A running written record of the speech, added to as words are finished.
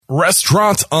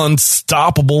Restaurant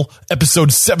Unstoppable,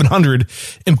 episode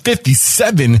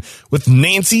 757 with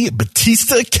Nancy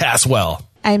Batista Caswell.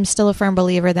 I'm still a firm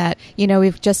believer that,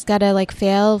 we've just got to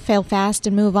fail fast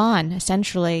and move on,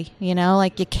 essentially. You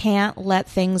can't let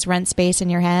things rent space in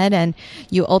your head, and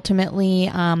you ultimately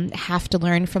have to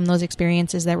learn from those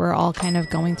experiences that we're all kind of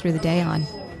going through the day on.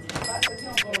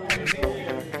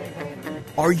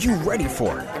 Are you ready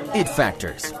for it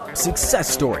factors, success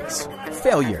stories,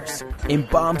 failures, and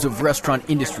bombs of restaurant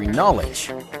industry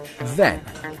knowledge? Then,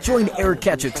 join Eric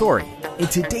Cacciatore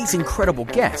and today's incredible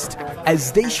guest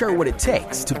as they share what it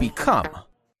takes to become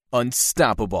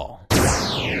unstoppable.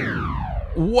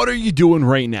 What are you doing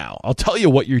right now? I'll tell you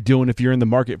what you're doing if you're in the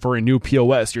market for a new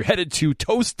POS. You're headed to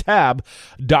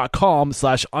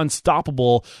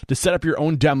toasttab.com/unstoppable to set up your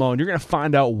own demo, and you're going to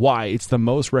find out why it's the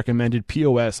most recommended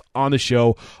POS on the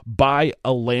show by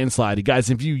a landslide. You guys,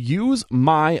 if you use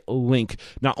my link,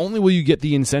 not only will you get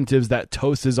the incentives that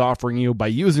Toast is offering you by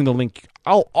using the link,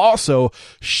 I'll also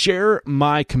share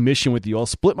my commission with you. I'll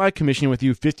split my commission with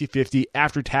you 50-50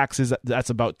 after taxes. That's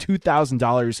about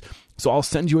 $2,000. So I'll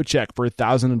send you a check for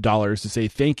 $1,000 to say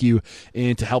thank you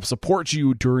and to help support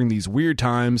you during these weird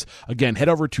times. Again, head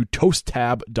over to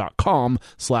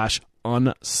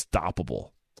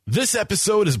toasttab.com/unstoppable. This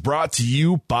episode is brought to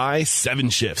you by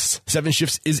 7Shifts.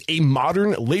 7Shifts is a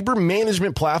modern labor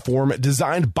management platform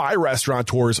designed by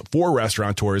restaurateurs for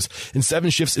restaurateurs, and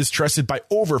 7Shifts is trusted by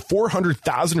over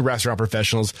 400,000 restaurant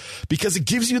professionals because it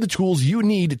gives you the tools you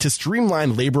need to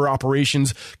streamline labor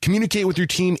operations, communicate with your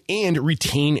team, and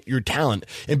retain your talent.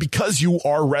 And because you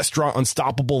are Restaurant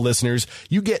Unstoppable listeners,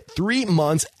 you get 3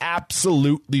 months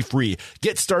absolutely free.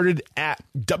 Get started at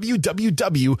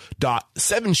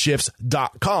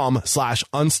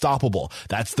www.7shifts.com/unstoppable.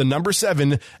 That's the number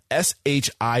 7,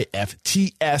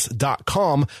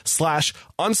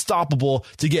 SHIFTS.com/unstoppable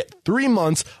to get 3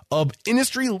 months of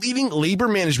industry-leading labor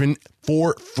management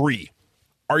for free.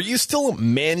 Are you still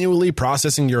manually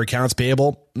processing your accounts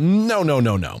payable? No.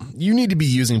 You need to be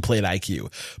using Plate IQ.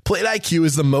 Plate IQ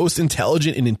is the most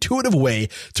intelligent and intuitive way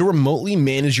to remotely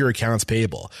manage your accounts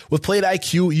payable. With Plate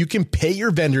IQ, you can pay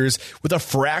your vendors with a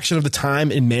fraction of the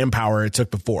time and manpower it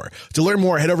took before. To learn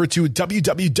more, head over to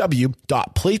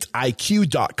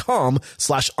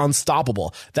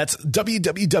www.plateiq.com/unstoppable. That's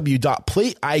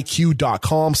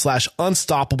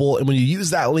www.plateiq.com/unstoppable. And when you use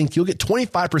that link, you'll get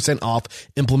 25% off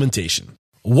implementation.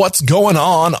 What's going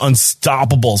on,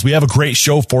 Unstoppables? We have a great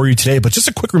show for you today, but just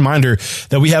a quick reminder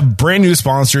that we have brand new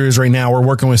sponsors right now. We're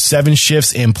working with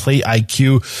 7Shifts and Plate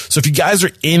IQ. So if you guys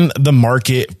are in the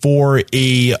market for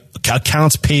a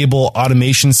accounts payable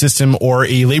automation system or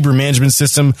a labor management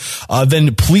system,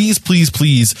 then please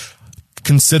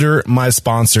consider my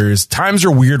sponsors. Times are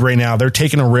weird right now. They're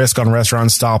taking a risk on Restaurant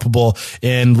Unstoppable,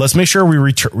 and let's make sure we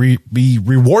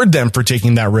reward them for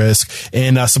taking that risk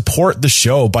and support the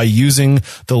show by using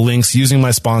the links, using my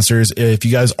sponsors. If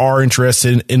you guys are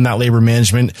interested in that labor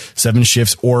management,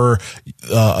 7Shifts, or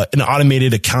an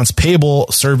automated accounts payable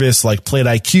service like Plate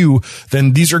IQ,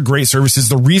 then these are great services.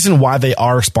 The reason why they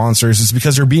are sponsors is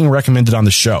because they're being recommended on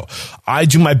the show. I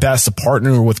do my best to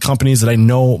partner with companies that I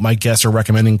know my guests are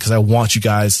recommending because I want you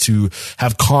guys to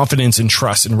have confidence and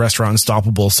trust in Restaurant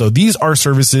Unstoppable. So these are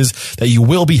services that you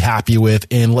will be happy with,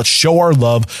 and let's show our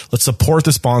love. Let's support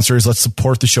the sponsors. Let's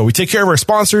support the show. We take care of our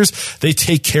sponsors. They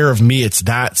take care of me. It's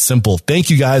that simple. Thank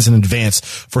you guys in advance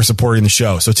for supporting the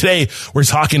show. So today we're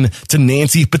talking to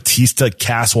Nancy Batista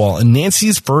Caswell, and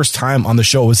Nancy's first time on the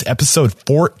show was episode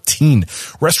 14.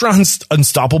 Restaurant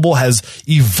Unstoppable has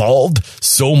evolved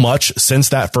so much since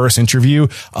that first interview.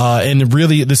 And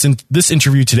really this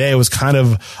interview today was kind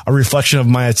of a reflection of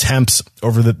my attempts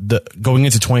over the going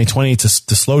into 2020 to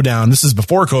slow down. This is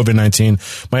before COVID-19.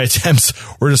 My attempts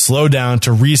were to slow down,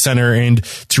 to recenter, and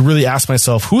to really ask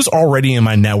myself, who's already in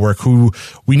my network, who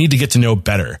we need to get to know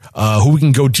better, who we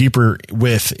can go deeper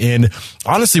with. And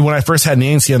honestly, when I first had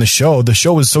Nancy on the show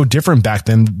was so different back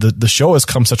then. The show has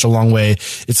come such a long way.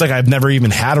 It's like I've never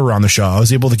even had her on the show. I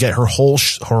was able to get her whole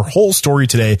story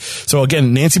today. So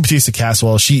again, Nancy Batista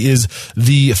Caswell, she is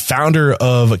the founder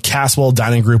of Caswell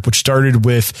Dining Group, which started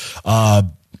with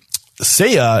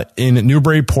Saya in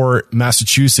Newburyport,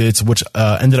 Massachusetts, which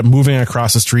ended up moving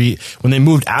across the street. When they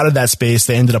moved out of that space,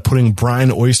 they ended up putting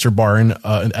Bryan Oyster Bar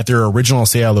at their original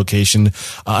Saya location.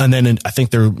 And then I think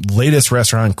their latest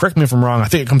restaurant, correct me if I'm wrong, I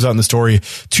think it comes out in the story,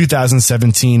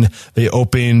 2017, they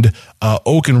opened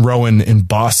Oak and Rowan in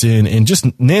Boston. And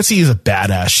just Nancy is a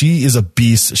badass. She is a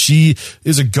beast. She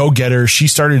is a go-getter. She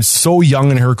started so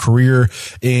young in her career,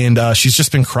 and she's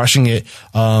just been crushing it.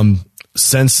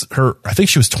 since I think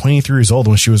she was 23 years old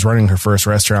when she was running her first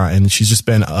restaurant, and she's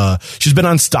been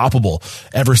unstoppable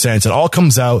ever since. It all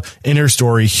comes out in her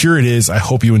story. Here it is. I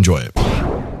hope you enjoy it.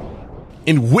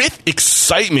 And with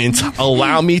excitement,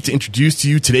 allow me to introduce to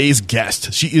you today's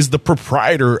guest. She is the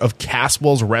proprietor of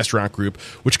Caswell's Restaurant Group,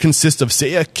 which consists of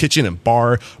Saya Kitchen and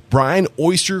Bar, Brine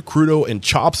Oyster, Crudo, and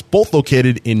Chops, both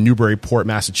located in Newburyport,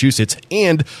 Massachusetts,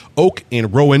 and Oak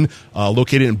and Rowan,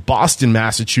 located in Boston,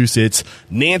 Massachusetts.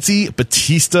 Nancy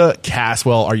Batista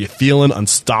Caswell, are you feeling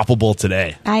unstoppable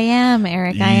today? I am,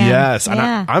 Eric. I am. Yes,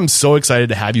 Yeah. and I'm so excited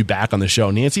to have you back on the show.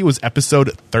 Nancy was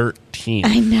episode 13.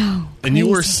 I know. And you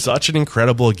were Crazy. such an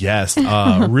incredible guest.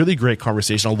 Really great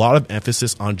conversation. A lot of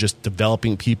emphasis on just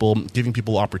developing people, giving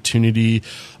people opportunity.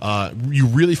 You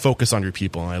really focus on your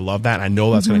people, and I love that. And I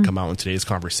know that's going to come out in today's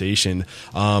conversation.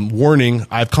 Warning,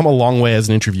 I've come a long way as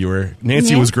an interviewer.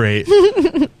 Nancy was great.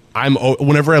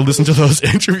 Whenever I listen to those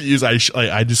interviews,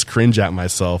 I just cringe at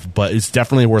myself, but it's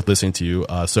definitely worth listening to.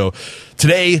 So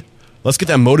today, let's get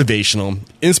that motivational,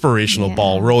 inspirational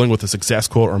ball rolling with a success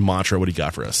quote or mantra. What do you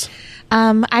got for us?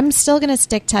 I'm still going to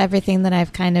stick to everything that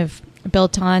I've kind of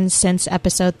built on since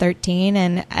episode 13.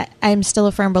 And I'm still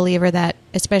a firm believer that,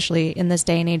 especially in this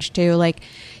day and age too, like,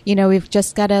 you know, we've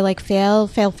just got to like fail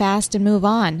fast and move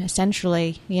on,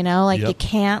 essentially, you know, like you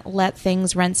can't let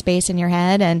things rent space in your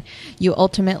head, and you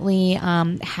ultimately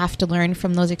have to learn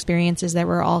from those experiences that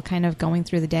we're all kind of going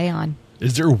through the day on.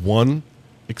 Is there one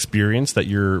experience that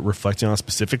you're reflecting on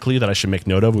specifically that I should make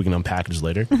note of? We can unpackage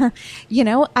later. You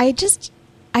know, I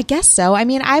guess so. I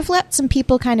mean, I've let some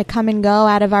people kind of come and go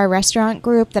out of our restaurant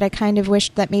group that I kind of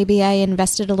wished that maybe I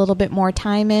invested a little bit more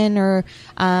time in, or,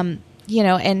 you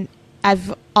know, and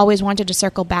I've always wanted to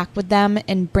circle back with them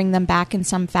and bring them back in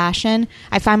some fashion.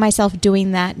 I find myself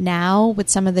doing that now with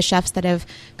some of the chefs that have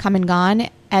come and gone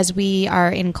as we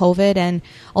are in COVID, and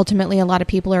ultimately a lot of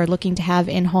people are looking to have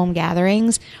in-home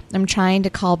gatherings. I'm trying to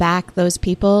call back those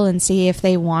people and see if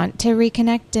they want to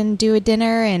reconnect and do a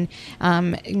dinner, and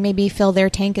maybe fill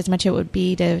their tank as much as it would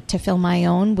be to fill my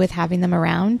own with having them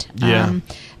around. Yeah.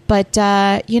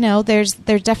 But, you know, there's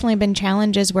definitely been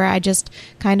challenges where I just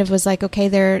kind of was like, okay,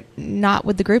 they're not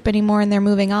with the group anymore and they're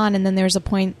moving on. And then there's a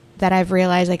point that I've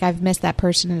realized, like, I've missed that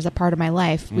person as a part of my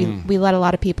life. We let a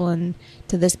lot of people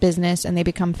into this business and they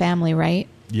become family, right?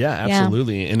 Yeah,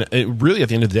 absolutely. Yeah. And it really, at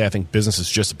the end of the day, I think business is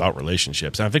just about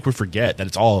relationships. And I think we forget that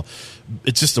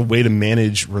it's just a way to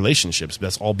manage relationships.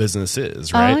 That's all business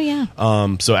is, right? Oh,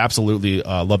 yeah. So absolutely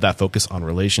love that focus on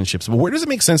relationships. But where does it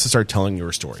make sense to start telling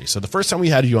your story? So the first time we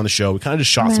had you on the show, we kind of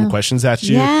just shot some questions at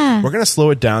you. Yeah. We're going to slow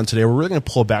it down today. We're really going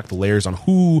to pull back the layers on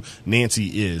who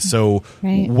Nancy is. So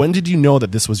when did you know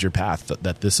that this was your path,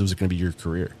 that this was going to be your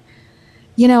career?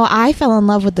 You know, I fell in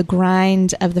love with the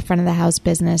grind of the front of the house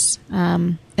business.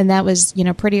 And that was, you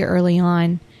know, pretty early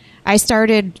on. I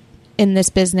started in this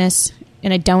business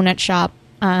in a donut shop.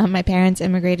 My parents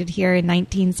immigrated here in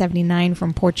 1979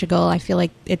 from Portugal. I feel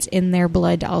like it's in their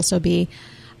blood to also be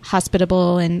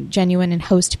hospitable and genuine and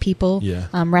host people. Yeah.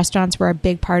 Restaurants were a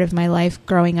big part of my life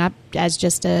growing up as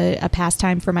just a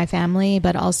pastime for my family,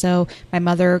 but also my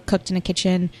mother cooked in a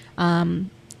kitchen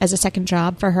as a second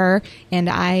job for her, and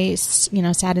I, you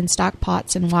know, sat in stock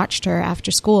pots and watched her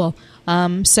after school.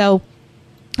 So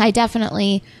I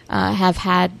definitely have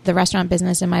had the restaurant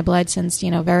business in my blood since,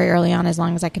 you know, very early on, as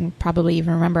long as I can probably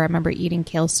even remember. I remember eating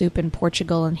kale soup in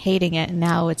Portugal and hating it, and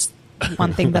now it's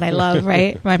one thing that I love,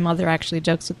 right? My mother actually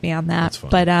jokes with me on that.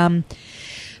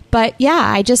 But yeah,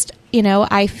 I just, you know,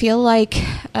 I feel like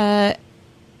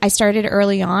I started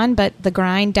early on, but the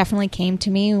grind definitely came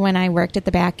to me when I worked at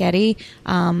the Back Eddy.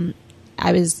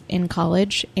 I was in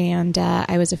college, and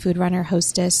I was a food runner,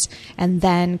 hostess, and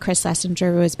then Chris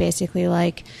Lessinger was basically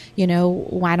like, you know,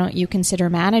 why don't you consider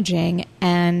managing?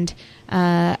 And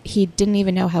he didn't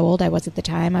even know how old I was at the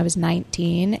time. I was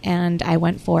 19, and I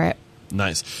went for it.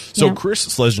 Nice. So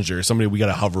Chris Schlesinger is somebody we got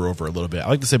to hover over a little bit. I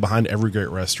like to say behind every great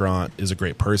restaurant is a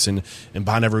great person, and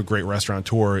behind every great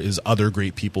restaurateur is other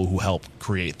great people who help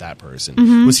create that person.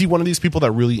 Mm-hmm. Was he one of these people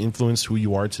that really influenced who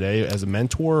you are today as a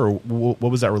mentor, or what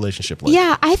was that relationship like?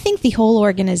 Yeah, I think the whole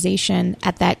organization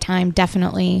at that time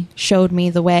definitely showed me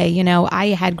the way. You know,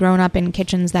 I had grown up in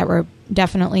kitchens that were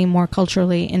definitely more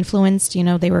culturally influenced. You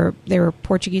know, they were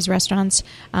Portuguese restaurants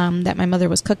that my mother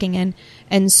was cooking in.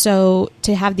 And so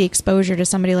to have the exposure to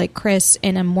somebody like Chris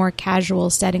in a more casual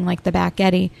setting like the Back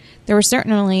Eddy, there were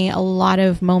certainly a lot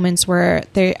of moments where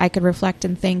I could reflect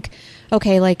and think,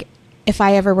 okay, like, if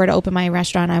I ever were to open my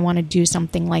restaurant, I want to do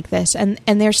something like this. And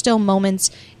there's still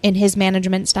moments in his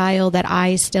management style that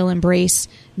I still embrace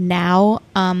now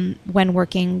when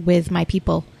working with my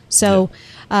people. So,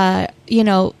 you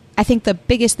know, I think the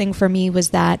biggest thing for me was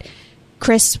that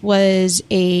Chris was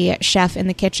a chef in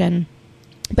the kitchen,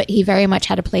 but he very much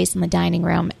had a place in the dining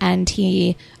room, and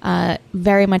he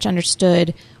very much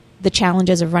understood the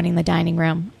challenges of running the dining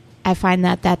room. I find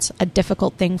that that's a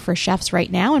difficult thing for chefs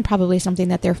right now, and probably something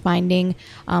that they're finding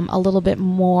a little bit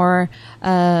more,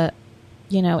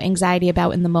 anxiety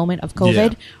about in the moment of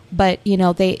COVID. Yeah. But,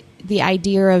 the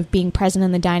idea of being present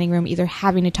in the dining room, either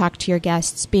having to talk to your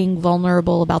guests, being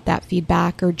vulnerable about that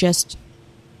feedback, or just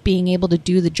being able to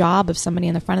do the job of somebody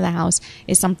in the front of the house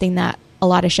is something that a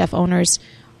lot of chef owners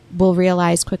will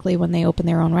realize quickly when they open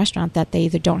their own restaurant, that they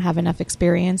either don't have enough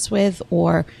experience with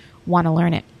or want to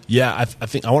learn it. Yeah, I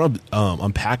think I want to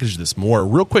unpackage this more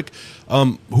real quick.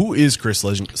 Who is Chris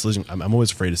Schlesinger? I'm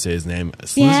always afraid to say his name.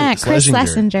 Chris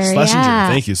Schlesinger. Yeah.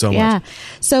 Thank you so much.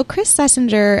 So Chris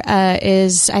Schlesinger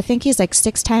is, I think he's like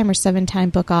 6-time or 7-time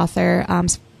book author.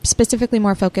 Specifically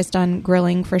more focused on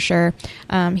grilling for sure.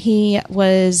 He's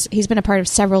been a part of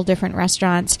several different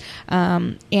restaurants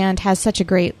and has such a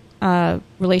great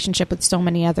relationship with so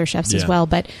many other chefs as well.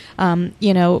 But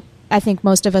I think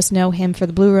most of us know him for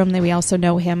the Blue Room. Then we also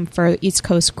know him for East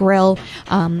Coast Grill.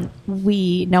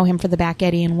 We know him for the Back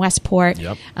Eddy in Westport.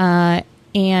 Yep.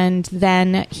 And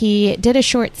then he did a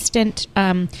short stint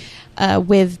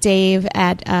with Dave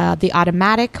at the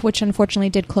Automatic, which unfortunately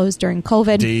did close during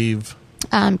COVID. Dave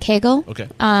Cagle. Okay.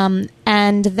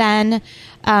 And then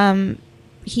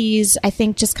he's, I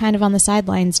think, just kind of on the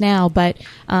sidelines now. But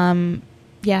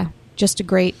just a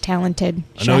great, talented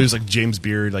chef. I know he was like James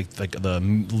Beard, like the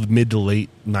mid to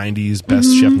late 90s best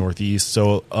chef Northeast.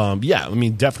 So,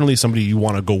 definitely somebody you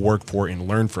want to go work for and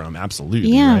learn from.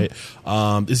 Absolutely, right?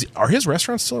 Are his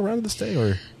restaurants still around to this day,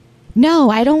 or? No,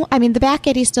 I don't. I mean, the Back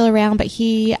Eddy's still around, but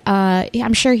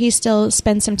I'm sure he still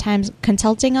spends some time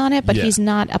consulting on it, but he's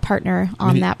not a partner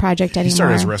on that project anymore. He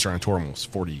started as a restaurateur almost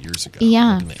 40 years ago.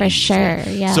 Yeah, for sure.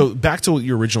 Yeah. So back to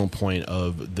your original point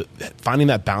of finding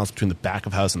that balance between the back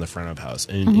of house and the front of house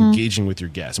and engaging with your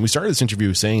guests. And we started this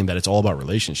interview saying that it's all about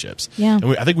relationships. Yeah.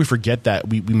 And I think we forget that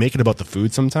we make it about the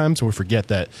food sometimes, and we forget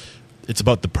that it's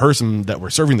about the person that we're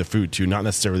serving the food to, not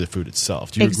necessarily the food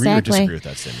itself. Do you agree or disagree with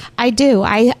that statement? I do.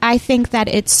 I think that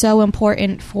it's so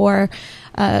important for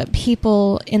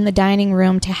people in the dining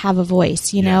room to have a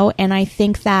voice, you know? And I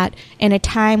think that in a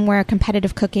time where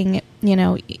competitive cooking,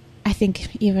 I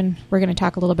think even we're going to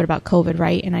talk a little bit about COVID,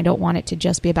 right? And I don't want it to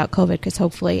just be about COVID, because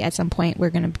hopefully at some point we're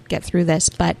going to get through this.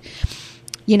 But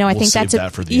I think that's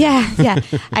that for the end.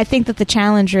 I think that the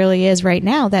challenge really is right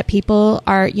now that people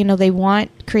are, they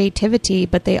want creativity,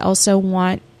 but they also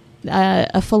want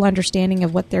a full understanding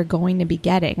of what they're going to be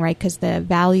getting, right? Because the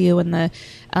value and the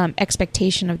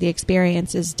expectation of the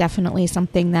experience is definitely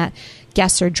something that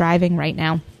guests are driving right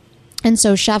now. And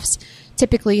so chefs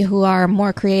typically who are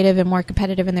more creative and more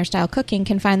competitive in their style cooking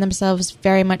can find themselves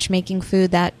very much making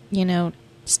food that,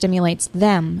 stimulates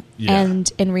them. And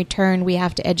in return, we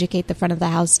have to educate the front of the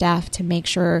house staff to make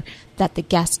sure that the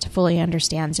guest fully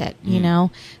understands it,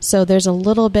 So there's a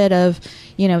little bit of,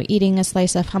 eating a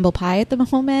slice of humble pie at the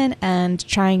moment and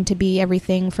trying to be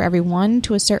everything for everyone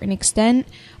to a certain extent,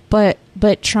 but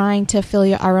trying to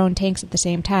fill our own tanks at the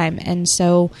same time. And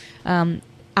so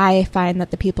I find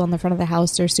that the people in the front of the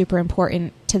house are super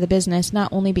important to the business,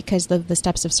 not only because of the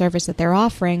steps of service that they're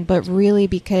offering, but really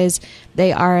because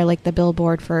they are like the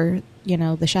billboard for,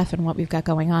 the chef and what we've got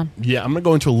going on. Yeah, I'm going to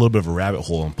go into a little bit of a rabbit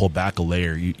hole and pull back a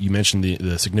layer. You mentioned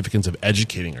the significance of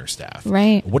educating our staff.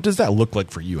 Right. What does that look like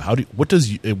for you?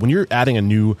 When you're adding a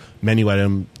new menu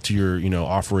item to your,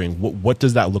 offering, what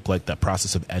does that look like, that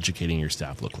process of educating your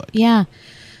staff look like? Yeah.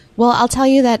 Well, I'll tell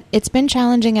you that it's been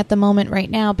challenging at the moment right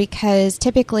now, because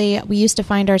typically we used to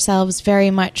find ourselves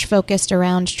very much focused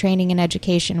around training and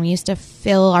education. We used to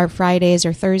fill our Fridays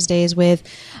or Thursdays with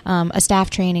a staff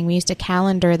training. We used to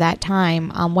calendar that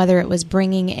time, whether it was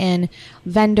bringing in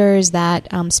vendors that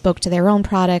spoke to their own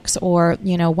products, or,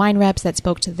 wine reps that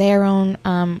spoke to their own,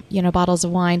 bottles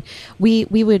of wine. We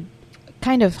would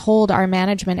kind of hold our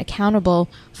management accountable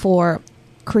for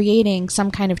creating some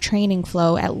kind of training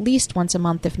flow at least once a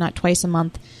month, if not twice a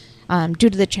month, due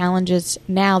to the challenges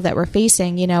now that we're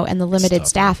facing, and the limited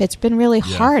staff. It's been really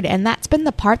hard. And that's been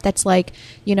the part that's like,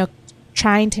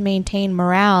 trying to maintain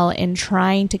morale and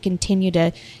trying to continue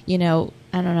to,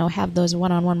 have those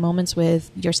one-on-one moments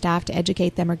with your staff to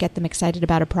educate them or get them excited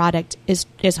about a product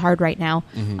is hard right now.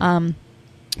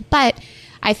 But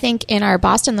I think in our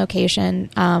Boston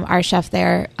location, our chef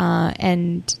there,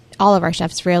 and all of our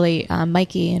chefs really,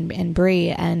 Mikey and Bree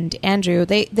and Andrew,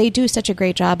 they do such a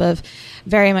great job of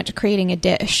very much creating a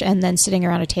dish and then sitting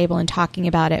around a table and talking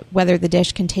about it, whether the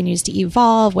dish continues to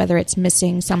evolve, whether it's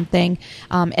missing something.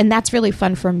 And that's really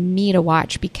fun for me to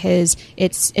watch because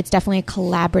it's definitely a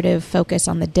collaborative focus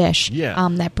on the dish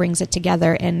that brings it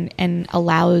together and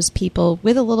allows people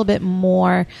with a little bit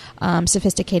more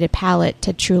sophisticated palate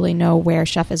to truly know where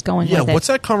chef is going with it. Yeah, what's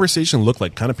that conversation look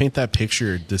like? Kind of paint that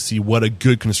picture to see what a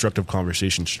good constructive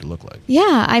conversation should look like.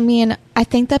 Yeah, I mean, I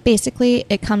think that basically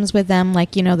it comes with them,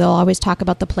 like, you know, they'll always talk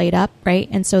about the plate up, right?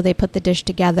 And so they put the dish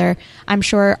together. I'm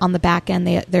sure on the back end,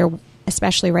 they're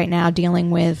especially right now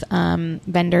dealing with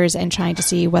vendors and trying to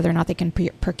see whether or not they can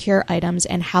procure items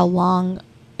and how long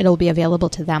it'll be available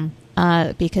to them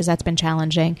because that's been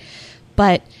challenging.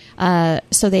 But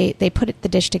so they put the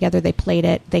dish together, they plate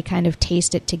it, they kind of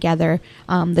taste it together.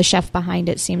 The chef behind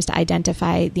it seems to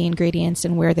identify the ingredients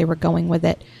and where they were going with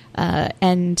it.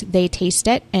 And they taste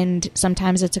it, and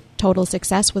sometimes it's a total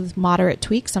success with moderate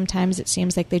tweaks. Sometimes it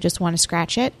seems like they just want to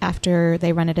scratch it after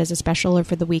they run it as a special or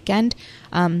for the weekend.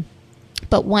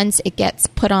 But once it gets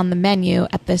put on the menu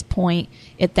at this point,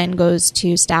 it then goes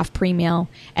to staff pre-meal,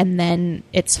 and then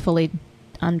it's fully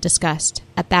discussed.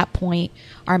 At that point,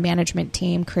 our management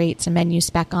team creates a menu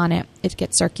spec on it. It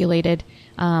gets circulated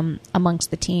amongst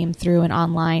the team through an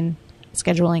online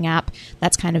scheduling app.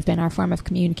 That's kind of been our form of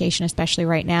communication, especially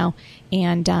right now.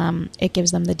 And it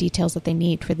gives them the details that they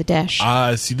need for the dish.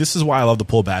 See, this is why I love the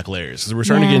pull back layers, because we're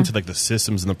starting to get into like the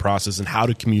systems and the process and how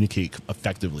to communicate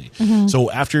effectively. Mm-hmm.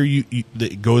 So after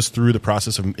it goes through the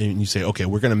process of, and you say, okay,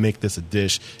 we're going to make this a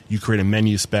dish, you create a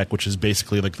menu spec, which is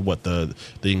basically like what the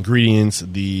ingredients,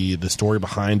 the story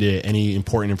behind it, any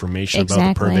important information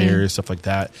about the purveyor, stuff like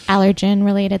that. Allergen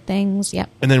related things. Yep.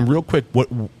 And then real quick,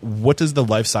 what does the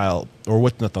lifestyle, or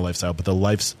what, not the lifestyle, but the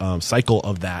life cycle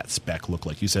of that spec look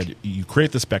like? You said you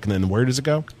create the spec, and then where does it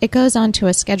go? It goes onto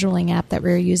a scheduling app that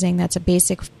we're using that's a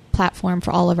basic platform for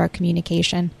all of our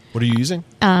communication. What are you using?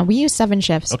 We use 7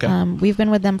 Shifts. Okay. We've been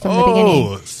with them from the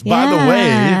beginning. By the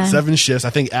way, 7 Shifts,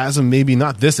 I think as of maybe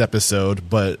not this episode,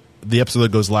 but the episode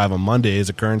that goes live on Monday is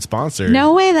a current sponsor.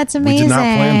 No way, that's amazing. We did not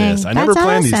plan this. I never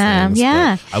plan these things.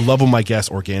 Yeah. I love when my guests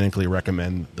organically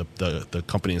recommend the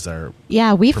companies that are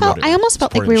I almost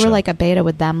felt like we were like a beta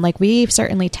with them. Like we've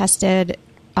certainly tested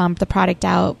the product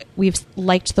out. We've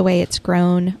liked the way it's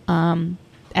grown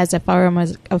as a form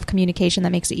of communication that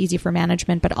makes it easy for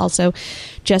management, but also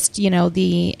just, you know,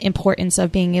 the importance of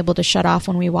being able to shut off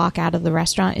when we walk out of the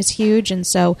restaurant is huge. And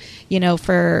so, you know,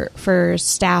 for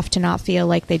staff to not feel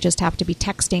like they just have to be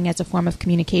texting as a form of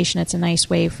communication, it's a nice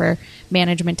way for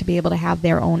management to be able to have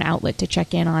their own outlet to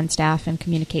check in on staff and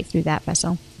communicate through that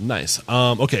vessel. Nice.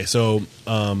 Okay, so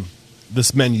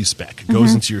this menu spec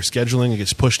goes into your scheduling. It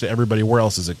gets pushed to everybody. Where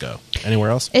else does it go? Anywhere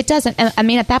else? It doesn't. I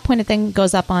mean, at that point, it then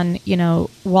goes up on, you know,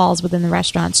 walls within the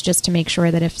restaurants just to make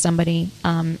sure that if somebody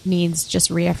needs just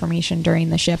reaffirmation during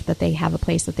the shift, that they have a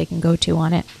place that they can go to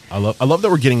on it. I love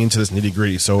that we're getting into this nitty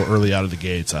gritty so early out of the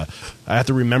gates. I have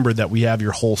to remember that we have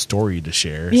your whole story to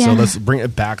share. Yeah. So let's bring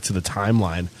it back to the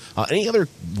timeline. Any other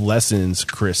lessons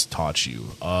Chris taught you?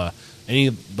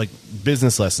 Any like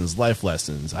business lessons, life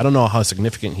lessons? I don't know how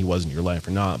significant he was in your life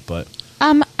or not, but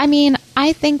I mean,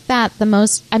 I think that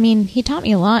he taught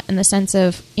me a lot in the sense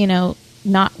of, you know,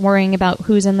 not worrying about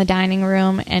who's in the dining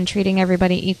room and treating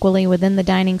everybody equally within the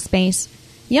dining space.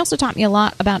 He also taught me a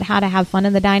lot about how to have fun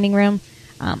in the dining room.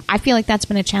 I feel like that's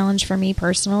been a challenge for me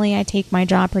personally. I take my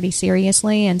job pretty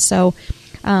seriously, and so,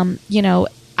 you know,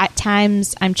 at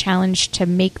times I'm challenged to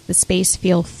make the space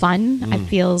feel fun. It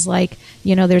feels like,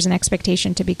 you know, there's an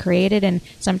expectation to be created, and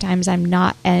sometimes I'm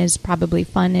not as probably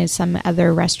fun as some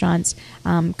other restaurants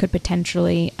could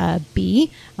potentially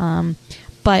be.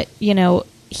 But, you know,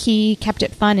 he kept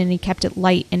it fun and he kept it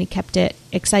light and he kept it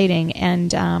exciting.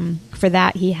 And for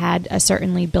that, he had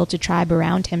certainly built a tribe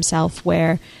around himself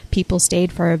where people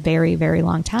stayed for a very, very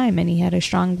long time, and he had a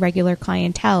strong regular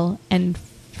clientele. And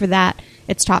for that,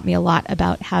 it's taught me a lot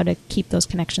about how to keep those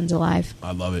connections alive.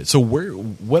 I love it. So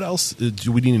what else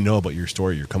do we need to know about your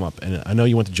story, your come up? And I know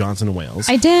you went to Johnson & Wales.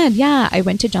 I did, yeah. I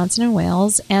went to Johnson &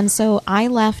 Wales. And so I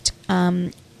left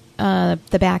the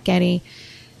Back Eddy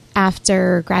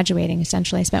after graduating,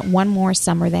 essentially. I spent one more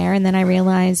summer there, and then I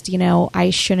realized, you know, I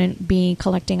shouldn't be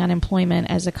collecting unemployment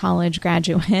as a college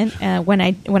graduate when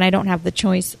I don't have the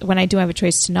choice, when I do have a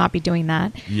choice to not be doing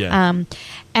that. Yeah.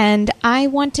 And I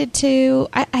wanted to,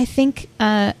 I think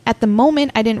at the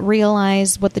moment I didn't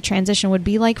realize what the transition would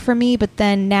be like for me, but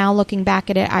then now looking back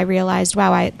at it, I realized,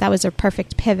 wow, that was a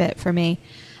perfect pivot for me.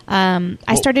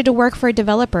 I started to work for a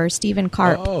developer, Stephen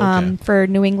Karp, for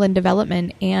New England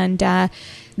Development, and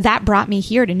that brought me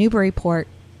here to Newburyport.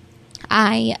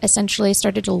 I essentially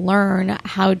started to learn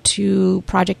how to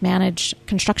project manage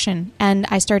construction, and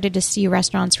I started to see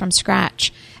restaurants from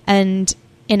scratch. And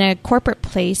in a corporate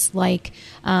place like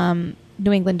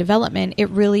New England Development, it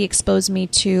really exposed me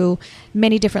to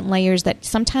many different layers that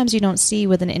sometimes you don't see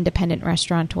with an independent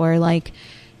restaurateur, like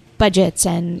budgets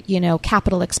and, you know,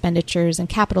 capital expenditures and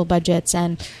capital budgets,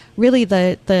 and really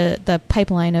the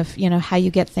pipeline of, you know, how you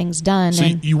get things done. So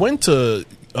and you went to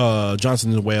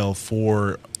Johnson & Wales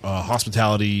for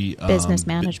hospitality business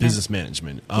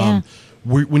management. Yeah.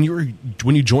 When you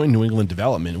joined New England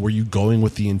Development, were you going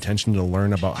with the intention to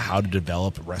learn about how to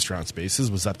develop restaurant spaces?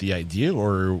 Was that the idea,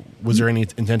 or was there any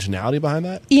intentionality behind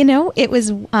that? You know, it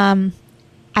was.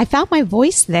 I found my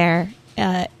voice there.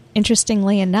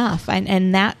 Interestingly enough,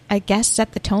 and that, I guess,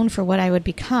 set the tone for what I would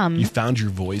become. You found your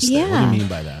voice there. What do you mean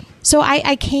by that? So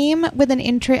I came with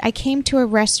I came to a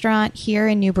restaurant here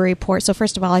in Newburyport. So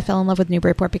first of all, I fell in love with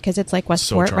Newburyport because it's like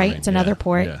Westport, right? It's another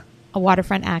port, a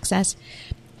waterfront access.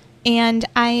 And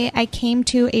I came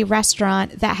to a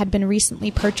restaurant that had been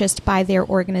recently purchased by their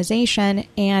organization,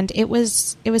 and it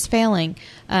was failing.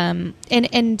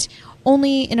 And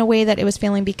only in a way that it was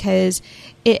failing because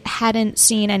it hadn't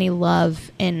seen any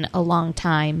love in a long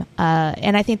time.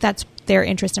 And I think that's their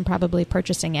interest in probably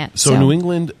purchasing it. So New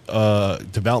England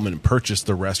Development purchased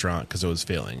the restaurant because it was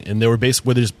failing. And they were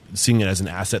basically just seeing it as an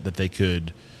asset that they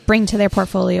could bring to their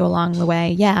portfolio along the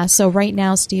way. Yeah. So right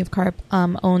now, Steve Karp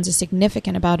owns a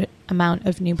significant amount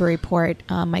of Newburyport,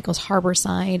 Michael's Harbor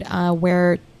side,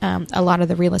 where a lot of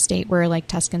the real estate, where like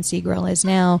Tuscan Sea Grill is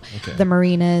now, the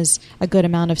marinas, a good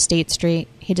amount of State Street.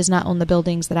 He does not own the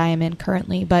buildings that I am in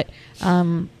currently, but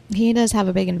he does have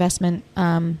a big investment,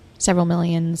 several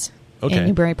millions. In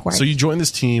Newburyport. So you joined this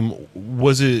team.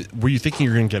 Were you thinking you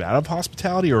were going to get out of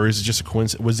hospitality, or is it just a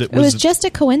coincidence? It was just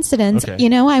a coincidence. Okay. You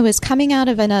know, I was coming out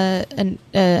of a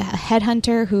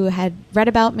headhunter who had read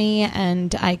about me,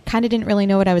 and I kind of didn't really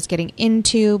know what I was getting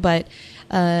into, but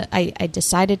I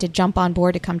decided to jump on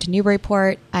board to come to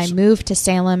Newburyport. I moved to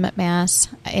Salem, Mass,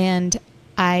 and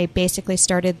I basically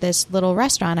started this little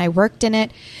restaurant. I worked in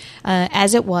it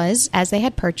as they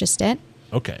had purchased it.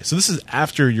 Okay, so this is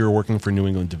after you're working for New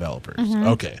England Developers. Mm-hmm.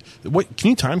 Okay, can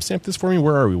you timestamp this for me?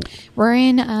 Where are we? We're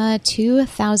in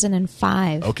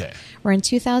 2005. Okay, we're in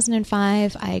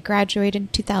 2005. I graduated in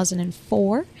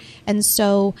 2004, and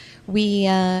so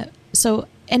and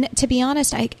to be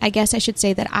honest, I guess I should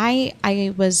say that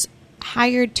I was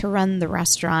hired to run the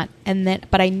restaurant,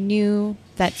 but I knew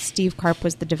that Steve Karp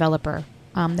was the developer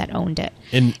that owned it.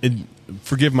 And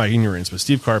forgive my ignorance, but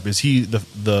Steve Karp, is he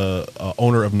the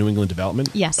owner of New England Development?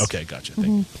 Yes. Okay, gotcha. Thank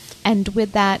you. And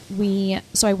with that,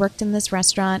 so I worked in this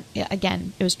restaurant.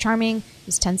 Again, it was charming. It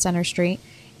was 10 Center Street.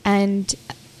 And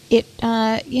it,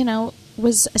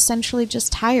 was essentially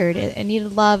just tired. It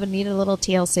needed love. It needed a little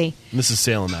TLC. And this is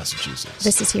Salem, Massachusetts.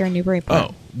 This is here in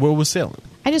Newburyport. Oh, where was Salem?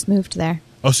 I just moved there.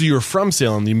 Oh, so you were from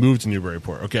Salem, you moved to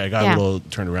Newburyport. Okay, I got a little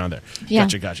turned around there. Yeah.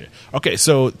 Gotcha. Okay,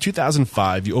 so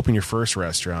 2005, you opened your first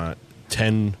restaurant,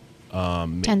 10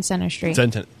 Center Street.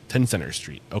 10 Center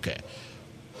Street. Okay.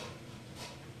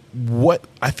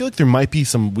 I feel like there might be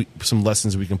some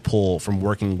lessons we can pull from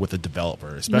working with a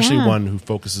developer, especially one who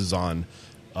focuses on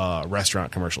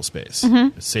restaurant commercial space.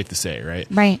 Mm-hmm. It's safe to say, right?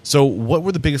 Right. So what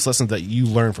were the biggest lessons that you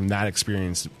learned from that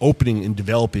experience, opening and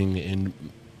developing in,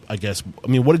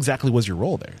 what exactly was your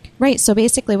role there? Right. So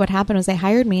basically what happened was they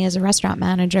hired me as a restaurant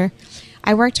manager.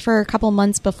 I worked for a couple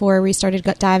months before we started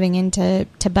diving into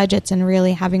budgets and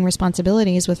really having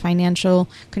responsibilities with financial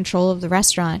control of the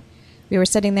restaurant. We were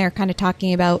sitting there kind of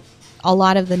talking about a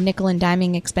lot of the nickel and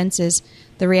diming expenses.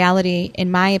 The reality,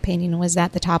 in my opinion, was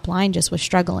that the top line just was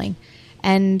struggling.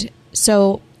 And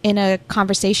so in a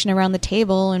conversation around the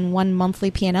table in one monthly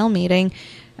P&L meeting,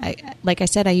 like I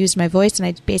said, I used my voice and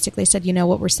I basically said,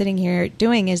 what we're sitting here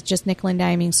doing is just nickel and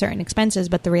diming certain expenses,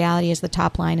 but the reality is the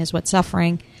top line is what's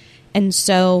suffering. And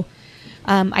so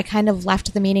I kind of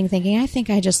left the meeting thinking, I think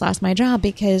I just lost my job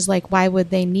because, why would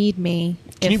they need me?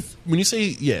 When you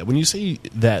say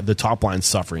that the top line's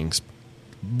suffering,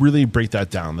 really break that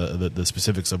down, the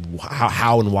specifics of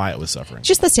how and why it was suffering.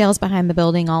 Just the sales behind the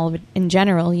building, all of it in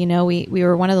general. We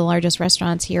were one of the largest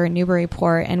restaurants here in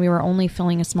Newburyport, and we were only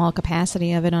filling a small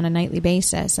capacity of it on a nightly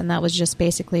basis, and that was just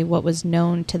basically what was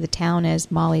known to the town as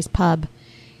Molly's Pub.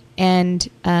 And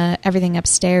everything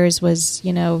upstairs was,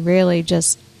 really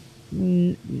just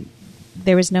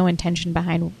there was no intention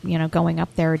behind, going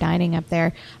up there or dining up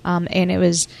there. And it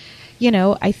was,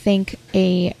 I think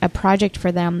a project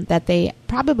for them that they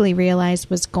probably realized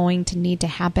was going to need to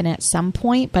happen at some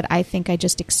point, but I think I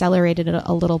just accelerated it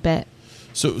a little bit.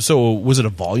 So was it a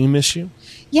volume issue?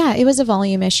 Yeah, it was a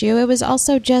volume issue. It was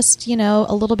also just,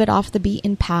 a little bit off the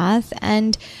beaten path.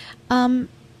 And, I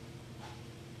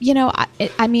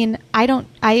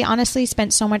honestly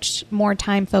spent so much more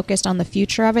time focused on the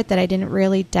future of it that I didn't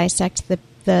really dissect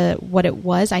what it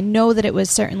was. I know that it was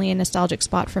certainly a nostalgic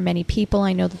spot for many people.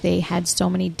 I know that they had so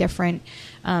many different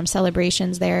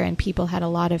celebrations there, and people had a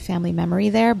lot of family memory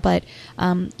there. But,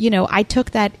 I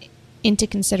took that into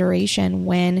consideration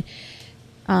when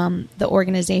the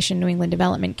organization, New England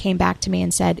Development, came back to me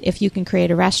and said, if you can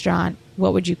create a restaurant,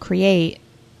 what would you create?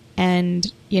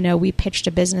 And, we pitched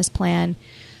a business plan,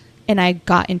 and I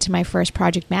got into my first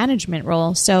project management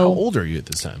role. So how old are you at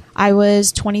this time? I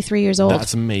was 23 years old.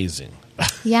 That's amazing.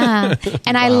 Yeah.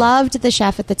 And wow. I loved the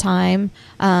chef at the time.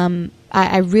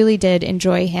 I really did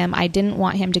enjoy him. I didn't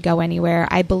want him to go anywhere.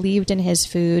 I believed in his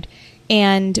food.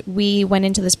 And we went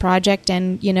into this project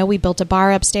and, we built a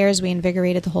bar upstairs. We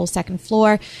invigorated the whole second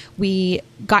floor. We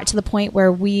got to the point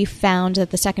where we found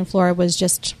that the second floor was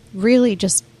just really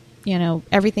just,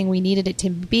 everything we needed it to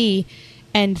be,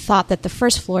 and thought that the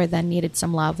first floor then needed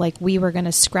some love. Like we were going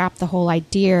to scrap the whole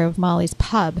idea of Molly's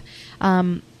Pub.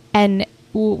 And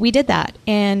we did that.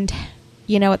 And,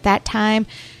 at that time,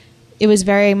 it was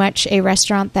very much a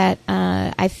restaurant that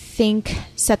I think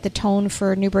set the tone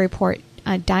for Newburyport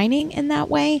dining in that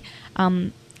way.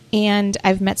 And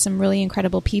I've met some really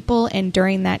incredible people. And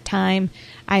during that time,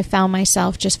 I found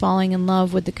myself just falling in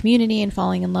love with the community and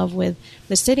falling in love with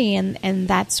the city. And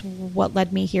that's what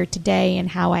led me here today and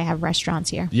how I have restaurants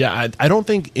here. Yeah, I don't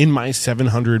think in my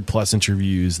 700 plus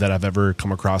interviews that I've ever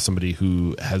come across somebody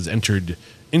who has entered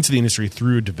into the industry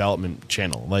through a development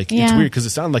channel. Like it's weird because it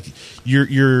sounded like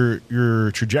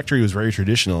your trajectory was very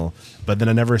traditional, but then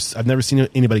I've never seen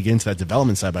anybody get into that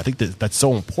development side. But I think that's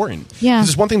so important. Yeah, 'cause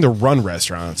it's one thing to run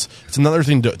restaurants; it's another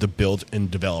thing to build and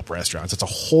develop restaurants. It's a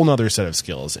whole nother set of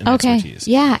skills and expertise.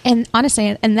 Yeah, and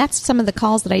honestly, and that's some of the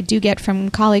calls that I do get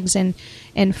from colleagues and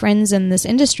friends in this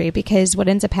industry, because what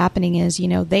ends up happening is,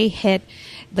 they hit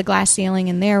the glass ceiling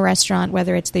in their restaurant,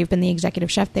 whether it's they've been the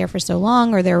executive chef there for so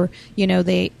long, or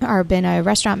they are been a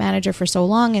restaurant manager for so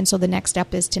long, and so the next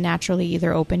step is to naturally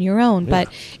either open your own. Yeah.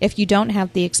 But if you don't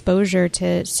have the exposure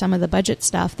to some of the budget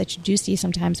stuff that you do see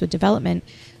sometimes with development,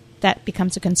 that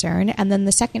becomes a concern. And then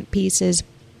the second piece is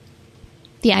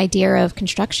the idea of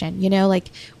construction.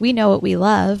 Like we know what we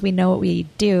love, we know what we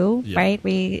do, right?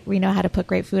 We know how to put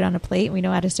great food on a plate, we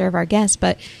know how to serve our guests,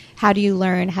 but how do you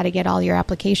learn how to get all your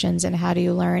applications, and how do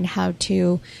you learn how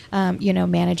to,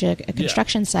 manage a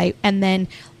construction site? And then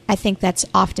I think that's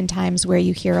oftentimes where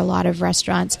you hear a lot of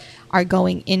restaurants are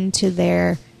going into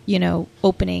their,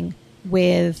 opening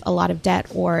with a lot of debt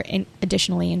or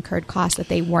additionally incurred costs that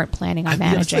they weren't planning on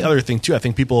managing. That's the other thing too. I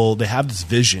think people, they have this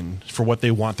vision for what they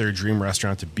want their dream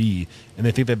restaurant to be, and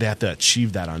they think that they have to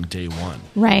achieve that on day one.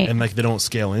 Right. And like they don't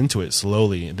scale into it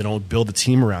slowly. They don't build a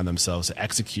team around themselves to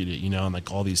execute it, and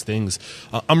like all these things.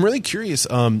 I'm really curious,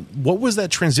 what was that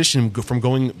transition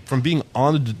from being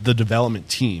on the development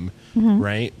team,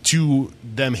 right, to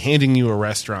them handing you a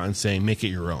restaurant and saying, make it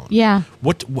your own? Yeah.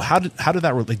 How did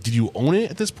that, like, did you own it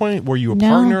at this point? Were you a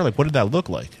partner? Like, what did that look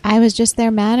like? I was just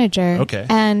their manager. Okay.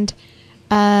 And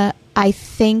I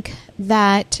think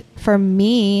that for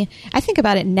me, I think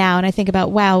about it now and I think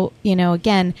about, wow,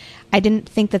 again, I didn't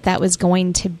think that was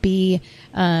going to be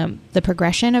the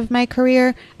progression of my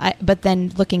career. But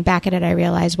then looking back at it, I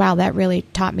realized, wow, that really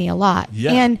taught me a lot.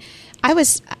 Yeah. And I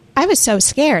was so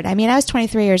scared. I mean, I was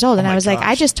 23 years old, and I was like,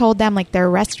 I just told them like their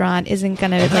restaurant isn't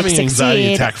going to like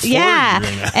succeed. Yeah,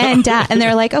 and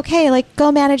they're like, okay, like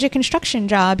go manage a construction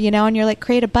job, and you're like,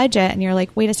 create a budget, and you're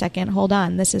like, wait a second, hold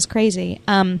on, this is crazy.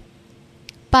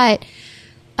 But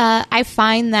I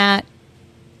find that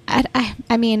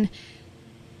I mean,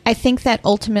 I think that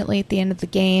ultimately at the end of the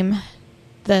game,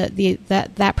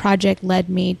 that project led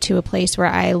me to a place where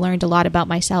I learned a lot about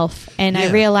myself, and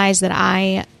I realized that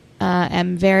I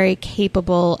am very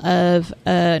capable of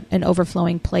an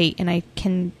overflowing plate, and I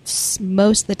can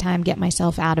most of the time get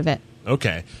myself out of it.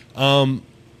 Okay.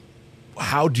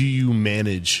 How do you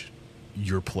manage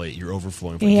your plate, your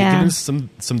overflowing plate? Yeah. Give us some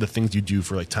of the things you do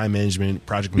for like time management,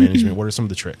 project management. What are some of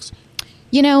the tricks?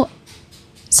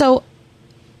 So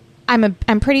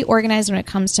I'm pretty organized when it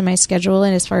comes to my schedule,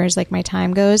 and as far as like my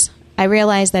time goes, I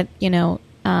realize that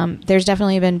there's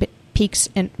definitely been peaks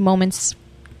and moments.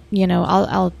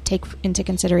 I'll take into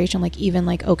consideration like even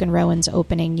like Oak and Rowan's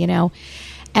opening,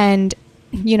 and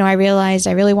I realized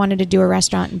I really wanted to do a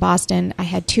restaurant in Boston. I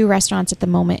had 2 restaurants at the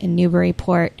moment in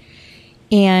Newburyport,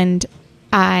 and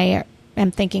I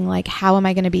am thinking, like, how am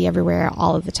I going to be everywhere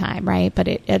all of the time, right? But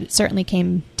it certainly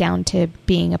came down to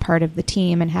being a part of the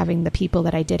team and having the people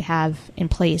that I did have in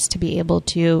place to be able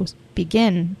to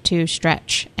begin to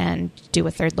stretch and do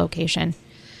a 3rd location.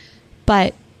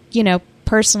 But,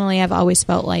 personally, I've always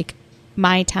felt like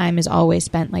my time is always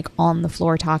spent like on the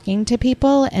floor talking to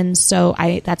people. And so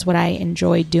that's what I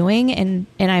enjoy doing. And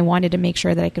I wanted to make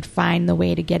sure that I could find the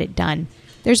way to get it done.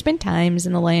 There's been times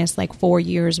in the last like 4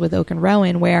 years with Oak and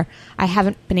Rowan where I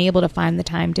haven't been able to find the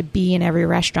time to be in every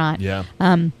restaurant. Yeah.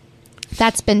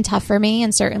 That's been tough for me,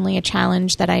 and certainly a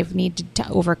challenge that I've needed to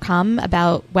overcome,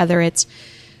 about whether it's,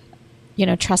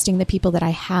 trusting the people that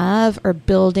I have or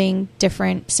building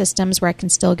different systems where I can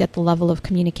still get the level of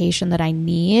communication that I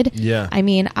need. Yeah. I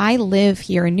mean, I live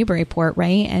here in Newburyport,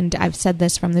 right? And I've said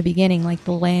this from the beginning, like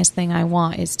the last thing I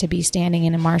want is to be standing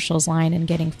in a Marshall's line and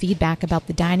getting feedback about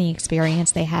the dining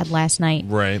experience they had last night.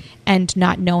 Right. And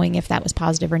not knowing if that was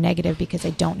positive or negative because I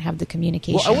don't have the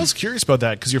communication. Well, I was curious about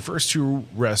that because your first 2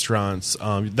 restaurants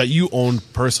that you owned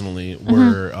personally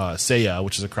were Saya,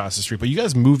 which is across the street, but you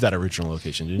guys moved that original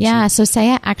location, didn't you? Yeah, so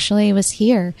Saya actually was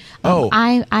here. Oh.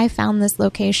 I found this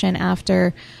location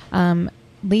after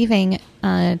leaving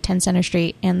 10 Center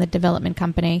Street and the development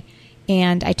company,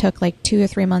 and I took like 2 or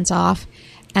 3 months off,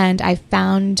 and I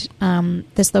found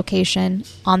this location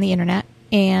on the internet,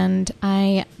 and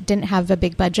I didn't have a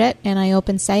big budget, and I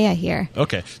opened Saya here.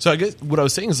 Okay, so I guess what I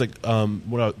was saying is like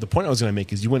the point I was going to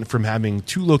make is you went from having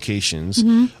 2 locations,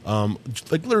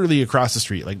 like literally across the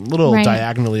street, like little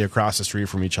diagonally across the street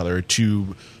from each other,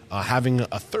 to having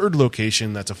a 3rd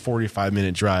location that's a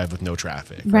 45-minute drive with no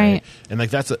traffic, right? And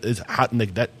like it's hot,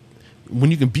 like that. When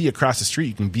you can be across the street,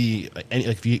 you can be like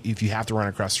if you have to run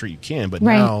across the street, you can. But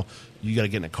now you got to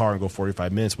get in a car and go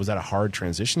 45 minutes. Was that a hard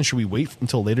transition? Should we wait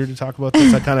until later to talk about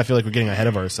this? I kind of feel like we're getting ahead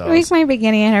of ourselves. We might be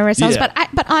getting ahead of ourselves, but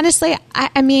honestly,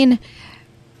 I mean,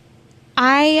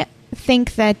 I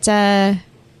think that I'd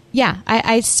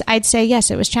say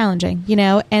yes, it was challenging,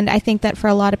 and I think that for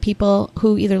a lot of people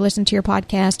who either listen to your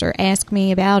podcast or ask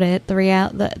me about it,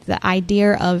 the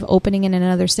idea of opening in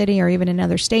another city or even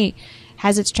another state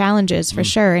has its challenges for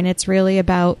sure, and it's really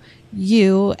about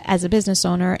you as a business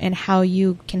owner and how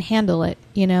you can handle it,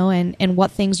 and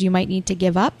what things you might need to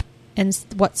give up and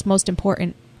what's most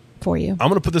important for you. I'm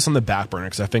going to put this on the back burner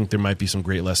because I think there might be some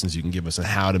great lessons you can give us on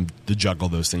how to juggle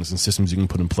those things and systems you can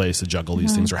put in place to juggle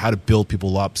these things, or how to build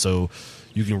people up so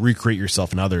you can recreate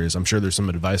yourself and others. I'm sure there's some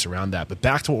advice around that. But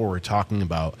back to what we're talking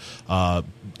about,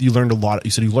 you learned a lot.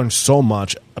 You said you learned so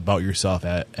much about yourself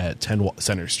at 10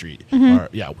 Center Street.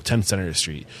 10 Center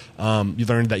Street. You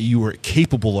learned that you were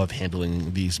capable of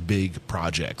handling these big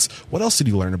projects. What else did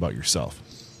you learn about yourself?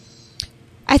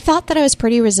 I thought that I was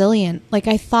pretty resilient. Like,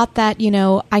 I thought that,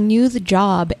 I knew the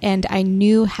job and I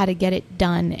knew how to get it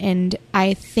done. And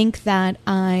I think that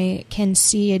I can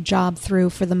see a job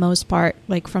through for the most part,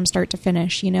 like from start to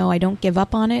finish. I don't give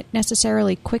up on it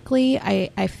necessarily quickly.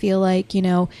 I feel like,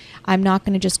 I'm not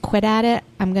going to just quit at it.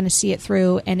 I'm going to see it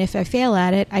through. And if I fail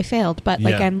at it, I failed. But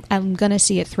I'm going to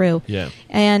see it through. Yeah.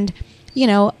 And,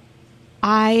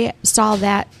 I saw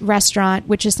that restaurant,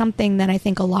 which is something that I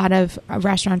think a lot of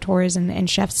restaurateurs and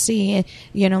chefs see,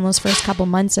 in those first couple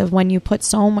months of when you put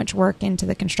so much work into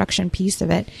the construction piece of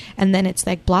it. And then it's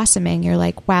like blossoming. You're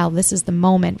like, wow, this is the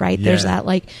moment, right? Yeah. There's that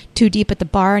like too deep at the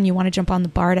bar and you want to jump on the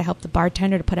bar to help the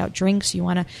bartender to put out drinks. You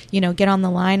want to, get on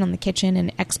the line on the kitchen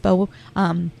and expo,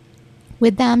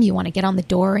 with them. You want to get on the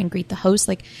door and greet the host.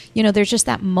 Like, there's just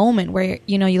that moment where,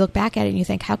 you look back at it and you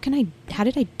think, how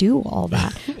did I do all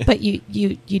that? But you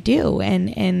do.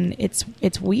 And it's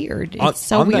weird. It's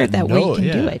so weird that way you can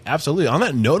do it. Absolutely. On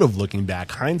that note of looking back,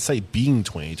 hindsight being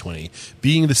 2020,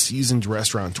 being the seasoned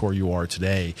restaurateur you are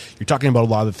today, you're talking about a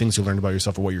lot of the things you learned about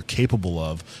yourself or what you're capable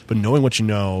of, but knowing what you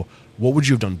know, what would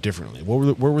you have done differently?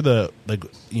 What were the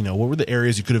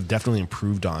areas you could have definitely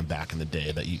improved on back in the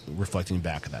day that you reflecting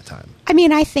back at that time? I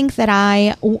mean, I think that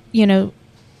I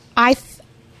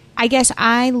guess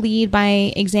I lead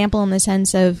by example in the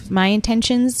sense of my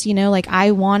intentions, like I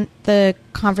want the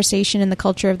conversation and the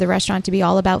culture of the restaurant to be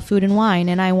all about food and wine,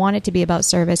 and I want it to be about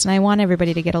service, and I want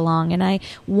everybody to get along, and I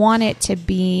want it to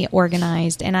be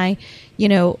organized, and I,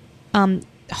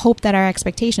 hope that our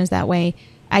expectations that way.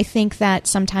 I think that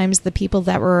sometimes the people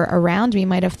that were around me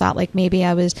might have thought like maybe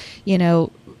I was,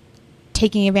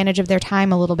 taking advantage of their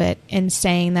time a little bit and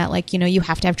saying that like, you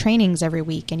have to have trainings every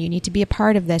week and you need to be a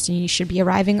part of this and you should be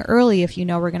arriving early if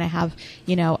we're going to have,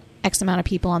 X amount of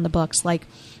people on the books. Like,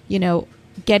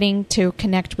 getting to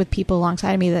connect with people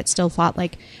alongside of me that still thought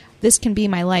like this can be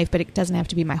my life, but it doesn't have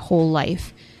to be my whole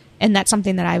life. And that's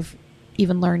something that I've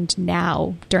even learned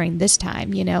now during this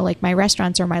time, like my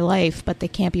restaurants are my life, but they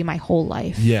can't be my whole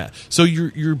life. Yeah. So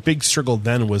your big struggle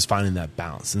then was finding that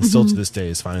balance, and still to this day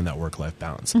is finding that work-life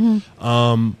balance.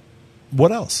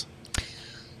 What else?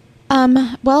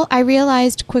 Well, I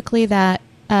realized quickly that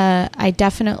I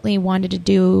definitely wanted to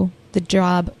do the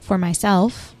job for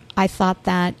myself. I thought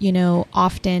that,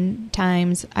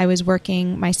 oftentimes I was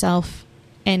working myself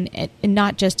and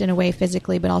not just in a way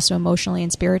physically, but also emotionally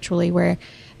and spiritually, where,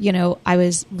 I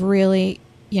was really,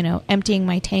 emptying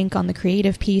my tank on the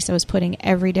creative piece. I was putting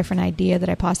every different idea that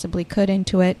I possibly could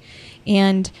into it.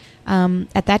 And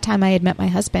at that time, I had met my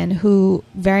husband, who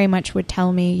very much would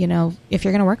tell me, if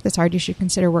you're going to work this hard, you should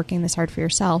consider working this hard for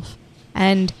yourself.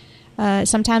 And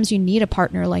sometimes you need a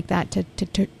partner like that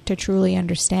to truly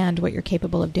understand what you're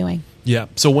capable of doing. Yeah.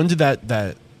 So when did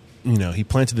that he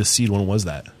planted the seed? When was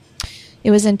that? It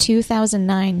was in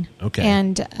 2009. Okay.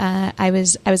 And I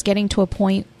was getting to a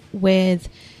point with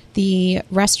the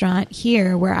restaurant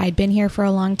here where I'd been here for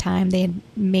a long time. They had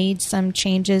made some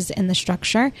changes in the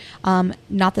structure.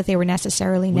 Not that they were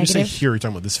necessarily negative. When you say here, you're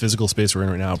talking about this physical space we're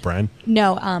in right now, Brian?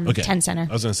 No, okay. 10 Center.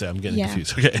 I was going to say, I'm getting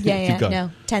confused. Okay. Yeah,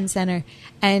 no, 10 Center.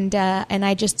 And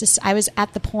I was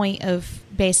at the point of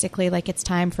basically like, it's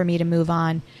time for me to move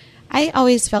on. I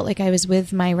always felt like I was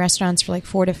with my restaurants for like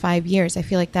 4 to 5 years. I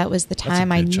feel like that was the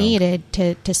time I needed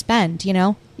to spend,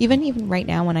 Even right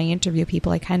now when I interview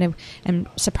people, I kind of am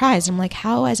surprised. I'm like,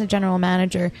 how as a general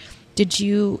manager did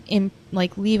you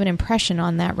leave an impression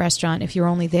on that restaurant if you were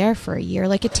only there for a year?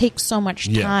 Like, it takes so much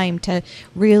time to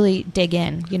really dig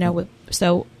in,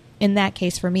 So in that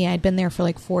case for me, I'd been there for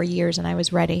like 4 years and I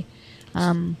was ready.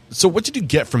 So what did you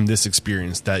get from this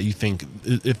experience that you think,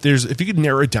 if you could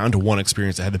narrow it down to one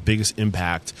experience that had the biggest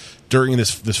impact during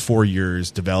this 4 years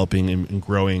developing and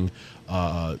growing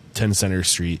 10 Center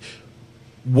Street,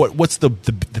 what's the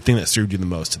thing that served you the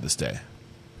most to this day?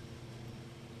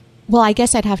 Well, I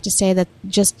guess I'd have to say that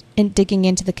just digging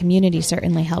into the community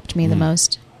certainly helped me the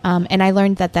most. And I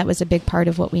learned that was a big part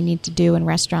of what we need to do in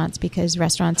restaurants, because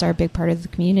restaurants are a big part of the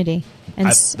community. And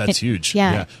that's huge.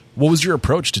 Yeah. What was your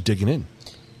approach to digging in?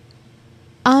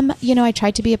 I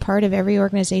tried to be a part of every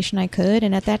organization I could.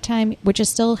 And at that time, which is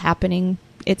still happening,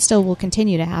 it still will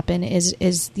continue to happen, is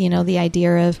the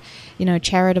idea of,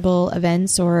 charitable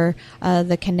events or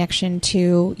the connection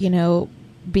to,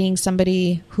 being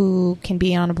somebody who can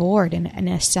be on a board and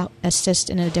assist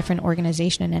in a different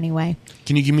organization in any way.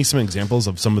 Can you give me some examples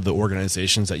of some of the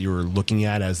organizations that you were looking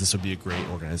at as this would be a great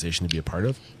organization to be a part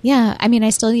of? Yeah, I mean,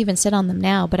 I still even sit on them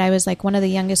now, but I was like one of the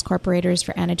youngest corporators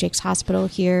for Anna Jake's Hospital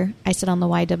here. I sit on the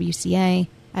YWCA.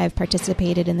 I've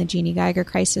participated in the Jeannie Geiger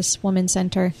Crisis Women's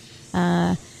Center.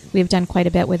 We've done quite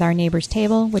a bit with Our Neighbor's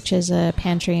Table, which is a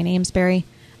pantry in Amesbury.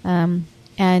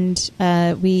 And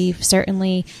we've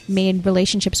certainly made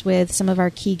relationships with some of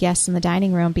our key guests in the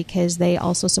dining room because they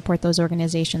also support those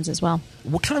organizations as well.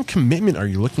 What kind of commitment are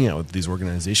you looking at with these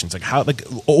organizations? Like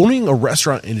owning a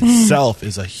restaurant in itself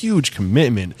is a huge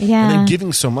commitment. Yeah. And then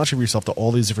giving so much of yourself to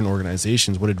all these different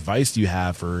organizations. What advice do you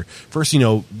have for first,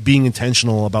 being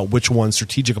intentional about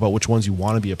strategic about which ones you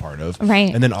want to be a part of.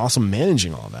 Right. And then also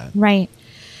managing all that. Right.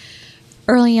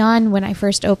 Early on, when I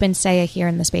first opened Saya here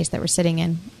in the space that we're sitting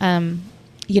in,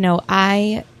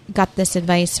 I got this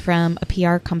advice from a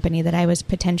PR company that I was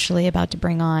potentially about to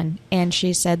bring on. And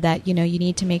she said that, you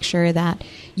need to make sure that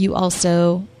you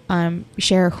also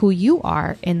share who you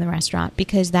are in the restaurant,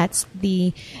 because that's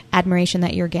the admiration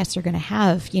that your guests are going to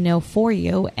have, for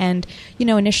you. And,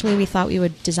 initially we thought we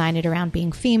would design it around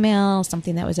being female,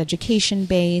 something that was education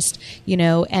based,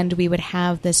 and we would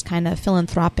have this kind of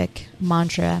philanthropic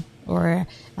mantra or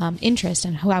interest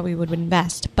in how we would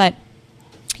invest. But,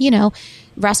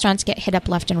 restaurants get hit up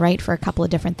left and right for a couple of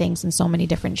different things, and so many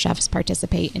different chefs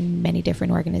participate in many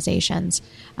different organizations.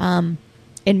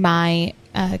 In my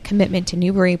commitment to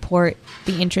Newburyport,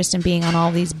 the interest in being on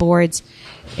all these boards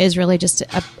is really just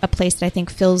a place that I think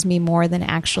fills me more than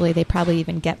actually they probably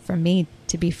even get from me,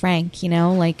 to be frank.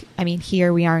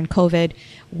 Here we are in COVID.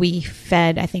 We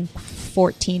fed, I think,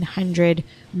 1,400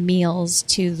 meals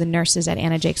to the nurses at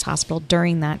Anna Jake's Hospital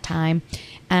during that time.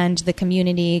 And the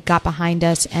community got behind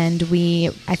us, and we,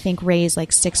 I think, raised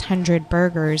like 600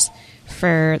 burgers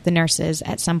for the nurses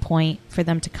at some point for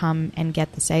them to come and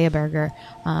get the Saya burger.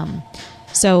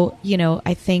 So,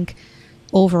 I think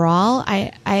overall,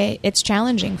 I it's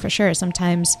challenging for sure.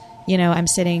 Sometimes, I'm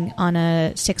sitting on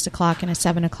a 6 o'clock and a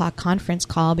 7 o'clock conference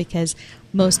call because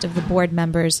most of the board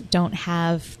members don't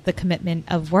have the commitment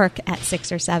of work at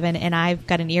 6 or 7. And I've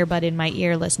got an earbud in my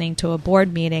ear listening to a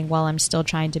board meeting while I'm still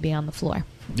trying to be on the floor.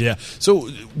 Yeah. So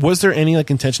was there any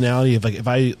intentionality of if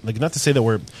I not to say that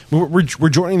we're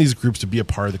joining these groups to be a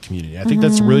part of the community. I think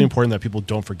that's really important that people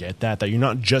don't forget that you're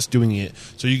not just doing it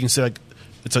so you can say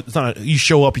it's not you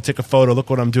show up, you take a photo,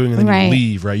 look what I'm doing, and then you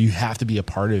leave, right? You have to be a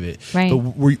part of it. Right.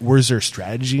 But was there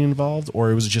strategy involved,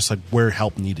 or was it just where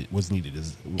help was needed?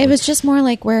 It was just more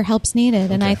where help's needed.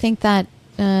 Okay. And I think that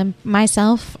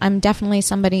myself, I'm definitely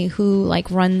somebody who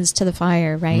runs to the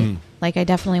fire, right? I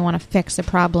definitely want to fix a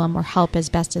problem or help as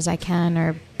best as I can,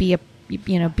 or be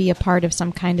a part of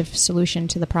some kind of solution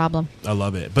to the problem. I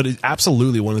love it. But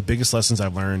absolutely one of the biggest lessons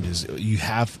I've learned is you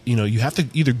have to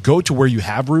either go to where you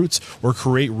have roots or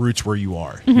create roots where you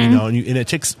are, and it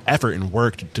takes effort and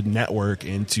work to network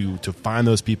and to find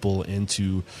those people and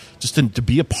to just to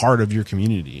be a part of your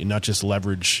community and not just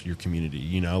leverage your community,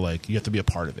 you have to be a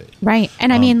part of it. Right.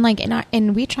 And I mean,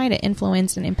 and we try to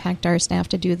influence and impact our staff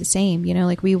to do the same,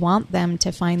 we want them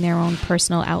to find their own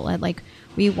personal outlet.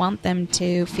 We want them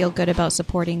to feel good about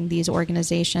supporting these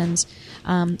organizations.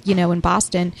 In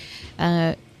Boston,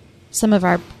 some of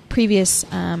our previous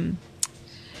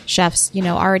chefs,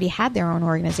 already had their own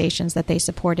organizations that they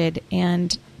supported,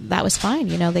 and that was fine.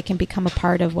 They can become a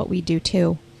part of what we do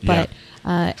too. But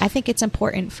I think it's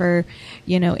important for,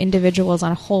 individuals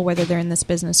on a whole, whether they're in this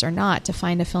business or not, to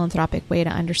find a philanthropic way to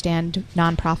understand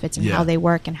nonprofits and how they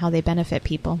work and how they benefit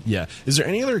people. Yeah. Is there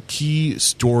any other key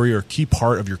story or key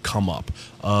part of your come up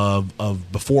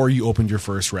of before you opened your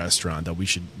first restaurant that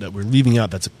we're leaving out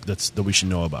that we should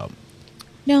know about?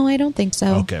 No, I don't think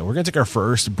so. Okay, we're going to take our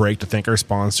first break to thank our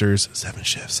sponsors, 7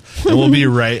 Shifts, and we'll be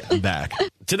right back.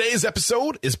 Today's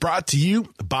episode is brought to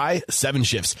you by 7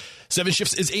 Shifts. 7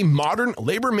 Shifts is a modern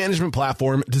labor management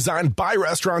platform designed by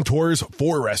restaurateurs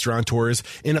for restaurateurs,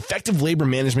 and effective labor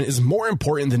management is more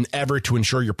important than ever to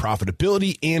ensure your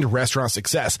profitability and restaurant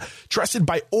success. Trusted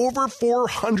by over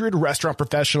 400 restaurant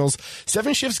professionals,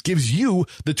 7 Shifts gives you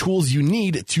the tools you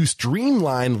need to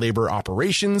streamline labor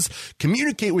operations,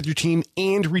 communicate with your team,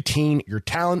 and retain your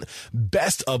talent.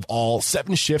 Best of all,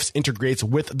 7 Shifts integrates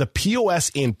with the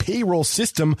POS and payroll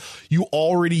system you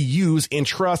already use and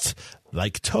trust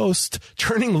like Toast,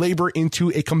 turning labor into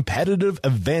a competitive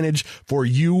advantage for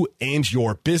you and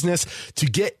your business. To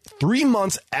get 3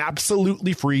 months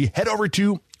absolutely free, head over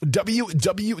to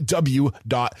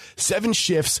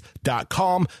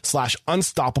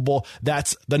www.7shifts.com/unstoppable.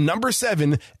 That's the number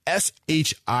 7,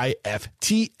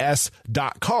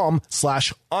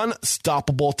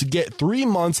 SHIFTS.com/unstoppable to get 3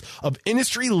 months of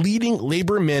industry leading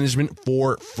labor management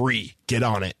for free. Get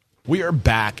on it. We are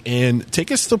back, and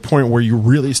take us to the point where you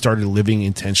really started living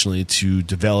intentionally to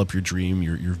develop your dream,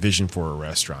 your vision for a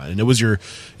restaurant. And it was your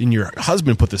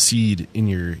husband put the seed in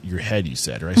your head, you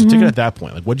said, right? So take it at that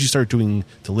point. What did you start doing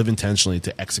to live intentionally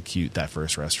to execute that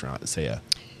first restaurant, Saya?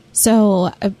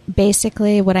 So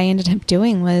basically what I ended up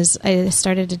doing was I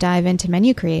started to dive into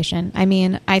menu creation. I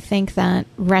mean, I think that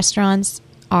restaurants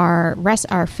are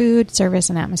food,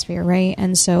 service, and atmosphere, right?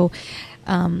 And so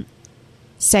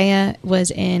Saya was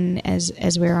in,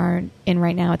 as we are in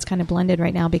right now, it's kind of blended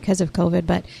right now because of COVID,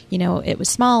 but, it was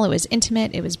small, it was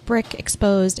intimate, it was brick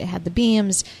exposed, it had the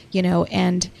beams,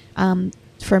 and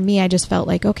for me, I just felt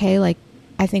okay,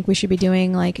 I think we should be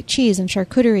doing cheese and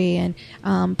charcuterie and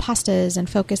pastas and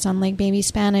focus on maybe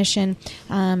Spanish and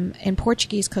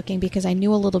Portuguese cooking because I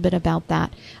knew a little bit about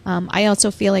that. I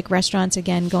also feel like restaurants,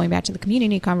 again, going back to the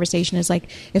community conversation, is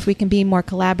if we can be more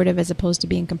collaborative as opposed to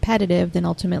being competitive, then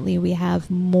ultimately we have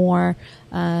more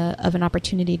of an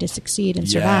opportunity to succeed and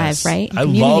survive, right? I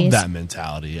love that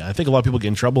mentality. I think a lot of people get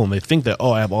in trouble and they think that,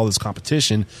 I have all this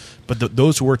competition, but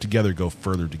those who work together go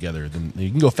further together.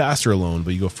 You can go faster alone,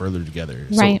 but you go further together.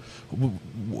 Right. So,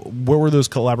 where were those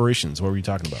collaborations? What were you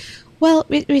talking about? Well,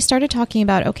 we started talking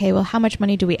about, how much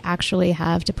money do we actually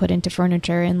have to put into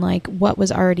furniture and what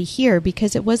was already here?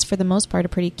 Because it was, for the most part, a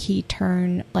pretty key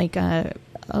turn, a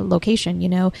location,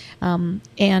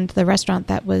 and the restaurant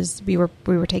that we were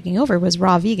taking over was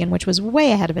Raw Vegan, which was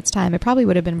way ahead of its time. It probably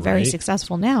would have been very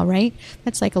successful now, right?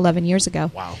 That's 11 years ago.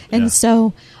 Wow. And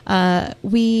so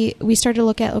we started to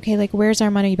look at, where's our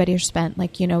money better spent?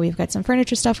 We've got some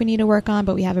furniture stuff we need to work on,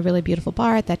 but we have a really beautiful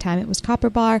bar. At that time, it was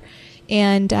Copper Bar.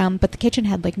 And but the kitchen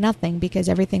had everything because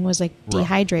everything was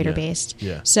dehydrator based.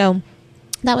 Yeah. So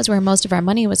that was where most of our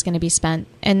money was going to be spent.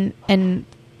 And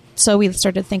so we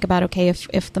started to think about,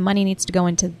 if the money needs to go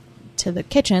into the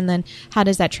kitchen, then how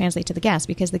does that translate to the guest?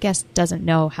 Because the guest doesn't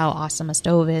know how awesome a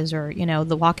stove is or,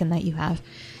 the walk-in that you have.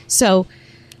 So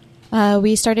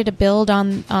we started to build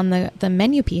on the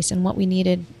menu piece and what we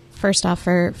needed first off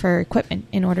for equipment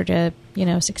in order to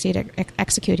succeed at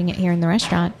executing it here in the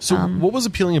restaurant. So what was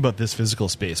appealing about this physical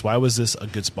space? Why was this a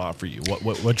good spot for you?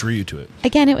 What drew you to it?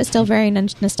 Again, it was still very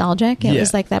nostalgic. It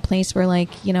was like that place where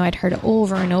I'd heard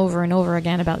over and over and over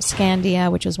again about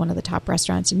Scandia, which was one of the top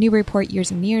restaurants in Newburyport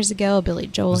years and years ago. Billy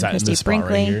Joel and Christy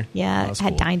Brinkley. Right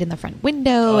had dined in the front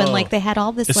window and they had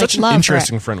all this it's like such an love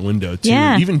interesting front window too.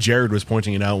 Yeah. Even Jared was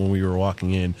pointing it out when we were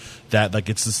walking in that like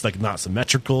it's just like not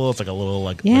symmetrical. It's like a little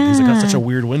like he's like got such a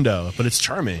weird window, but it's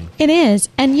charming. It is.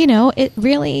 And it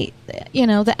really,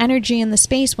 the energy in the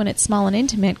space when it's small and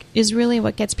intimate is really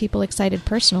what gets people excited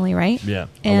personally, right? Yeah.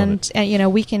 And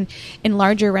we can, in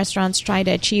larger restaurants, try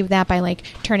to achieve that by like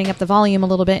turning up the volume a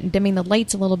little bit and dimming the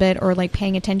lights a little bit, or like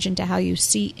paying attention to how you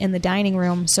seat in the dining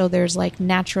room so there's like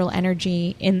natural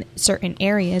energy in certain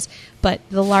areas. But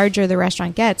the larger the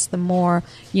restaurant gets, the more,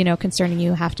 concerning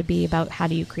you have to be about how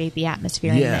do you create the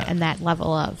atmosphere and that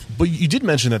level of. But you did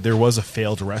mention that there was a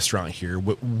failed restaurant here.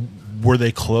 Were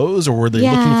they closed or were they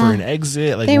looking for an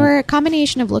exit? They were a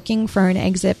combination of looking for an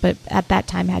exit, but at that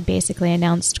time had basically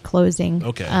announced closing.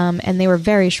 Okay. And they were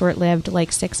very short-lived,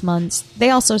 like 6 months.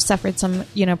 They also suffered some,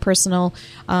 personal,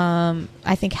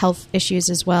 I think, health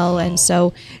issues as well. And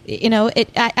so,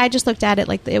 I just looked at it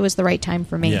like it was the right time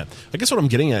for me. Yeah. I guess what I'm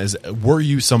getting at is, were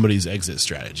you somebody's exit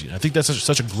strategy? And I think that's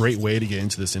such a great way to get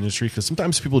into this industry, because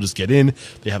sometimes people just get in,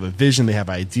 they have a vision, they have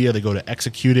an idea, they go to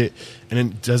execute it, and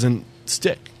it doesn't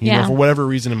stick, for whatever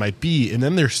reason it might be, and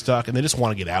then they're stuck and they just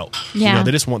want to get out.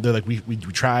 They're like, we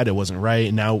tried, it wasn't right,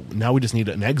 and now we just need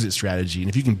an exit strategy. And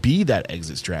if you can be that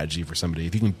exit strategy for somebody,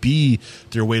 if you can be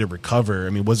their way to recover,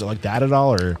 I mean, was it like that at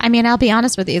all? Or I'll be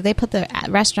honest with you, they put the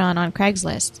restaurant on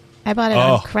Craigslist. I bought it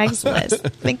on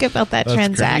Craigslist. Think about that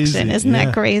transaction. Crazy. Isn't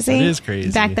that crazy? It is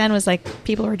crazy. Back then was like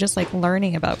people were just like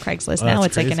learning about Craigslist. Now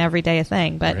it's crazy. Like an everyday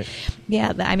thing. But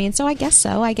so I guess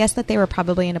so. I guess that they were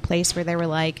probably in a place where they were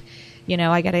like,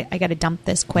 I gotta dump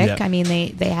this quick. Yeah. I mean,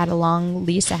 they had a long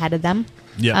lease ahead of them.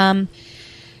 Yeah.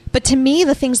 But to me,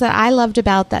 the things that I loved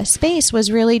about that space was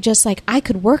really just like I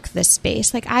could work this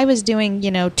space. Like I was doing,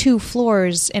 2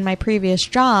 floors in my previous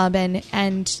job, and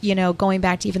going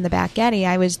back to even the back Getty,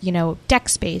 I was, deck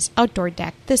space, outdoor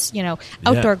deck, this,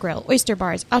 outdoor grill, oyster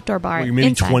bars, outdoor bar. Well, you're maybe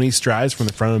inside. 20 strides from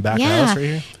the front and back house right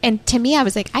here. And to me, I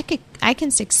was like, I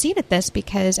can succeed at this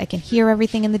because I can hear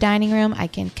everything in the dining room. I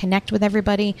can connect with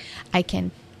everybody. I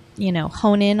can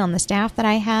hone in on the staff that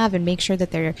I have and make sure that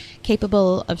they're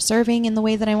capable of serving in the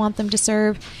way that I want them to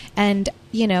serve. And,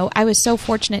 I was so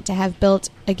fortunate to have built,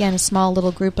 again, a small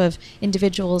little group of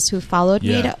individuals who followed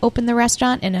me to open the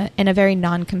restaurant in a very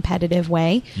non-competitive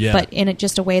way, but in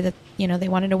just a way that, they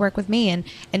wanted to work with me.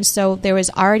 And so there was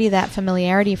already that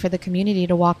familiarity for the community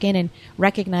to walk in and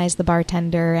recognize the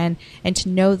bartender and to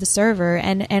know the server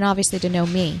and obviously to know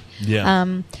me.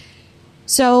 Yeah.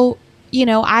 So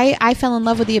I fell in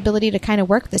love with the ability to kind of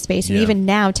work the space. And even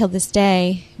now, till this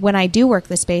day, when I do work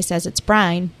the space as it's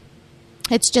brine,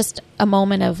 it's just a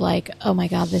moment of like, oh my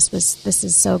God, this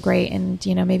is so great. And,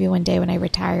 maybe one day when I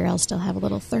retire, I'll still have a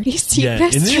little 30-seat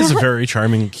restaurant. And it is a very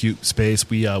charming, cute space.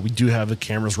 We do have the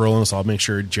cameras rolling, so I'll make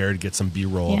sure Jared gets some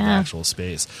B-roll of the actual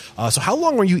space. So how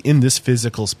long were you in this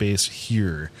physical space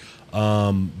here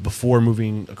before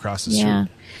moving across the street?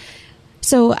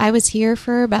 So I was here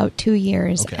for about 2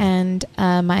 years, Okay. and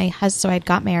so I'd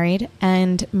got married,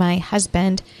 and my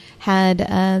husband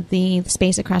had the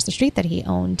space across the street that he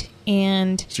owned.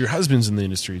 And so your husband's in the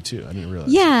industry too. I didn't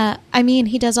realize. Yeah,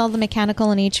 he does all the mechanical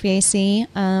and HVAC,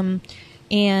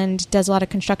 and does a lot of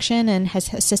construction and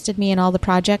has assisted me in all the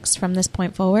projects from this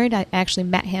point forward. I actually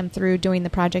met him through doing the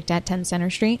project at 10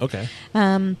 Center Street. Okay.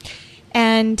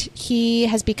 And he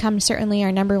has become certainly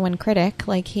our number one critic.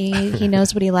 Like he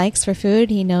knows what he likes for food.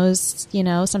 He knows,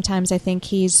 sometimes I think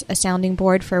he's a sounding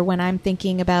board for when I'm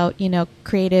thinking about,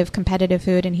 creative, competitive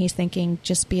food, and he's thinking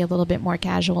just be a little bit more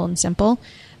casual and simple.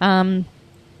 So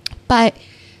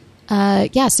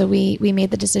we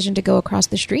made the decision to go across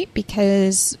the street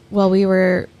because, we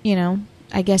were,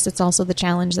 I guess it's also the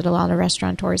challenge that a lot of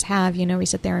restaurateurs have. We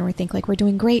sit there and we think like we're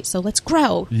doing great, so let's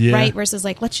grow, right? Versus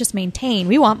like let's just maintain.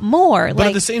 We want more. But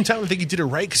at the same time, I think you did it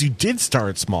right because you did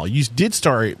start small. You did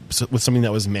start with something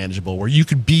that was manageable, where you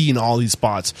could be in all these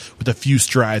spots with a few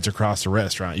strides across the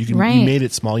restaurant. You made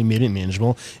it small, you made it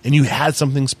manageable, and you had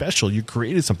something special. You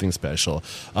created something special.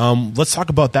 Let's talk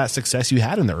about that success you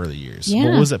had in the early years. Yeah.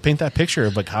 What was it? Paint that picture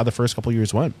of like how the first couple of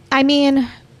years went.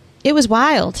 It was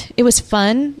wild. It was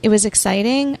fun. It was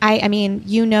exciting.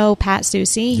 Pat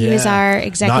Susi. He was our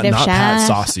executive not chef. Pat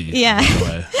Saucy.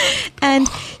 Yeah. And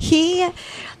he,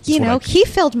 you know, he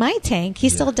filled my tank. He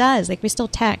still does. Like, we still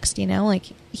text, you know, like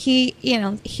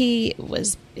he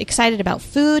was excited about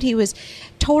food. He was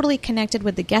totally connected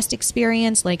with the guest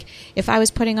experience. Like, if I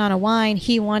was putting on a wine,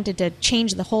 he wanted to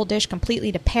change the whole dish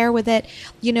completely to pair with it.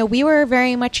 You know, we were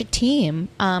very much a team.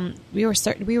 We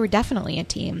were definitely a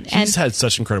team. He's had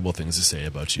such incredible things to say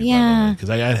about you. Yeah. Because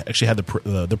I actually had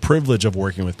the privilege of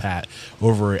working with Pat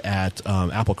over at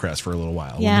Applecrest for a little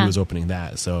while when he was opening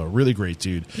that. So really great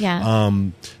dude. Yeah.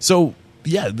 So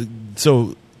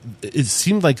it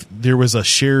seemed like there was a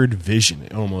shared vision,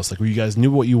 almost like where you guys knew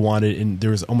what you wanted, and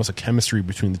there was almost a chemistry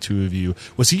between the two of you.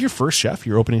 Was he your first chef,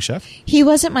 your opening chef? He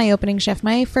wasn't my opening chef.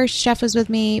 My first chef was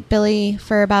with me, Billy,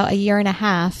 for about a year and a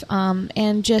half.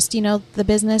 And just, you know, the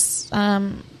business,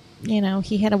 you know,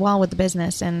 he hit a wall with the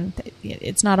business, and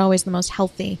it's not always the most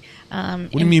healthy.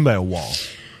 What do you mean by a wall?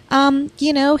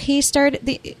 You know, he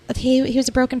was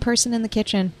a broken person in the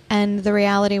kitchen, and the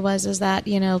reality is that,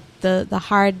 you know, the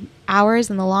hard hours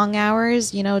and the long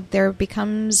hours, you know, there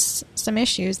becomes some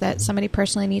issues that somebody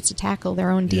personally needs to tackle, their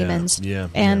own demons.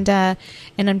 And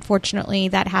unfortunately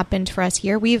that happened for us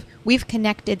here. We've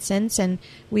connected since, and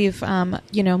we've,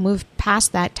 you know, moved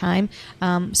past that time.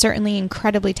 Certainly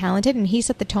incredibly talented, and he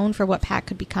set the tone for what Pat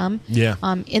could become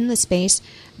in the space.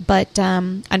 But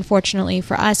unfortunately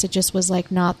for us, it just was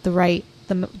like not the right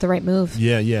move.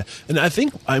 Yeah. And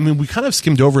I mean, we kind of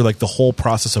skimmed over like the whole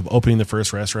process of opening the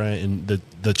first restaurant and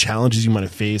the challenges you might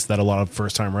have faced that a lot of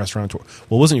first-time restaurants. Well,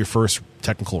 it wasn't your first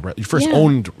your first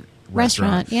owned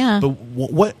restaurant. Yeah. But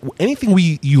what anything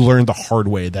you learned the hard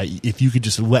way that if you could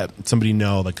just let somebody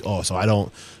know, like, oh,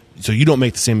 so you don't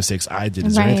make the same mistakes I did.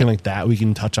 Is there anything like that we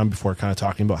can touch on before kind of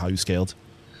talking about how you scaled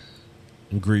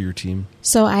and grew your team?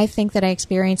 So I think that I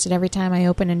experience it every time I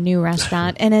open a new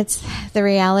restaurant, and it's the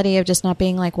reality of just not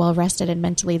being like well rested and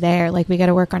mentally there. Like, we got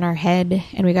to work on our head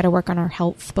and we got to work on our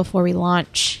health before we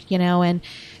launch, you know, and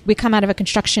we come out of a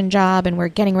construction job and we're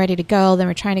getting ready to go. Then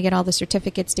we're trying to get all the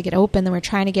certificates to get open. Then we're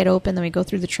trying to get open. Then we go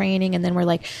through the training, and then we're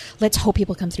like, let's hope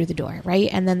people come through the door. Right.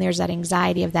 And then there's that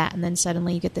anxiety of that. And then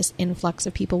suddenly you get this influx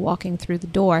of people walking through the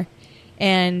door.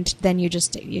 And then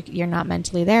you're not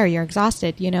mentally there. You're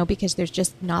exhausted, you know, because there's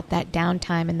just not that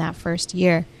downtime in that first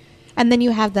year. And then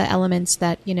you have the elements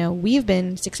that, you know, we've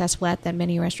been successful at, that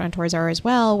many restaurateurs are as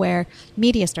well, where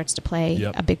media starts to play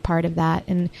a big part of that.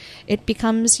 And it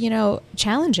becomes, you know,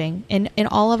 challenging. In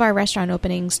all of our restaurant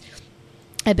openings,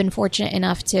 I've been fortunate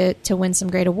enough to win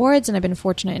some great awards, and I've been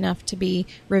fortunate enough to be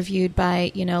reviewed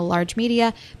by, you know, large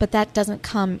media. But that doesn't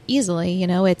come easily. You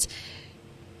know, it's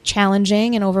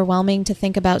challenging and overwhelming to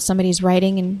think about somebody's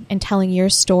writing and telling your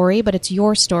story, but it's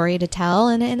your story to tell,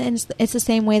 and it's the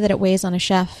same way that it weighs on a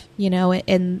chef, you know,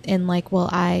 in like, well,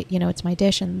 you know, it's my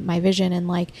dish and my vision, and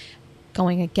like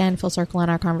going again full circle on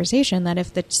our conversation, that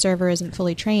if the server isn't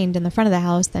fully trained in the front of the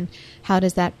house, then how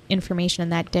does that information in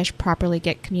that dish properly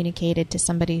get communicated to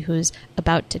somebody who's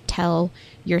about to tell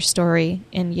your story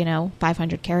in, you know,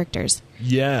 500 characters?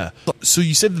 Yeah. So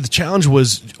you said that the challenge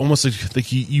was almost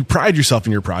like you pride yourself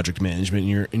in your project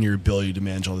management and your ability to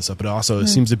manage all this stuff, but also it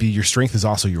seems to be your strength is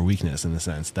also your weakness, in the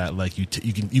sense that like you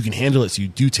can handle it, so you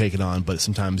do take it on, but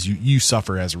sometimes you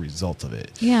suffer as a result of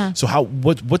it. Yeah. So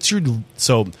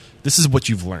so this is what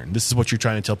you've learned. This is what you're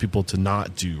trying to tell people to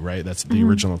not do, right? That's the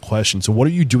original question. So what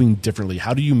are you doing differently?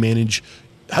 How do you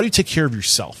take care of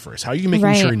yourself first? How are you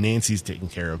making sure Nancy's taken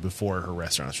care of before her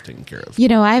restaurants are taken care of? You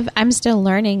know, I'm still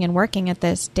learning and working at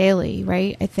this daily,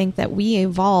 right? I think that we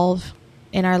evolve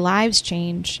and our lives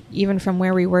change even from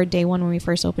where we were day one when we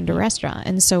first opened a restaurant.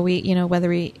 And so we, you know, whether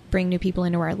we bring new people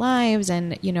into our lives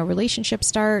and, you know, relationships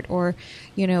start, or,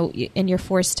 you know, and you're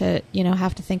forced to, you know,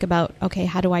 have to think about, okay,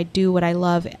 how do I do what I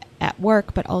love at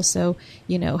work, but also,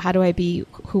 you know, how do I be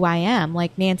who I am?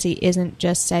 Like, Nancy isn't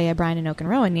just, say, a Brian and Oak and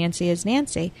Rowan. Nancy is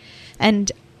Nancy. And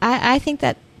I think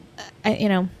that, you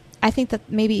know, I think that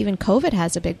maybe even COVID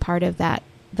has a big part of that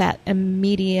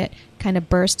immediate kind of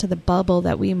burst to the bubble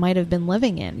that we might have been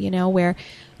living in, you know, where,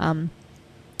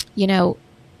 you know,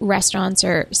 restaurants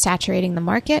are saturating the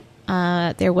market.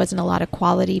 There wasn't a lot of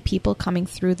quality people coming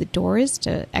through the doors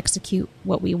to execute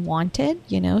what we wanted,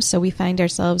 you know, so we find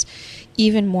ourselves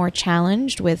even more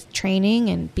challenged with training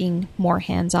and being more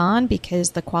hands-on,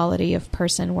 because the quality of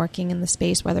person working in the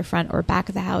space, whether front or back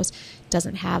of the house,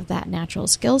 doesn't have that natural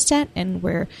skill set. And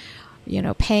we're, you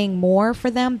know, paying more for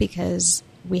them because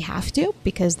we have to,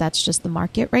 because that's just the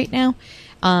market right now.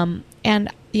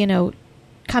 And, you know,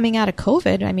 coming out of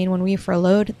COVID, I mean, when we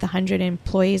furloughed the 100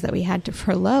 employees that we had to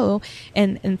furlough,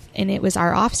 and it was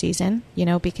our off season, you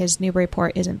know, because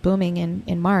Newburyport isn't booming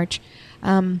in March.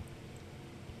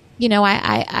 You know,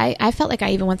 I felt like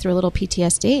I even went through a little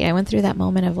PTSD. I went through that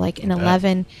moment of like an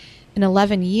 11 in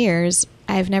 11 years,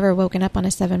 I've never woken up on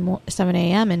a 7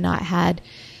 a.m. and not had,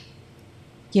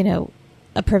 you know,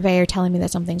 a purveyor telling me that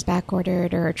something's back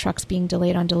ordered, or a truck's being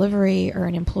delayed on delivery, or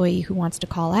an employee who wants to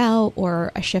call out,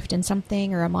 or a shift in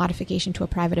something, or a modification to a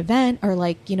private event, or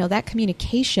like, you know, that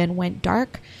communication went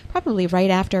dark probably right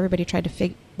after everybody tried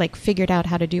to figured out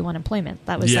how to do unemployment.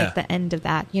 That was like the end of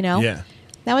that, you know? Yeah.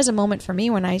 That was a moment for me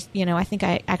when I think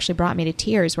I actually brought me to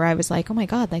tears, where I was like, oh my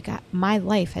God, like my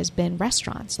life has been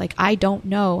restaurants. Like, I don't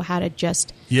know how to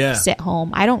just sit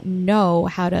home. I don't know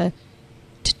how to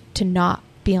not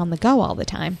be on the go all the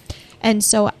time. And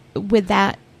so with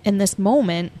that, in this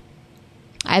moment,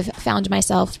 I've found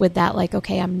myself with that, like,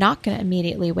 okay, I'm not going to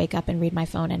immediately wake up and read my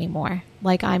phone anymore.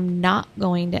 Like, I'm not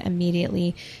going to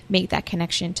immediately make that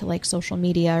connection to like social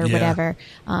media or whatever.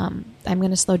 I'm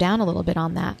going to slow down a little bit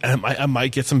on that. And I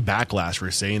might get some backlash for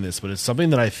saying this, but it's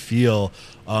something that I feel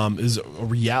is a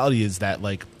reality, is that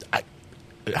like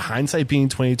hindsight being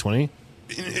 2020,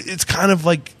 it's kind of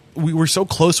like, we were so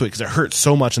close to it because it hurt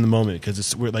so much in the moment,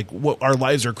 because we're like, what, our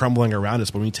lives are crumbling around us.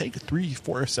 But when we take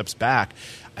 3-4 steps back,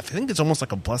 I think it's almost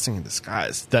like a blessing in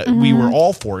disguise that we were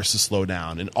all forced to slow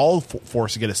down and all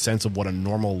forced to get a sense of what a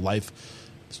normal life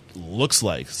looks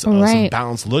like, some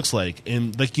balance looks like.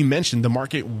 And like you mentioned, the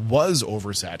market was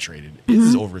oversaturated,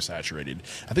 is oversaturated.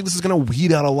 I think this is going to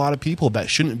weed out a lot of people that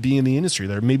shouldn't be in the industry.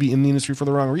 They're maybe in the industry for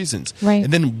the wrong reasons. Right.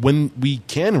 And then when we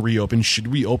can reopen, should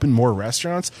we open more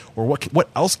restaurants, or what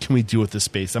else can we do with this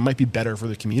space that might be better for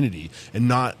the community, and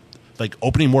not like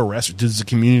opening more restaurants? Does the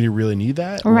community really need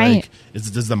that? Right. Like,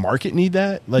 does the market need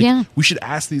that? Like, we should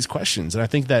ask these questions. And I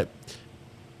think that,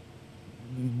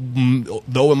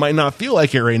 though it might not feel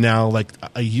like it right now, like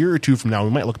a year or two from now,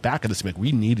 we might look back at this and be like,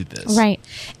 we needed this. Right.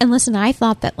 And listen, I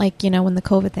thought that, like, you know, when the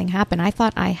COVID thing happened, I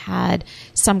thought I had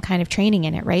some kind of training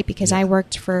in it, right? Because I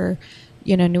worked for,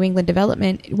 you know, New England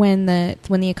Development when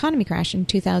the economy crashed in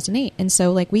 2008. And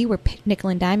so like we were nickel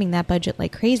and diming that budget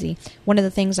like crazy. One of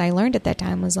the things I learned at that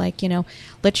time was like, you know,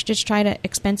 let's just try to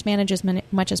expense manage as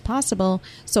much as possible.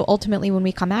 So ultimately when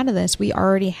we come out of this, we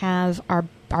already have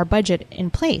our budget in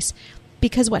place.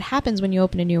 Because what happens when you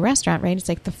open a new restaurant, right? It's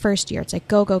like the first year, it's like,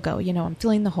 go, go, go. You know, I'm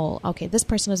filling the hole. Okay, this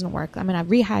person doesn't work. I'm going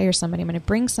to rehire somebody. I'm going to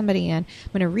bring somebody in.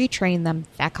 I'm going to retrain them.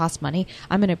 That costs money.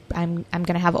 I'm going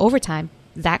to have overtime.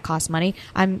 That costs money.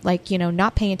 I'm like, you know,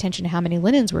 not paying attention to how many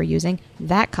linens we're using.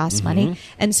 That costs money.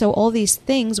 And so all these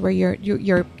things where you're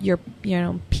you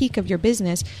know, peak of your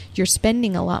business, you're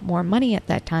spending a lot more money at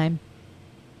that time.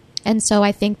 And so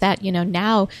I think that, you know,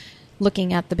 now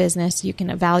looking at the business, you can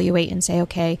evaluate and say,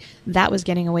 okay, that was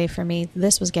getting away from me.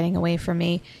 This was getting away from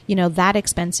me. You know, that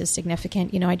expense is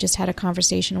significant. You know, I just had a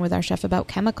conversation with our chef about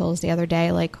chemicals the other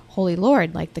day, like, holy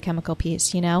Lord, like the chemical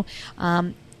piece, you know?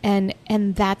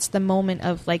 And that's the moment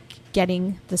of like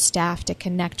getting the staff to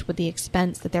connect with the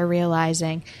expense that they're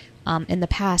realizing. In the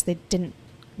past, they didn't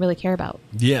really care about.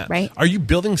 Yeah. Right. Are you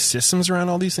building systems around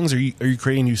all these things? Are you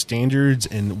creating new standards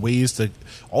and ways to,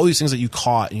 all these things that you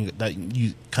caught and that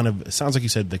you kind of, it sounds like you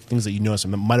said the things that you noticed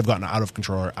that might have gotten out of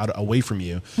control or away from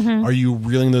you. Are you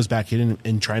reeling those back in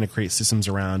and trying to create systems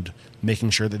around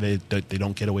making sure that they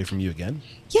don't get away from you again?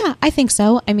 Yeah, I think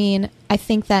so. I mean, I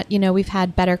think that, you know, we've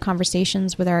had better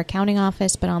conversations with our accounting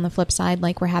office, but on the flip side,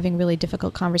 like, we're having really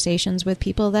difficult conversations with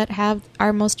people that have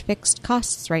our most fixed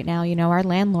costs right now, you know, our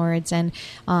landlords and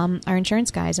our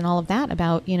insurance guys and all of that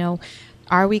about, you know,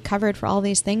 are we covered for all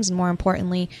these things? And more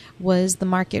importantly, was the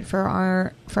market for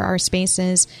our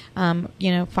spaces,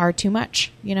 you know, far too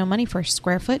much, you know, money for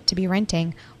square foot to be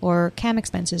renting, or CAM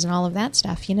expenses and all of that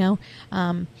stuff, you know?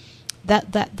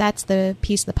 That's the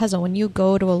piece of the puzzle. When you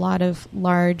go to a lot of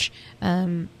large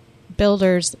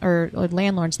builders or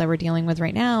landlords that we're dealing with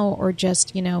right now, or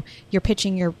just, you know, you're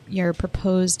pitching your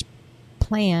proposed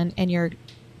plan and your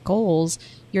goals,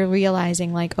 you're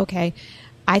realizing like, okay,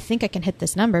 I think I can hit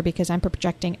this number because I'm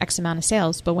projecting X amount of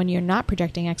sales. But when you're not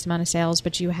projecting X amount of sales,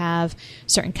 but you have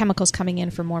certain chemicals coming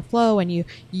in for more flow, and you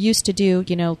used to do,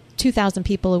 you know, 2,000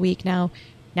 people a week, now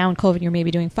in COVID, you're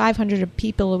maybe doing 500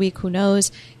 people a week. Who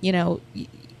knows? You know,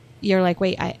 you're like,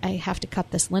 wait, I have to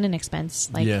cut this linen expense.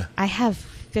 Like, I have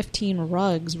 15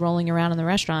 rugs rolling around in the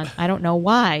restaurant. I don't know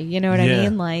why. You know what I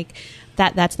mean? Like,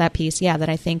 that's that piece. Yeah, that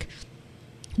I think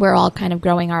we're all kind of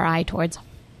growing our eye towards.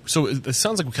 So it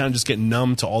sounds like we kind of just get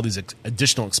numb to all these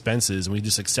additional expenses and we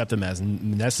just accept them as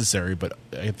necessary. But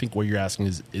I think what you're asking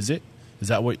is it? Is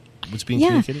that what's being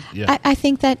communicated? Yeah. I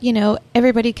think that, you know,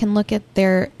 everybody can look at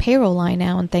their payroll line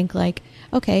now and think like,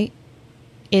 okay,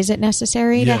 is it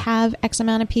necessary to have X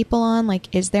amount of people on?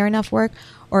 Like, is there enough work?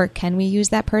 Or can we use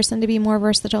that person to be more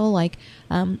versatile? Like,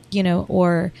 you know,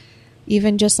 or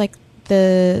even just like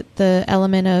the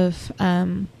element of,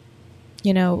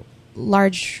 you know,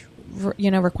 large,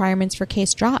 requirements for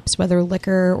case drops, whether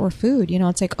liquor or food.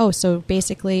 It's like, oh, so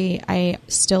basically I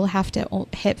still have to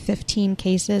hit 15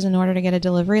 cases in order to get a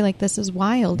delivery. Like, this is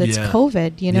wild. It's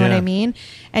COVID. You know what I mean?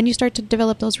 And you start to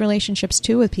develop those relationships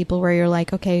too with people where you're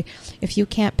like, okay, if you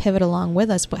can't pivot along with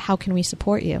us, how can we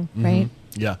support you? Right.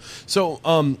 Yeah. So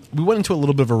we went into a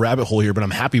little bit of a rabbit hole here, but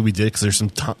I'm happy we did, because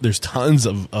there's tons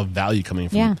of value coming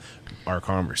from our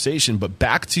conversation. But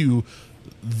back to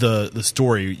the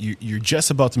story, you're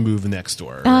just about to move next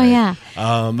door. Oh, right?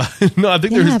 No, I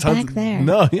think there's tons. Back there.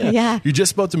 No, you're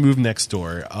just about to move next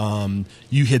door.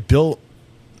 You had built,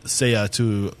 say,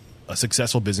 to a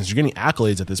successful business. You're getting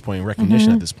accolades at this point,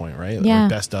 recognition at this point, right? Yeah. Or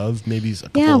best of, maybe a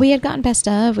couple. Yeah, we had gotten best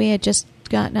of. We had just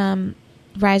gotten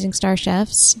Rising Star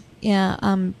Chefs. Yeah,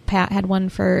 Pat had one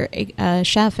for a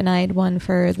chef, and I had one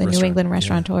for the New England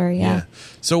Restaurateur. Yeah.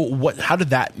 So, how did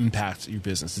that impact your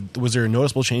business? Was there a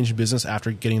noticeable change in business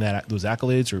after getting those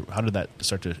accolades, or how did that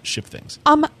start to shift things?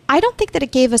 I don't think that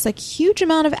it gave us a huge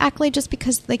amount of accolade, just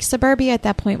because like suburbia at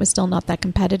that point was still not that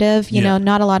competitive. You know,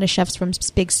 not a lot of chefs from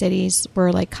big cities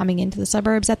were like coming into the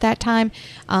suburbs at that time.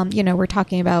 We're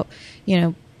talking about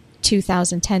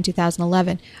 2010,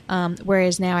 2011.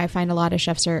 Whereas now I find a lot of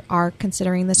chefs are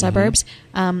considering the suburbs.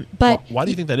 But why do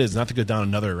you think that is? Not to go down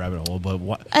another rabbit hole, but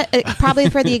what?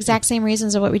 Probably for the exact same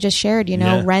reasons of what we just shared.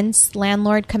 Rents,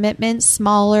 landlord commitments,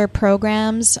 smaller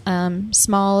programs,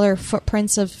 smaller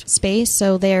footprints of space,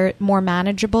 so they're more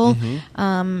manageable.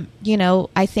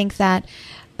 I think that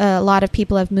a lot of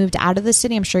people have moved out of the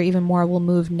city. I'm sure even more will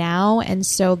move now, and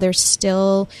so there's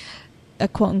still a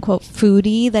quote unquote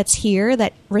foodie that's here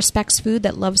that respects food,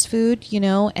 that loves food,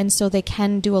 and so they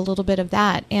can do a little bit of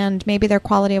that, and maybe their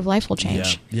quality of life will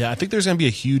change. Yeah. I think there's going to be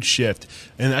a huge shift.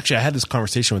 And actually, I had this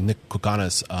conversation with Nick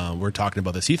Kokanas. We're talking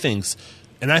about this. He thinks,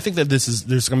 and I think that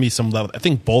there's going to be some level. I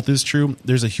think both is true.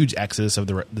 There's a huge exodus of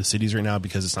the cities right now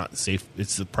because it's not safe.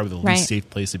 It's probably the least safe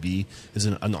place to be, is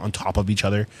on top of each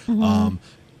other.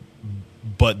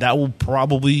 But that will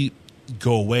probably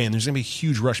go away, and there's going to be a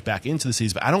huge rush back into the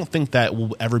cities, but I don't think that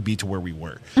will ever be to where we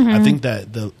were. I think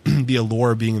that the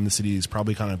allure of being in the city has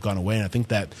probably kind of gone away, and I think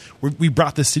that we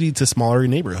brought the city to smaller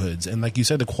neighborhoods, and like you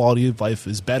said, the quality of life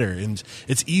is better, and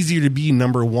it's easier to be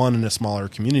number one in a smaller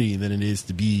community than it is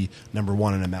to be number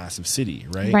one in a massive city,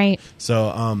 right? Right.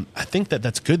 So I think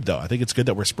that's good, though. I think it's good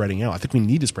that we're spreading out. I think we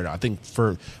need to spread out. I think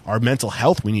for our mental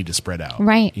health, we need to spread out.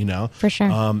 Right. For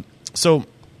sure. So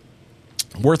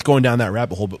worth going down that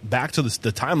rabbit hole, but back to the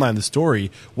timeline, the story.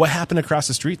 What happened across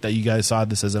the street that you guys saw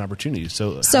this as an opportunity?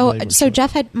 So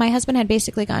Jeff my husband had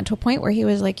basically gotten to a point where he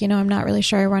was like, I'm not really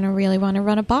sure I really want to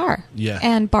run a bar. Yeah.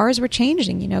 And bars were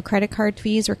changing, credit card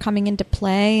fees were coming into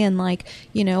play, and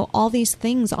all these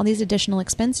things, all these additional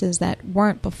expenses that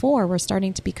weren't before were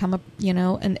starting to become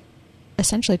and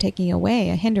essentially taking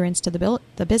away a hindrance to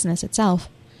the business itself.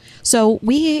 So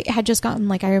we had just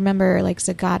gotten, I remember,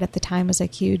 Zagat at the time was,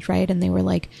 huge, right? And they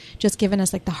were, just giving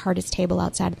us, the hardest table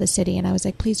outside of the city. And I was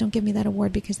like, please don't give me that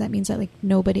award, because that means that,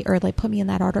 nobody, or, put me in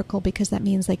that article, because that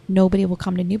means, nobody will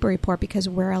come to Newburyport, because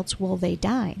where else will they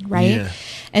dine, right? Yeah.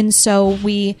 And so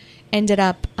we ended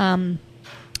up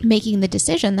making the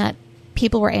decision that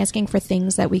people were asking for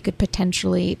things that we could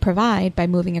potentially provide by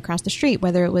moving across the street,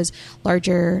 whether it was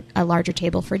a larger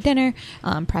table for dinner,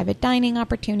 private dining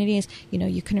opportunities.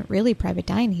 You couldn't really private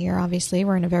dine here. Obviously,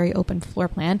 we're in a very open floor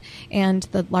plan, and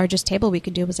the largest table we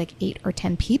could do was 8 or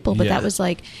 10 people, but that was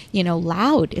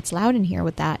loud. It's loud in here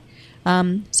with that.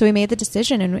 So we made the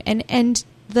decision, and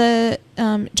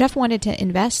Jeff wanted to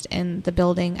invest in the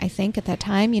building. I think at that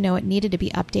time, it needed to be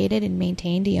updated and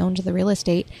maintained. He owned the real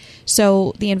estate.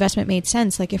 So the investment made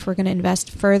sense. If we're going to invest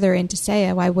further into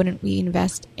Saya, why wouldn't we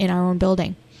invest in our own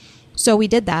building? So we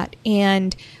did that,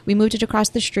 and we moved it across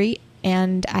the street,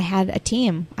 and I had a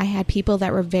team. I had people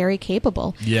that were very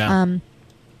capable. Yeah.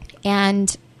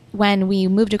 And when we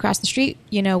moved across the street,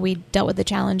 we dealt with the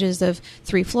challenges of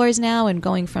 3 floors now and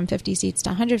going from 50 seats to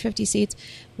 150 seats.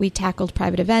 We tackled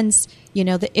private events.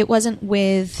 It wasn't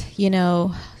with,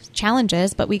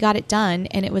 challenges, but we got it done,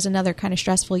 and it was another kind of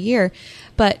stressful year.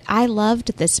 But I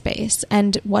loved this space.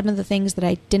 And one of the things that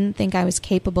I didn't think I was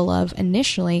capable of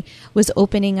initially was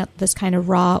opening up this kind of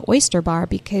raw oyster bar,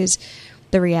 because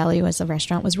the reality was the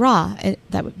restaurant was raw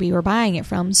that we were buying it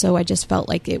from. So I just felt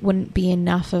like it wouldn't be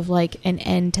enough of an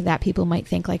end to that. People might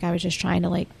think I was just trying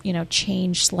to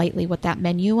change slightly what that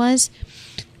menu was.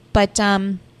 But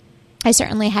I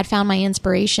certainly had found my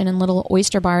inspiration in little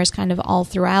oyster bars kind of all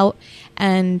throughout.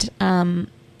 And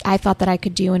I thought that I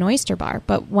could do an oyster bar.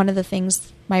 But one of the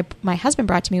things my husband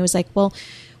brought to me was well,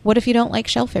 what if you don't like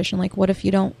shellfish? And like, what if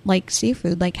you don't like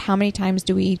seafood? Like, how many times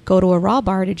do we go to a raw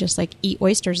bar to just like eat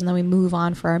oysters and then we move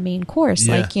on for our main course?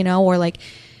 Yeah. Like, you know, or like,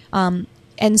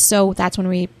 and so that's when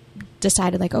we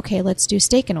decided like, okay, let's do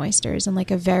steak and oysters, and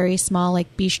like a very small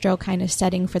like bistro kind of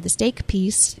setting for the steak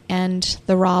piece, and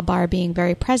the raw bar being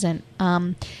very present.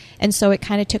 And so it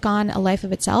kind of took on a life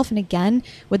of itself. And again,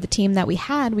 with the team that we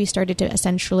had, we started to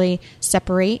essentially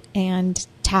separate and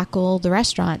tackle the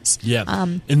restaurants. Yeah.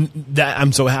 And that,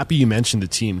 I'm so happy you mentioned the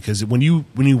team, because when you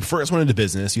first went into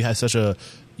business, you had such a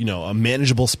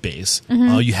manageable space.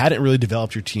 You hadn't really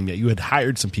developed your team yet. You had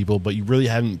hired some people, but you really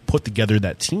hadn't put together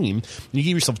that team. You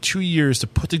gave yourself 2 years to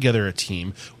put together a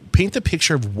team. Paint the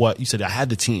picture of what you said. I had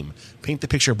the team. Paint the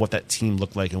picture of what that team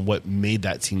looked like and what made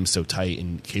that team so tight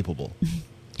and capable.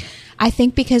 I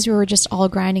think because we were just all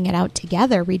grinding it out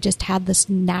together, we just had this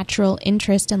natural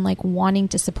interest in like wanting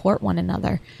to support one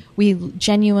another. We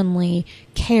genuinely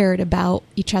cared about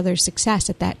each other's success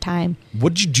at that time.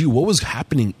 What did you do? What was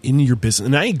happening in your business?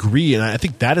 And I agree, and I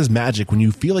think that is magic when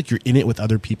you feel like you're in it with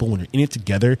other people, when you're in it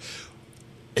together.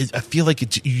 I feel like you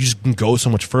just can go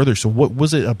so much further. So what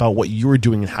was it about what you were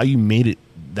doing and how you made it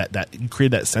that you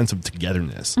created that sense of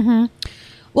togetherness?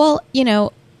 Well, you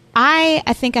know,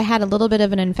 I think I had a little bit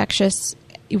of an infectious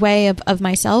way of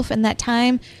myself in that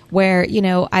time, where, you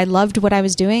know, I loved what I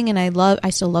was doing, and I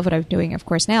still love what I'm doing, of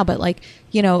course, now, but like,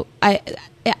 you know,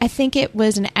 I think it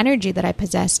was an energy that I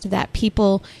possessed that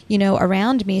people, you know,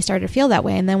 around me started to feel that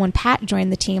way. And then when Pat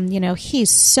joined the team, you know,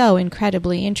 he's so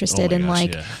incredibly interested in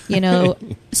you know,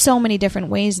 so many different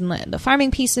ways in the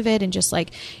farming piece of it, and just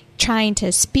like trying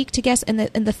to speak to guests. And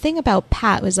the thing about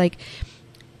Pat was like,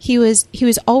 he was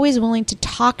always willing to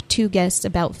talk to guests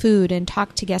about food and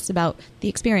talk to guests about the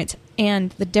experience. And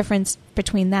the difference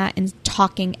between that and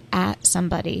talking at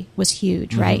somebody was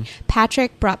huge, right?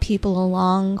 Patrick brought people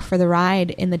along for the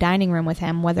ride in the dining room with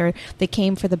him, whether they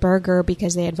came for the burger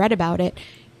because they had read about it.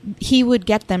 He would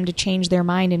get them to change their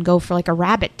mind and go for like a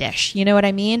rabbit dish. You know what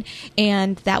I mean?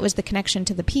 And that was the connection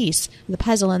to the piece, the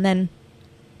puzzle. And then,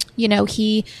 you know,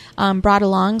 he brought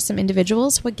along some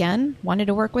individuals who, again, wanted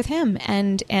to work with him.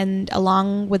 And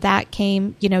along with that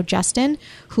came, you know, Justin,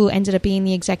 who ended up being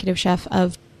the executive chef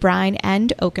of Brine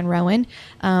and Oak and Rowan.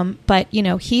 But, you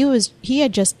know, he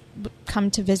had just come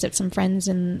to visit some friends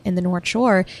in the North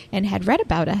Shore and had read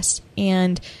about us.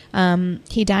 And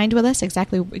he dined with us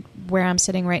exactly where I'm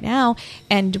sitting right now,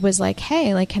 and was like,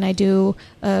 hey, like, can I do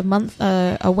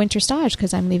a winter stage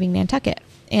because I'm leaving Nantucket?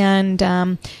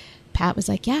 And Pat was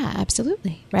like, yeah,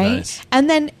 absolutely. Right. Nice. And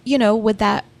then, you know, with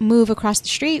that move across the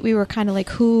street, we were kind of like,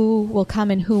 who will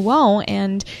come and who won't?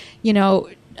 And, you know,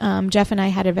 Jeff and I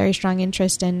had a very strong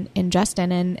interest in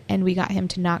Justin, and we got him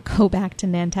to not go back to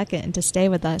Nantucket and to stay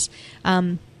with us.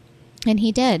 And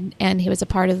he did. And he was a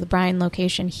part of the Brine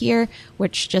location here,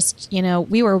 which just, you know,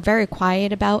 we were very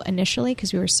quiet about initially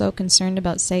because we were so concerned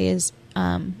about Saya's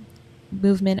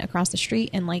movement across the street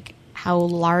and like how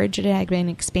large it had been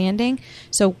expanding.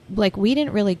 So like we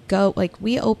didn't really go, like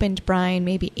we opened Brine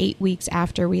maybe 8 weeks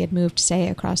after we had moved Saya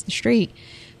across the street.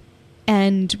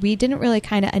 And we didn't really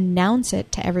kind of announce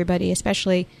it to everybody,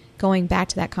 especially going back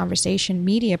to that conversation,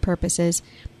 media purposes,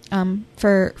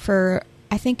 for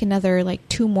I think another like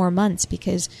 2 more months,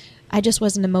 because I just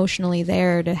wasn't emotionally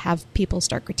there to have people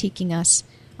start critiquing us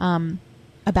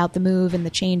about the move and the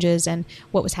changes and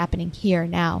what was happening here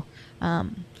now.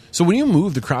 So when you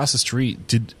moved across the street,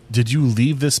 did you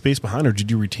leave this space behind, or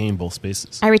did you retain both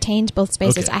spaces? I retained both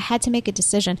spaces. Okay. I had to make a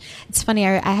decision. It's funny.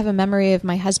 I have a memory of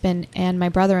my husband and my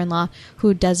brother-in-law,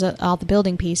 who does all the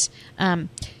building piece.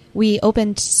 We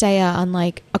opened Saya on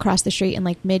like across the street in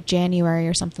like mid-January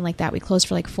or something like that. We closed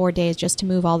for like 4 days just to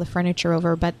move all the furniture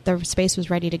over, but the space was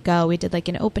ready to go. We did like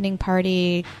an opening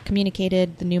party,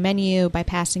 communicated the new menu by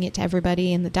passing it to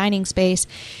everybody in the dining space,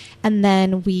 and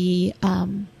then we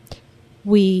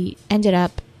ended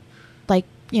up like,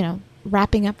 you know,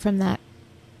 wrapping up from that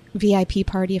VIP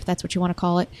party, if that's what you want to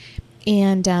call it.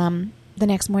 And the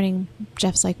next morning,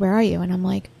 Jeff's like, where are you? And I'm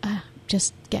like,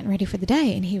 just getting ready for the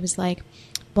day. And he was like,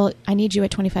 well, I need you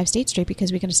at 25 State Street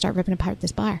because we're going to start ripping apart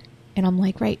this bar. And I'm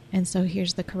like, right. And so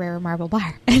here's the Carrera Marble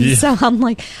Bar. And so I'm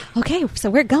like, okay, so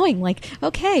we're going, like,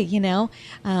 okay, you know.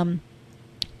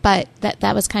 But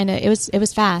that was kind of, it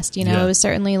was fast, you know. Yeah. It was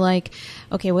certainly like,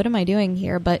 okay, what am I doing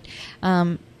here? But,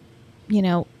 you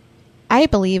know, I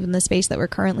believe in the space that we're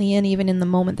currently in, even in the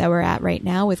moment that we're at right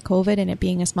now with COVID and it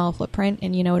being a small footprint,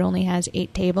 and, you know, it only has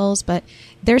 8 tables, but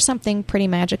there's something pretty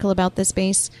magical about this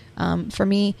space. For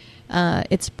me,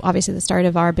 it's obviously the start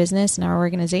of our business and our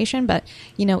organization, but,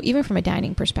 you know, even from a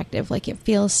dining perspective, like it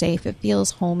feels safe, it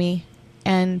feels homey,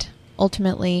 and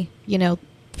ultimately, you know,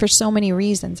 for so many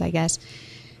reasons, I guess,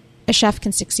 a chef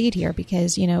can succeed here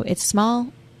because, it's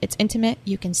small, it's intimate,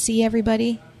 you can see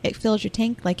everybody. It fills your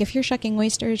tank. Like if you're shucking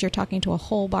oysters, you're talking to a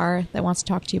whole bar that wants to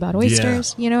talk to you about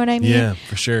oysters. Yeah. You know what I mean? Yeah,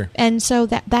 for sure. And so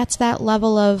that's that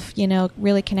level of,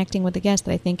 really connecting with the guest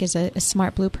that I think is a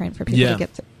smart blueprint for people to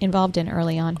get involved in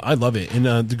early on. I love it.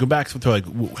 And to go back to like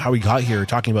how we got here,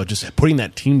 talking about just putting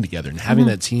that team together and having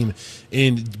that team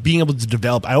and being able to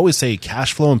develop, I always say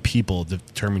cash flow and people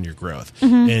determine your growth.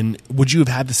 And would you have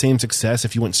had the same success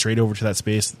if you went straight over to that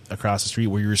space across the street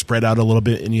where you were spread out a little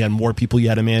bit and you had more people you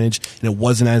had to manage and it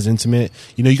wasn't as intimate?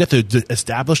 You got to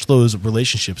establish those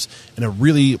relationships in a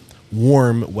really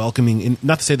warm, welcoming, and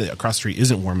not to say that across the street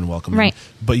isn't warm and welcoming, right,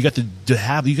 but you got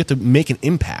to make an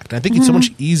impact. And I think it's so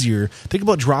much easier. Think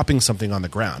about dropping something on the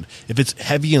ground. If it's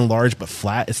heavy and large but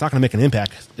flat, it's not going to make an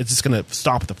impact. It's just going to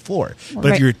stop at the floor.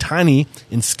 But if you're tiny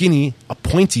and skinny,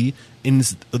 pointy, in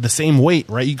the same weight,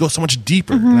 right, you go so much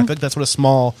deeper. And I think that's what a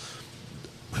small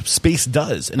space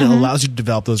does, and it allows you to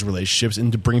develop those relationships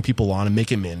and to bring people on and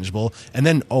make it manageable. And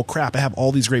then, oh crap, I have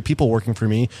all these great people working for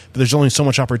me, but there's only so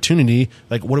much opportunity.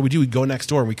 Like, what do? We go next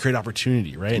door and we create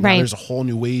opportunity, right? And now there's a whole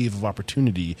new wave of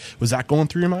opportunity. Was that going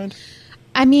through your mind?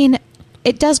 I mean,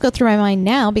 it does go through my mind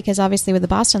now because obviously with the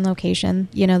Boston location,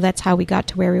 that's how we got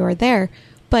to where we were there.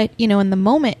 But, in the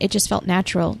moment, it just felt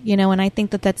natural, and I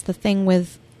think that that's the thing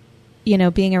with,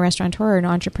 being a restaurateur or an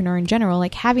entrepreneur in general,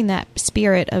 like having that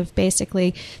spirit of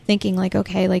basically thinking like,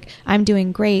 okay, like I'm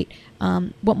doing great.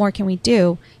 What more can we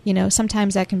do?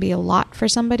 Sometimes that can be a lot for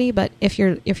somebody, but if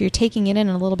you're taking it in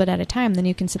a little bit at a time, then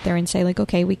you can sit there and say like,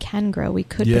 okay, we can grow. We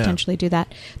could potentially do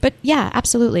that. But yeah,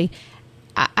 absolutely.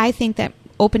 I think that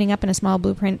opening up in a small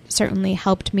blueprint certainly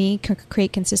helped me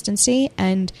create consistency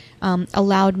and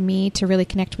allowed me to really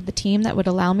connect with the team that would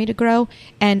allow me to grow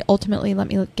and ultimately let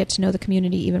me get to know the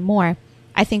community even more.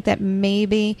 I think that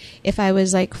maybe if I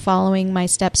was like following my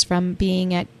steps from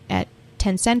being at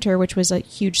 10 Center, which was a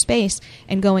huge space,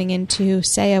 and going into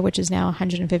Saya, which is now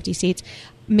 150 seats,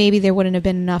 maybe there wouldn't have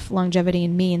been enough longevity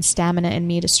in me and stamina in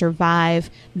me to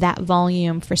survive that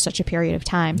volume for such a period of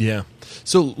time. Yeah.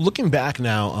 So looking back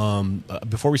now,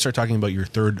 before we start talking about your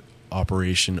third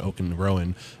operation, Oak and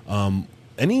Rowan,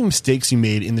 any mistakes you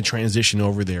made in the transition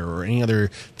over there or any other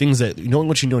things that, knowing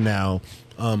what you know now,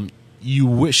 you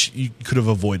wish you could have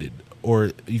avoided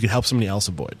or you could help somebody else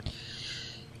avoid?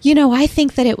 I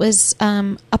think that it was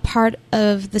a part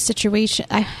of the situation.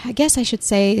 I guess I should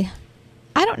say,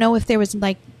 I don't know if there was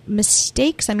like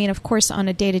mistakes. I mean, of course, on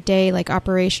a day-to-day, like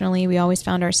operationally, we always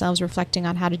found ourselves reflecting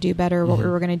on how to do better, what we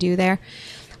were going to do there.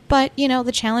 But,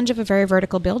 the challenge of a very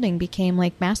vertical building became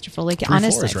like masterful. Like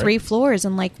honestly, 3 floors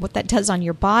and like what that does on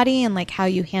your body and like how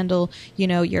you handle,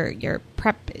 your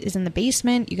prep is in the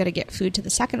basement. You got to get food to the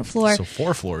second floor. So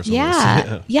 4 floors.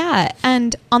 Yeah.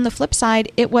 And on the flip side,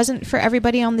 it wasn't for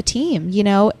everybody on the team,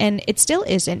 and it still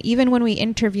isn't. Even when we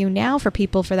interview now for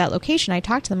people for that location, I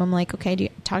talk to them. I'm like, okay, do you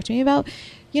talk to me about,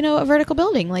 a vertical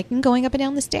building, like going up and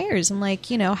down the stairs and like,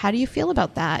 how do you feel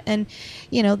about that? And,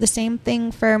 the same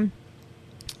thing for,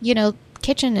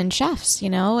 kitchen and chefs,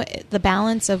 the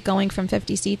balance of going from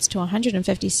 50 seats to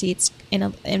 150 seats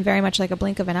in very much like a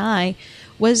blink of an eye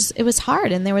was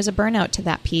hard. And there was a burnout to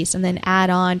that piece. And then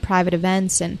add on private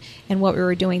events and what we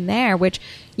were doing there, which,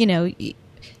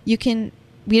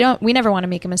 we never want to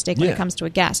make a mistake when it comes to a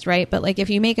guest, right? But like if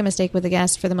you make a mistake with a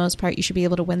guest, for the most part, you should be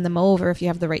able to win them over if you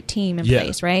have the right team in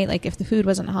place, right? Like if the food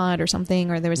wasn't hot or something,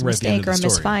 or there was a mistake or a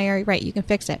misfire, right? You can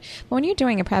fix it. But when you're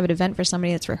doing a private event for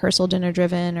somebody that's rehearsal dinner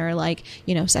driven or like,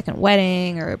 second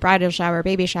wedding or a bridal shower,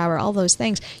 baby shower, all those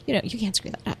things, you can't screw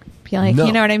that up.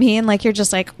 You know what I mean? Like you're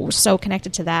just like so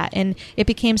connected to that. And it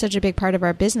became such a big part of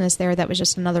our business there that was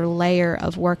just another layer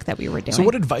of work that we were doing. So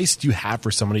what advice do you have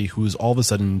for somebody who's all of a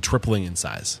sudden tripling in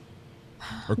size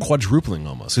or quadrupling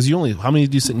almost? Because how many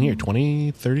do you sit in here?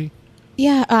 20, 30?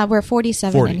 Yeah, we're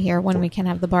 47 in here when we can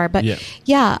have the bar. But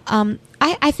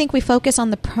I think we focus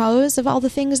on the pros of all the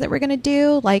things that we're going to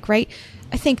do. Like, right,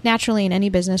 I think naturally in any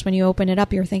business, when you open it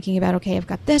up, you're thinking about, okay, I've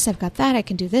got this, I've got that, I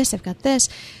can do this, I've got this.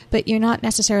 But you're not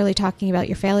necessarily talking about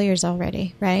your failures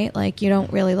already, right? Like you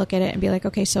don't really look at it and be like,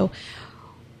 okay, so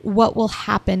what will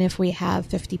happen if we have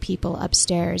 50 people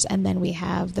upstairs and then we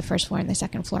have the first floor and the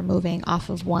second floor moving off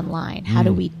of one line? How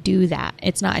do we do that?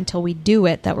 It's not until we do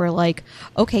it that we're like,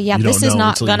 okay, this is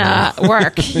not gonna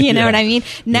work. You know what I mean?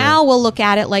 Now we'll look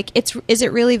at it like, is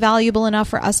it really valuable enough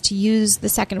for us to use the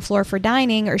second floor for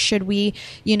dining, or should we,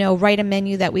 write a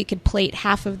menu that we could plate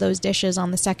half of those dishes on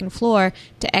the second floor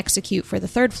to execute for the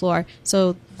third floor?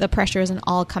 So the pressure isn't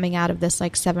all coming out of this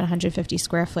like 750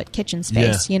 square foot kitchen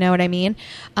space. You know what I mean?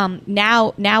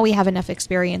 Now we have enough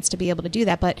experience to be able to do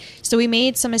that. But so we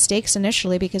made some mistakes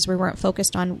initially because we weren't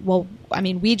focused on, well, I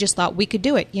mean, we just thought we could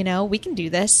do it, you know, we can do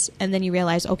this. And then you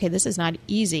realize, okay, this is not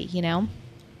easy, you know?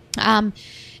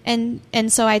 And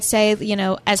so I'd say, you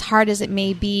know, as hard as it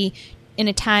may be in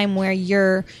a time where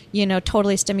you're, you know,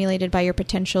 totally stimulated by your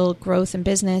potential growth in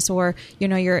business, or, you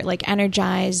know, you're like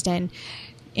energized, and,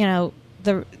 you know,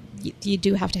 you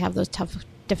do have to have those tough,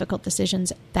 difficult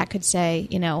decisions that could say,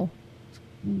 you know,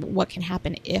 what can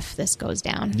happen if this goes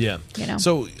down. Yeah. You know?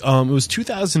 So it was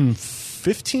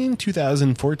 2015,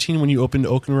 2014 when you opened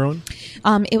Oak and Rowan?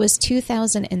 It was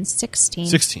 2016.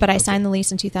 16, but I okay. signed the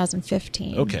lease in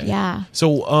 2015. Okay. Yeah. So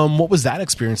what was that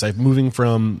experience like, moving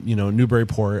from, you know,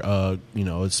 Newburyport, you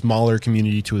know, a smaller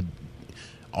community to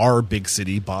our big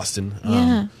city, Boston?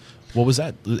 Yeah. What was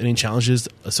that? Any challenges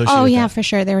associated Oh, with yeah, that? for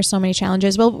sure. There were so many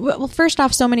challenges. Well, first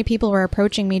off, so many people were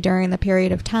approaching me during the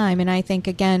period of time. And I think,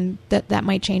 again, that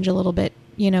might change a little bit,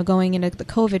 you know, going into the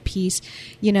COVID piece.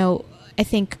 You know, I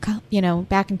think, you know,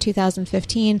 back in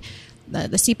 2015,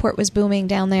 the seaport was booming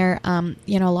down there.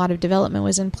 You know, a lot of development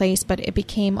was in place, but it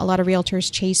became a lot of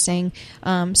realtors chasing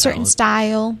certain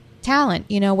style talent,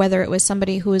 you know, whether it was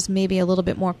somebody who was maybe a little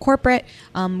bit more corporate,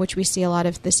 which we see a lot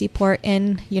of the seaport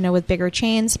in, you know, with bigger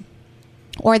chains.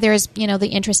 Or there's, you know, the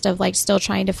interest of like still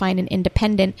trying to find an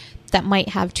independent that might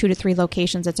have 2 to 3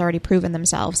 locations that's already proven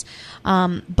themselves.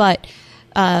 But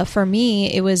for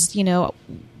me, it was, you know,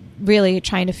 really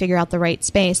trying to figure out the right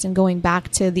space and going back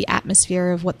to the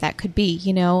atmosphere of what that could be.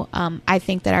 You know, I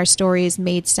think that our stories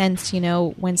made sense, you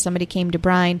know, when somebody came to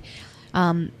Brine.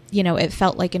 You know, it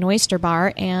felt like an oyster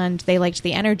bar, and they liked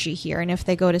the energy here. And if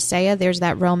they go to Saya, there's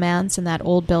that romance and that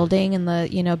old building and the,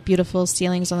 you know, beautiful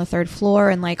ceilings on the 3rd floor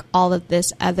and like all of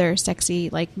this other sexy,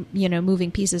 like, you know,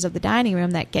 moving pieces of the dining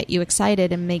room that get you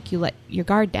excited and make you let your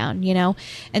guard down, you know?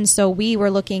 And so we were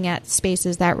looking at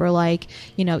spaces that were like,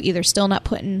 you know, either still not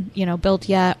putting, you know, built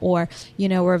yet, or, you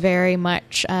know, were very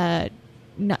much, didn't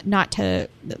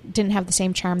have the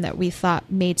same charm that we thought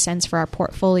made sense for our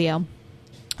portfolio.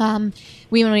 When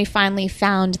we finally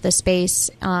found the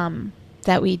space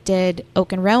that we did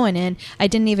Oak and Rowan in, I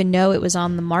didn't even know it was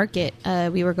on the market.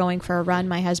 We were going for a run,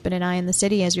 my husband and I, in the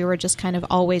city, as we were just kind of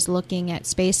always looking at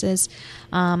spaces.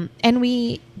 And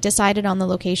we decided on the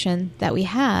location that we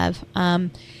have.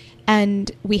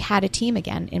 And we had a team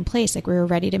again in place. Like, we were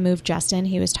ready to move Justin.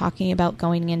 He was talking about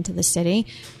going into the city.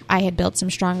 I had built some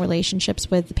strong relationships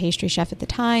with the pastry chef at the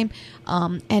time.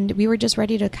 And we were just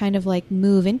ready to kind of like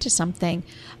move into something.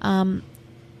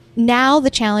 Now the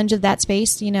challenge of that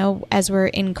space, you know, as we're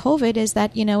in COVID, is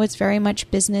that, you know, it's very much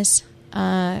business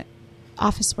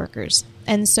office workers.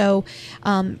 And so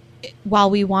while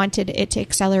we wanted it to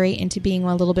accelerate into being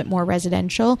a little bit more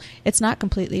residential, it's not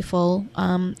completely full.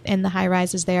 And the high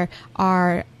rises there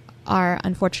are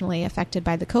unfortunately affected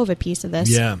by the COVID piece of this.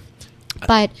 Yeah.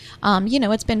 But, you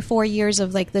know, it's been 4 years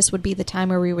of like, this would be the time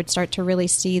where we would start to really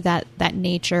see that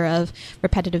nature of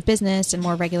repetitive business and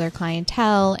more regular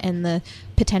clientele and the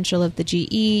potential of the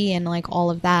GE and like all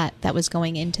of that was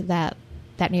going into that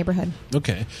neighborhood.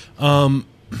 Okay.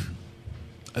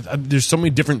 There's so many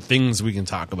different things we can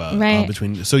talk about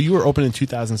between. So you were open in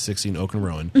 2016, Oak and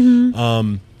Rowan.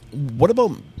 Mm-hmm. What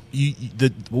about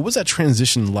what was that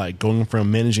transition like, going from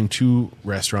managing 2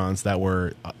 restaurants that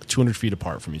were 200 feet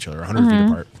apart from each other, 100 feet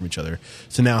apart from each other,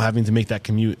 to now having to make that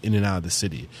commute in and out of the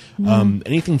city?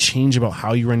 Anything change about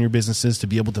how you run your businesses to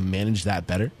be able to manage that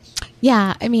better?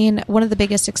 Yeah, I mean, one of the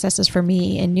biggest successes for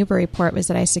me in Newburyport was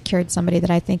that I secured somebody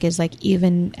that I think is like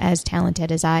even as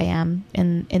talented as I am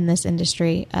in this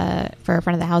industry, for a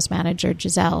front of the house manager,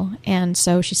 Giselle. And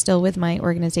so she's still with my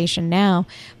organization now.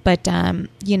 But,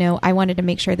 you know, I wanted to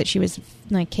make sure that she was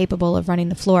like capable of running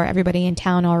the floor. Everybody in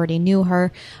town already knew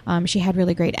her. She had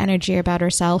really great energy about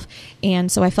herself.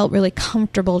 And so I felt really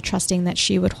comfortable trusting that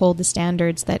she would hold the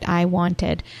standards that I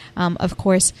wanted. Of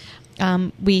course,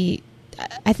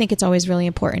 I think it's always really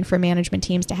important for management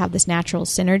teams to have this natural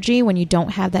synergy. When you don't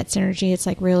have that synergy, it's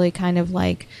like really kind of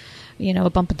like, you know,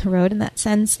 a bump in the road in that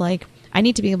sense. Like, I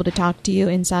need to be able to talk to you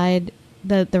inside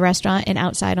the restaurant and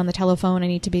outside on the telephone. I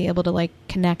need to be able to like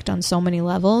connect on so many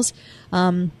levels.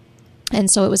 And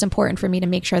so it was important for me to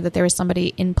make sure that there was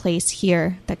somebody in place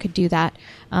here that could do that.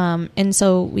 And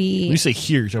so When you say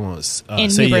here, you're talking about in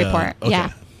Newburyport. Okay.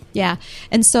 Yeah. Yeah.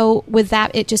 And so with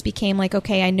that, it just became like,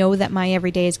 okay, I know that my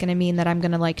everyday is going to mean that I'm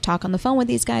going to like talk on the phone with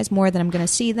these guys more than I'm going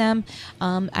to see them.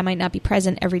 I might not be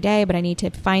present every day, but I need to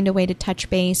find a way to touch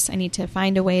base. I need to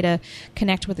find a way to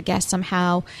connect with the guests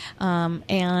somehow.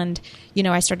 And, you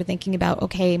know, I started thinking about,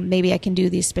 okay, maybe I can do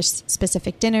these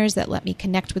specific dinners that let me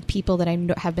connect with people that I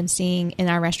have been seeing in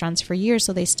our restaurants for years,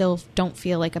 so they still don't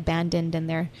feel like abandoned and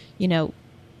they're, you know,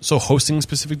 So hosting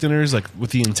specific dinners, like with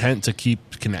the intent to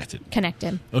keep connected. Okay.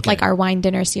 Like our wine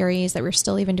dinner series that we're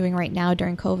still even doing right now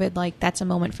during COVID, like that's a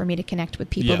moment for me to connect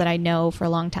with people that I know for a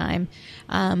long time,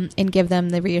 and give them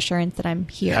the reassurance that I'm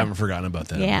here. I haven't forgotten about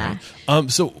that. Yeah.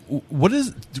 Right? So what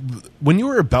is, when you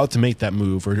were about to make that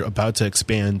move or about to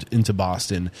expand into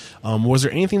Boston, was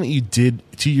there anything that you did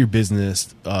to your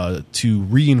business to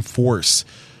reinforce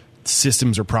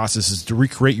systems or processes to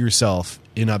recreate yourself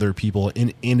in other people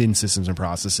and in systems and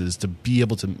processes to be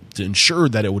able to ensure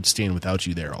that it would stand without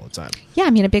you there all the time? Yeah, I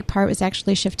mean, a big part was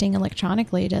actually shifting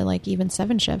electronically to like even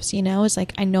 7 shifts, you know? It's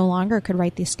like I no longer could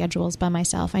write these schedules by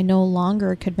myself. I no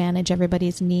longer could manage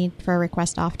everybody's need for a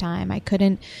request off time. I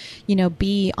couldn't, you know,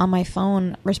 be on my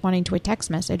phone responding to a text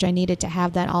message. I needed to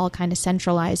have that all kind of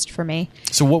centralized for me.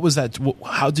 So what was that?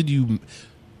 How did you...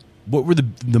 What were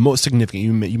the most significant?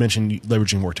 You mentioned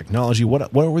leveraging more technology.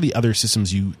 What were the other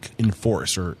systems you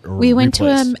enforce or we went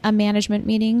replace? to a management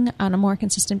meeting on a more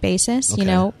consistent basis. Okay. You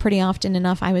know, pretty often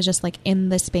enough, I was just like in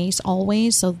the space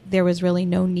always. So there was really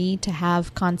no need to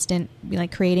have constant,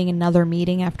 like creating another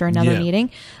meeting after another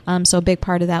meeting. So a big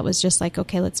part of that was just like,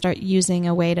 okay, let's start using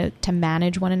a way to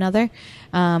manage one another,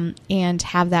 and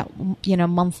have that, you know,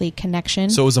 monthly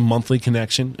connection. So it was a monthly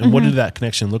connection. And what did that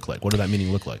connection look like? What did that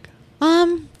meeting look like?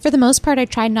 For the most part, I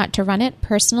tried not to run it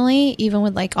personally. Even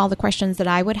with like all the questions that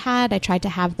I would had, I tried to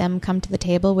have them come to the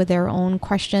table with their own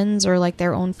questions or like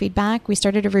their own feedback. We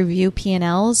started to review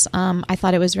P&Ls. I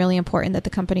thought it was really important that the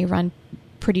company run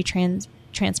pretty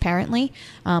transparently.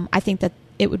 I think that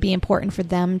it would be important for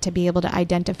them to be able to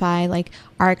identify like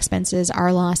our expenses,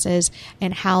 our losses,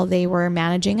 and how they were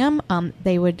managing them.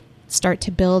 They would start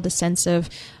to build a sense of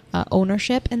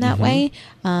ownership in that way.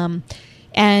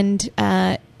 And,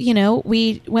 you know,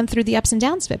 we went through the ups and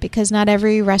downs of it because not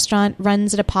every restaurant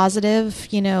runs at a positive,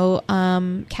 you know,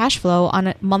 cash flow on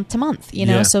a month to month, you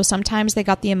know, Yeah. so sometimes they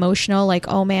got the emotional, like,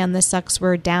 oh man, this sucks.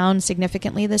 We're down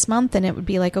significantly this month. And it would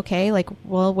be like, okay, like,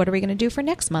 well, what are we going to do for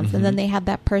next month? And then they had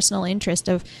that personal interest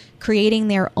of creating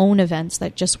their own events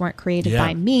that just weren't created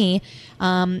by me.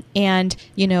 And,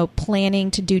 you know,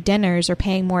 planning to do dinners or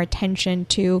paying more attention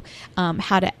to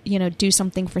how to, you know, do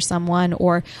something for someone,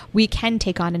 or we can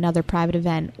take on another private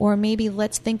event, or maybe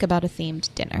let's think about a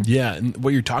themed dinner. Yeah, and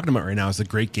what you're talking about right now is the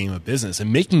great game of business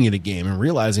and making it a game and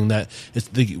realizing that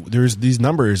there's these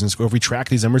numbers, and so if we track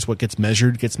these numbers, what gets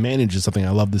measured gets managed is something I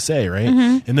love to say, right?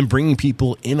 And then bringing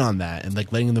people in on that and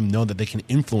like letting them know that they can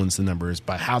influence the numbers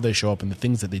by how they show up and the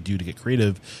things that they do to get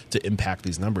creative to impact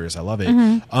these numbers. I love it.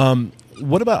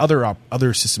 What about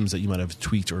other systems that you might have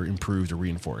tweaked or improved or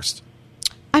reinforced?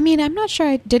 I mean, I'm not sure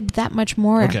I did that much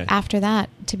more Okay. after that,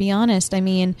 to be honest. I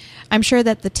mean, I'm sure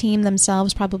that the team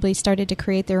themselves probably started to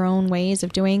create their own ways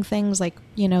of doing things, like,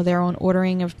 you know, their own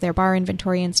ordering of their bar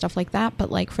inventory and stuff like that.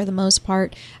 But like for the most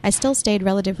part, I still stayed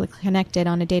relatively connected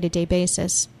on a day-to-day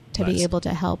basis to Nice. be able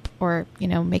to help or, you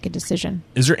know, make a decision.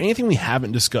 Is there anything we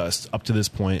haven't discussed up to this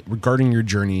point regarding your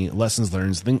journey, lessons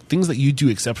learned, things that you do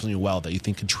exceptionally well that you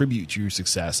think contribute to your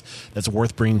success that's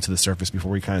worth bringing to the surface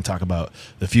before we kind of talk about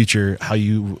the future, how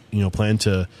you plan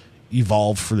to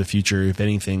evolve for the future, if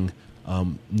anything?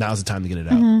 Now's the time to get it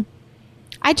out.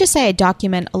 I just say I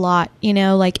document a lot, you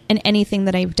know, like in anything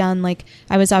that I've done, like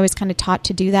I was always kind of taught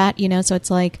to do that, you know, so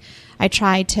it's like I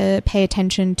try to pay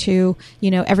attention to,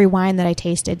 you know, every wine that I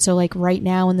tasted. So like right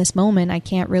now in this moment, I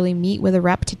can't really meet with a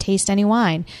rep to taste any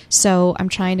wine. So I'm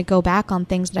trying to go back on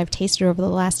things that I've tasted over the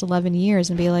last 11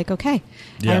 years and be like, okay,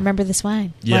 Yeah. I remember this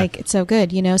wine. Yeah. Like it's so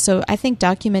good, you know? So I think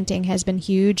documenting has been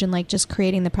huge, and like just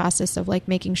creating the process of like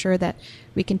making sure that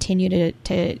we continue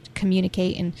to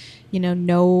communicate and, you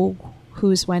know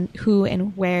who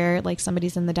and where, like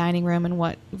somebody's in the dining room and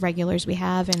what regulars we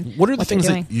have and What are the they're things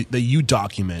doing. that you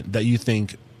document that you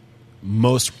think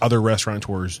most other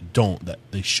restaurateurs don't, that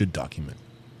they should document?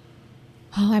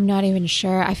 Oh, I'm not even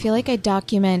sure. I feel like I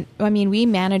document, I mean, we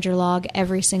manager log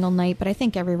every single night, but I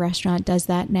think every restaurant does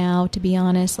that now, to be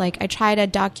honest. Like I try to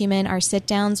document our sit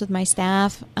downs with my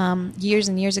staff. Years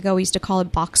and years ago, we used to call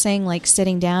it boxing, like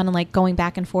sitting down and like going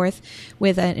back and forth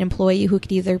with an employee who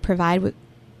could either provide with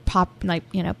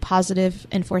positive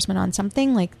enforcement on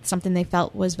something, like something they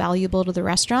felt was valuable to the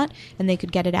restaurant and they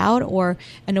could get it out, or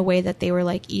in a way that they were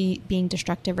like being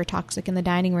destructive or toxic in the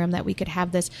dining room, that we could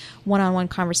have this one-on-one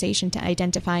conversation to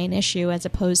identify an issue, as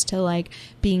opposed to like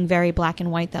being very black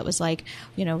and white that was like,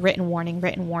 written warning,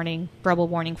 verbal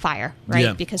warning, fire, right?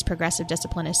 Yeah. Because progressive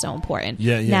discipline is so important.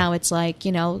 Yeah. Now it's like,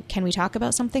 can we talk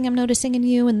about something I'm noticing in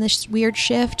you in this weird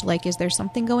shift? Like, is there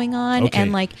something going on? Okay.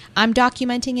 And like, I'm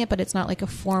documenting it, but it's not like a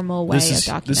formal way of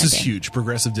documenting. This is huge.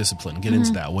 Progressive discipline. Get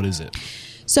into that. What is it?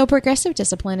 So progressive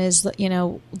discipline is,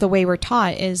 the way we're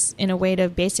taught is in a way to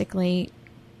basically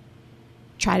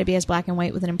try to be as black and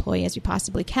white with an employee as you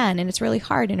possibly can. And it's really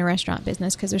hard in a restaurant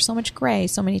business because there's so much gray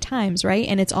so many times, right?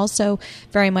 And it's also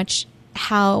very much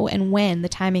how and when the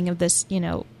timing of this,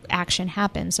 action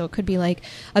happens. So it could be like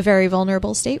a very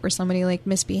vulnerable state where somebody like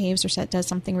misbehaves or does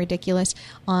something ridiculous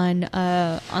on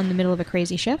the middle of a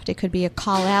crazy shift. It could be a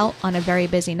call out on a very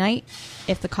busy night.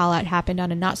 If the call out happened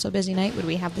on a not so busy night, would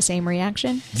we have the same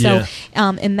reaction? Yeah. So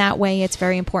in that way, it's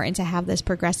very important to have this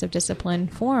progressive discipline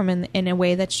form in a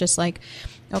way that's just like,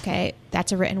 okay,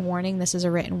 that's a written warning. This is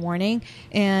a written warning.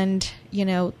 And,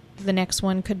 the next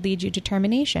one could lead you to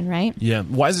termination, right? Yeah.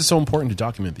 Why is it so important to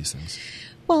document these things?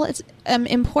 Well, it's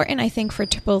important, I think, for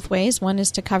both ways. One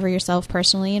is to cover yourself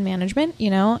personally in management,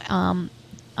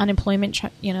 unemployment,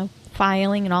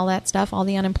 filing and all that stuff. All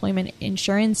the unemployment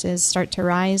insurances start to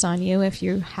rise on you if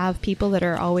you have people that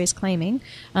are always claiming.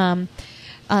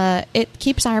 It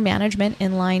keeps our management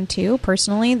in line too.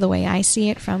 Personally, the way I see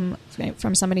it from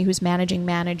somebody who's managing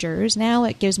managers now,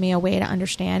 it gives me a way to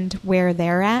understand where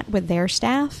they're at with their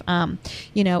staff.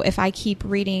 If I keep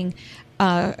reading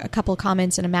a couple of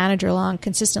comments in a manager log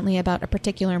consistently about a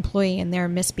particular employee and their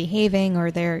misbehaving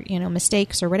or their,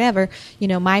 mistakes or whatever,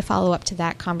 my follow-up to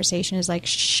that conversation is like,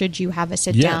 should you have a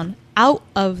sit down out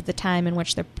of the time in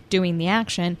which they're doing the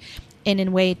action in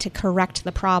a way to correct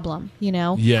the problem,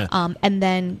 and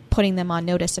then putting them on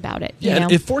notice about it. Yeah,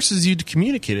 it forces you to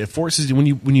communicate. It forces you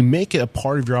when you make it a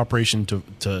part of your operation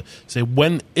to say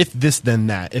if this then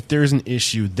that. If there's an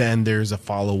issue, then there's a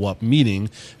follow-up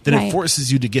meeting. Then Right. It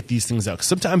forces you to get these things out. 'Cause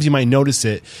sometimes you might notice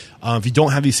it if you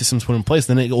don't have these systems put in place.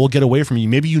 Then it will get away from you.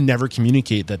 Maybe you never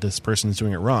communicate that this person is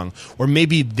doing it wrong, or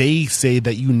maybe they say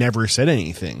that you never said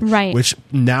anything. Right. Which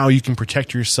now you can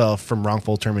protect yourself from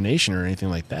wrongful termination or anything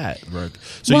like that.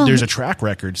 So there's a track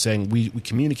record saying we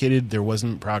communicated, there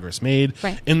wasn't progress made.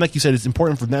 Right. And like you said, it's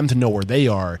important for them to know where they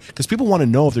are because people want to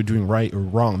know if they're doing right or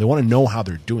wrong. They want to know how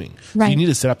they're doing. Right. So you need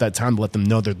to set up that time to let them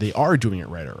know that they are doing it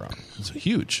right or wrong. It's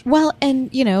huge. Well,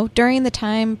 and, during the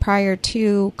time prior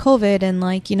to COVID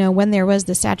and when there was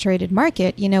the saturated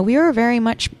market, we were very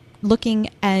much looking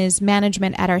as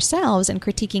management at ourselves and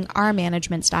critiquing our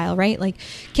management style, right? Like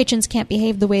kitchens can't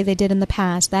behave the way they did in the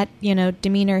past. That,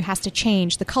 demeanor has to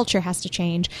change. The culture has to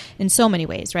change in so many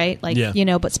ways, right? Like,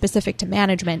 but specific to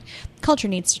management, culture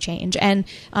needs to change. And,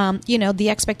 the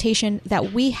expectation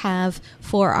that we have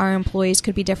for our employees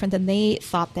could be different than they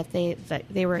thought that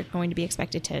they were going to be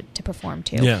expected to perform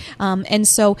to. Yeah. And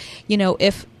so,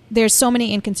 if there's so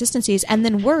many inconsistencies and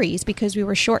then worries because we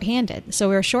were shorthanded. So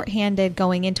we were shorthanded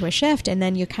going into a shift, and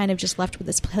then you're kind of just left with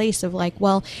this place of like,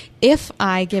 well, if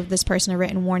I give this person a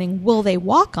written warning, will they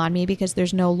walk on me because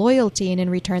there's no loyalty, and in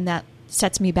return that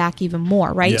sets me back even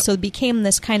more, right? Yep. So it became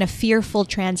this kind of fearful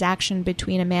transaction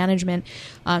between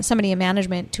somebody in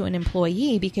management to an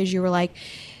employee, because you were like,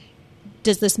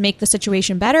 does this make the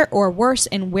situation better or worse,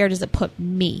 and where does it put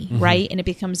me, right? And it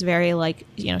becomes very like,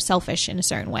 selfish in a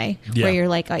certain way, where you're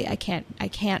like, I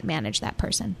can't manage that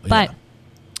person. But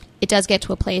it does get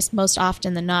to a place most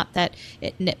often than not that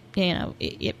it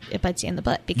bites you in the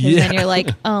butt, because then you're like,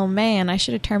 oh man, I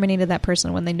should have terminated that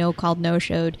person when they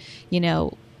no-showed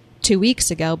 2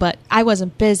 weeks ago, but I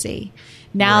wasn't busy.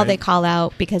 Now Right. they call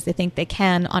out because they think they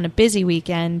can on a busy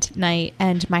weekend night,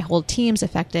 and my whole team's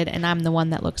affected, and I'm the one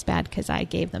that looks bad because I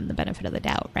gave them the benefit of the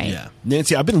doubt, right? Yeah.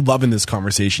 Nancy, I've been loving this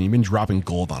conversation. You've been dropping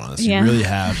gold on us. Yeah. You really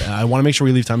have. And I want to make sure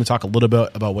we leave time to talk a little bit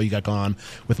about what you got going on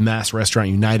with Mass Restaurant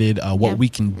United, what we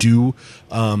can do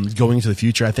going into the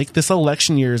future. I think this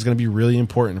election year is going to be really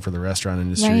important for the restaurant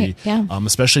industry, Right. Yeah.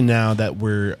 Especially now that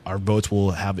our votes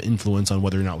will have influence on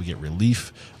whether or not we get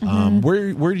relief. What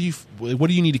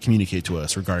do you need to communicate to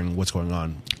us regarding what's going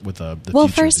on with the Well,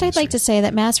 future of first, the I'd like industry? to say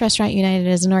that Mass Restaurant United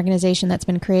is an organization that's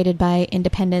been created by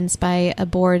independents, by a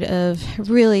board of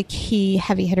really key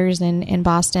heavy hitters in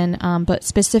Boston, but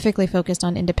specifically focused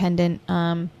on independent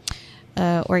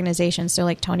organizations. So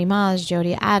like Tony Maz,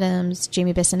 Jody Adams,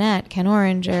 Jamie Bissonette, Ken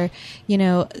Orange, or,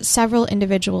 several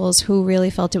individuals who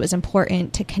really felt it was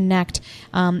important to connect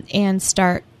and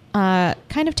start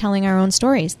kind of telling our own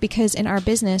stories. Because in our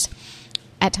business,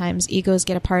 at times egos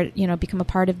become a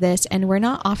part of this, and we're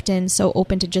not often so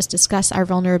open to just discuss our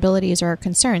vulnerabilities or our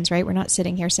concerns, right? We're not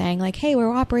sitting here saying like, hey,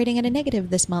 we're operating at a negative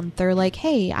this month, or like,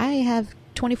 hey, I have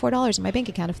 $24 in my bank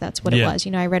account, if that's what it was.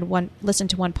 I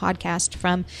listened to one podcast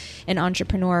from an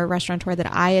entrepreneur, restaurateur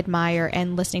that I admire,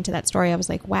 and listening to that story, I was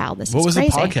like, wow, this is crazy. What was the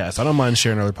podcast? I don't mind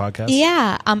sharing other podcasts.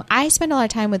 Yeah. I spend a lot of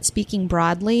time with Speaking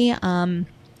Broadly.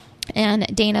 And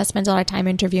Dana spends a lot of time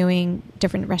interviewing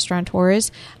different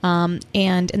restaurateurs. And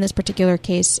in this particular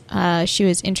case, she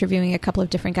was interviewing a couple of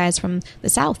different guys from the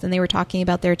South, and they were talking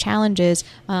about their challenges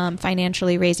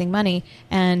financially raising money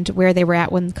and where they were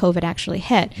at when COVID actually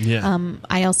hit. Yeah.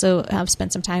 I also have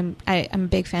spent some time, I'm a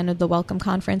big fan of the Welcome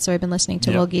Conference, so I've been listening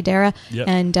to Will Guidara. Yep.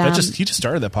 And he just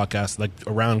started that podcast like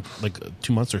around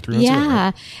 2 months or 3 months ago. Yeah.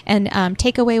 Right? And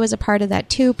Takeaway was a part of that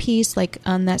too, piece, like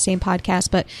on that same podcast.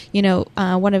 But,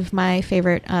 one of my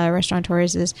favorite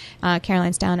restaurateurs is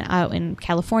Caroline's down out in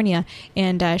California,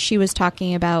 and she was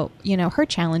talking about her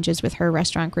challenges with her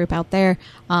restaurant group out there,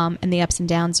 and the ups and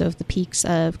downs of the peaks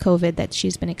of COVID that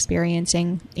she's been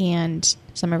experiencing. And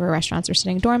some of her restaurants are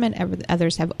sitting dormant,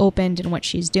 others have opened, and what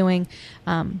she's doing.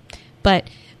 But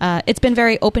it's been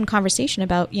very open conversation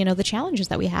about, the challenges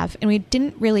that we have. And we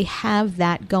didn't really have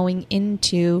that going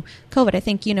into COVID. I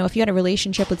think, if you had a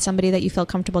relationship with somebody that you felt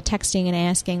comfortable texting and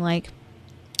asking, like,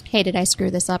 hey, did I screw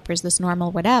this up, or is this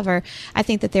normal, whatever, I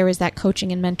think that there was that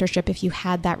coaching and mentorship if you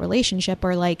had that relationship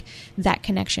or like that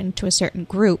connection to a certain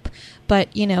group. But,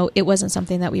 it wasn't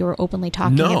something that we were openly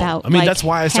talking about. I mean, that's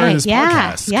why I started this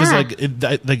podcast. Yeah.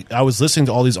 Because I was listening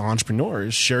to all these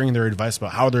entrepreneurs sharing their advice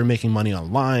about how they're making money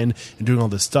online and doing all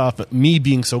this stuff. But me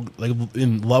being so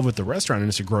in love with the restaurant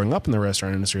industry, growing up in the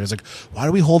restaurant industry, I was like, why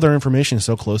do we hold our information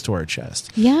so close to our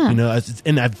chest? Yeah.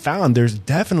 And I've found there's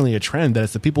definitely a trend that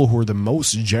it's the people who are the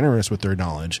most generous with their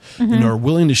knowledge, are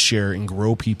willing to share and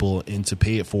grow people and to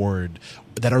pay it forward,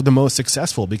 that are the most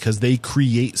successful, because they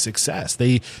create success.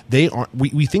 They aren't.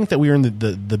 We think that we are in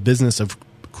the business of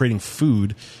creating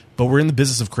food, but we're in the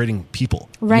business of creating people,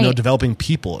 right? Developing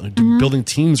people and building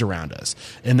teams around us,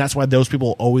 and that's why those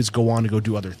people always go on to go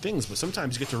do other things. But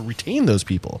sometimes you get to retain those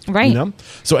people, right?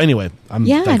 So anyway, I'm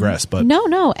digress, but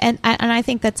no, and I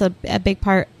think that's a big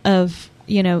part of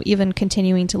even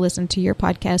continuing to listen to your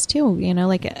podcast too.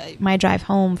 My drive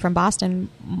home from Boston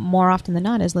more often than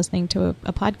not is listening to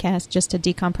a podcast just to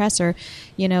decompress, or,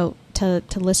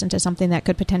 to listen to something that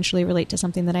could potentially relate to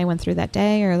something that I went through that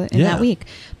day or in that week.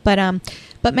 But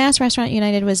Mass Restaurant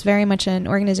United was very much an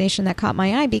organization that caught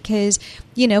my eye because,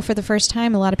 for the first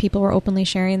time, a lot of people were openly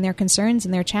sharing their concerns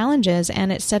and their challenges,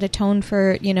 and it set a tone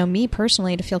for, me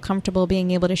personally to feel comfortable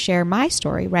being able to share my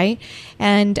story, right?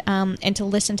 And to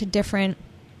listen to different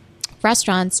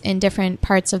restaurants in different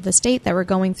parts of the state that were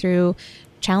going through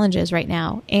challenges right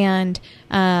now. And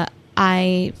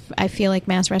I feel like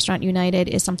Mass Restaurant United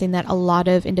is something that a lot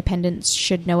of independents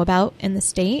should know about in the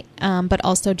state, but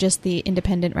also just the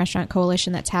independent restaurant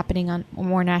coalition that's happening on a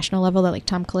more national level that like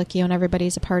Tom Colicchio and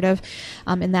everybody's a part of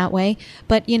in that way.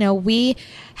 But, we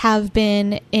have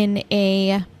been in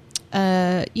an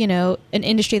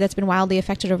industry that's been wildly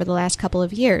affected over the last couple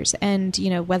of years. And,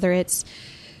 whether it's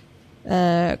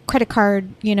credit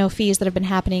card, fees that have been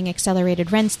happening,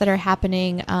 accelerated rents that are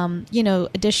happening,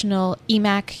 additional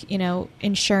EMAC,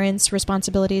 insurance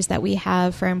responsibilities that we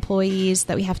have for employees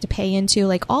that we have to pay into,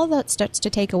 like all that starts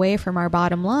to take away from our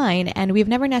bottom line. And we've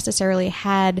never necessarily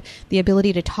had the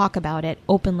ability to talk about it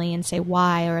openly and say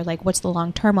why, or like, what's the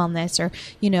long term on this? Or,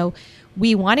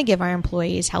 we want to give our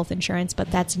employees health insurance, but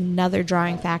that's another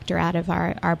drawing factor out of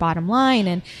our bottom line.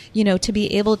 And, to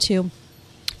be able to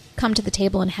come to the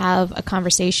table and have a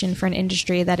conversation for an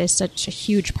industry that is such a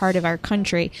huge part of our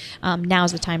country,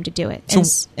 now's the time to do it.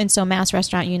 So Mass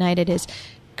Restaurant United is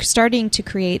starting to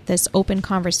create this open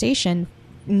conversation,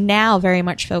 now very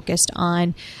much focused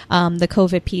on the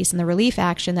COVID piece and the relief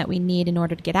action that we need in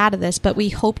order to get out of this. But we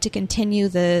hope to continue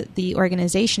the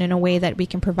organization in a way that we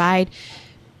can provide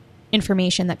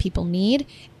information that people need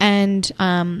and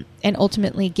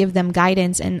ultimately give them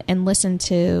guidance and listen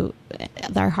to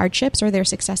their hardships or their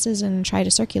successes and try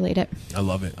to circulate it. I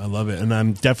love it. And I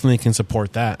definitely can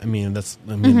support that.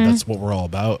 That's what we're all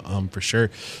about, for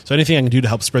sure. So anything I can do to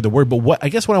help spread the word. But what I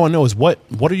want to know is what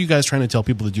are you guys trying to tell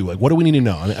people to do? Like, what do we need to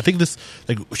know? I think this,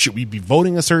 like, should we be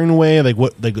voting a certain way? Like,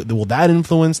 what, like, will that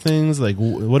influence things? Like,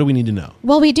 what do we need to know?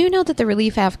 Well, we do know that the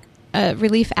Relief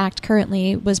Act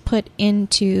currently was put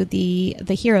into the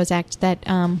HEROES Act that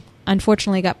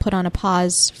unfortunately got put on a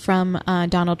pause from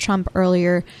Donald Trump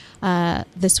earlier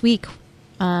this week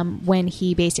when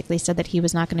he basically said that he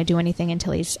was not going to do anything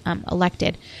until he's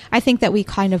elected. I think that we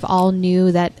kind of all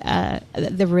knew that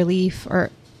the relief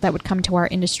or that would come to our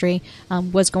industry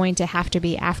was going to have to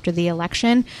be after the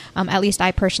election. At least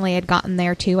I personally had gotten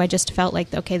there too. I just felt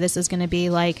like, okay, this is going to be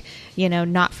like,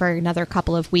 not for another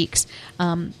couple of weeks.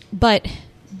 But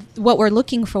what we're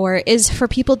looking for is for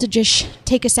people to just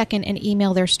take a second and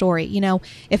email their story.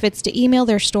 If it's to email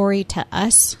their story to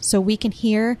us so we can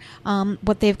hear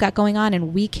what they've got going on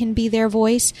and we can be their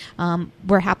voice,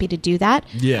 we're happy to do that.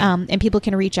 Yeah. And people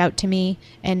can reach out to me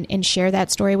and share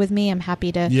that story with me. I'm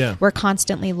happy to. Yeah. We're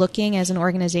constantly looking as an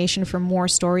organization for more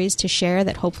stories to share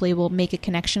that hopefully will make a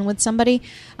connection with somebody.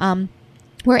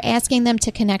 We're asking them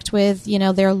to connect with,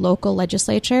 their local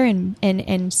legislature and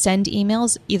send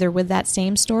emails either with that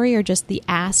same story or just the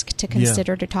ask to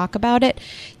consider to talk about it.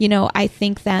 I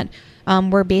think that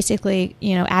we're basically,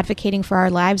 advocating for our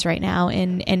lives right now.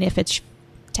 And if it's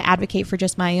to advocate for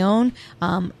just my own,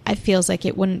 it feels like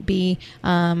it wouldn't be,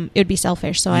 it would be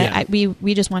selfish. So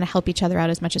we just want to help each other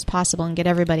out as much as possible and get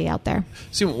everybody out there.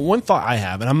 See, one thought I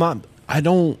have, and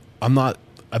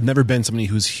I've never been somebody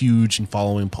who's huge in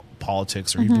following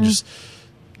politics or even just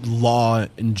law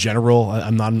in general.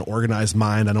 I'm not an organized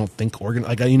mind. I don't think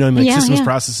systems,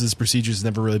 processes, procedures has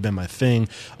never really been my thing.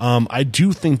 I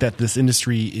do think that this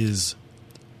industry is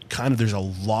there's a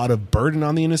lot of burden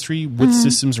on the industry with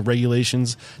systems and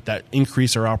regulations that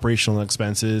increase our operational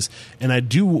expenses. And I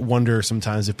do wonder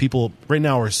sometimes if people right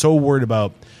now are so worried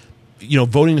about,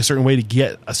 voting a certain way to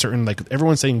get a certain, like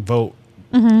everyone's saying vote.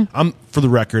 For the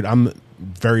record, I'm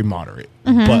very moderate,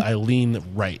 but I lean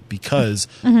right because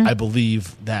I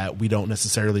believe that we don't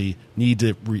necessarily need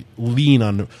to lean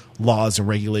on laws and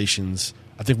regulations.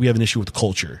 I think we have an issue with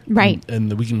culture, right?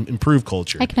 And we can improve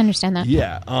culture. I can understand that.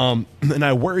 Yeah. And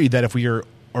I worry that if we are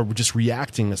just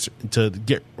reacting to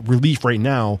get relief right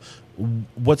now,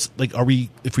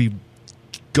 if we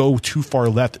go too far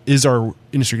left, is our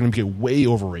industry going to get way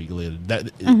overregulated?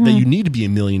 That you need to be a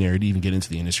millionaire to even get into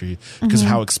the industry because of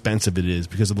how expensive it is,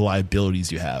 because of the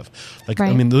liabilities you have.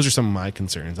 Those are some of my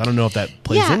concerns. I don't know if that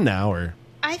plays in now or.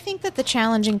 I think that the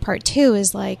challenging part too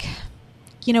is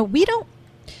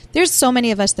there's so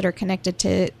many of us that are connected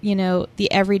to,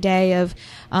 the everyday of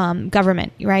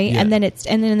government, right? Yeah. And then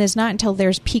it's not until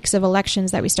there's peaks of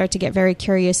elections that we start to get very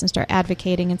curious and start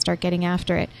advocating and start getting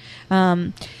after it.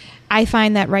 I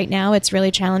find that right now it's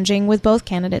really challenging with both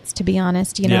candidates, to be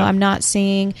honest. I'm not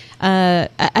seeing,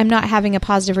 I'm not having a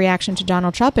positive reaction to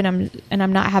Donald Trump, and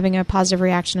I'm not having a positive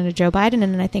reaction to Joe Biden.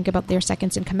 And then I think about their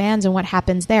seconds in commands and what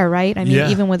happens there, right?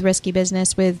 Even with risky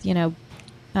business, with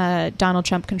Donald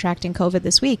Trump contracting COVID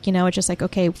this week, it's just like,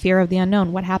 okay, fear of the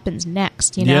unknown. What happens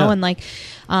next? And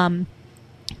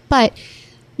but.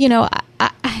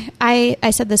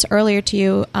 I said this earlier to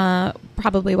you,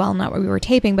 probably while not where we were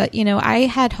taping, but I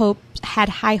had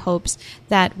high hopes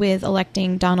that with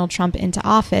electing Donald Trump into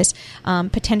office,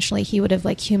 potentially he would have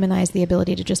humanized the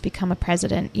ability to just become a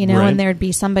president, right. And there'd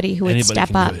be somebody who would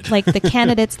step up, like the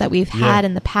candidates that we've had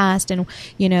in the past, and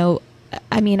I'm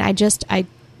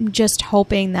just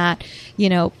hoping that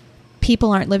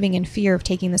people aren't living in fear of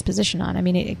taking this position on.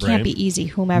 It can't be easy,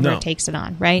 whomever takes it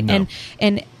on, right? No.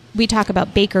 And we talk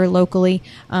about Baker locally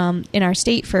in our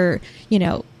state for,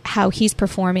 how he's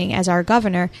performing as our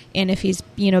governor, and if he's,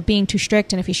 being too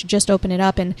strict, and if he should just open it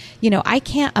up. And, I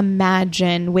can't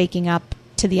imagine waking up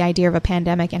to the idea of a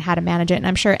pandemic and how to manage it. And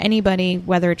I'm sure anybody,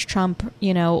 whether it's Trump,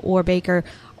 or Baker,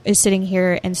 is sitting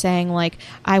here and saying,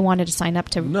 I wanted to sign up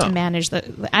to manage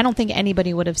I don't think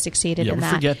anybody would have succeeded in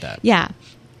that. Forget that. Yeah.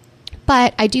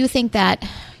 But I do think that,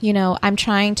 I'm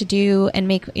trying to do and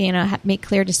make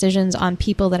clear decisions on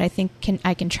people that I think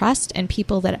I can trust, and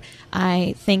people that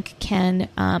I think can,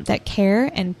 that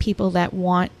care, and people that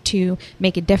want to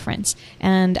make a difference.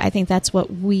 And I think that's what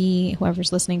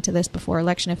whoever's listening to this before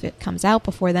election, if it comes out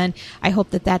before then, I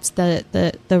hope that that's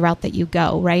the route that you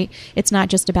go, right? It's not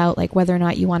just about whether or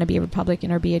not you want to be a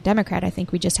Republican or be a Democrat. I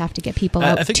think we just have to get people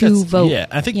out to vote. Yeah,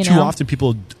 I think too often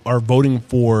people are voting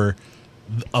for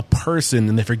a person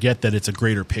and they forget that it's a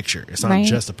greater picture. It's not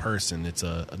just a person.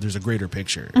 There's a greater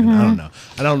picture. And I don't know.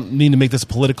 I don't mean to make this a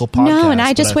political podcast. No, and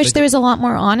I just wish there was a lot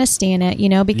more honesty in it,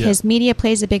 because media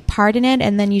plays a big part in it,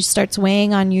 and then you starts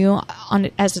weighing on you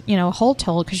as a whole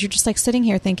told, because you're just sitting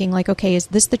here thinking okay, is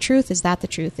this the truth? Is that the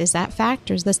truth? Is that fact,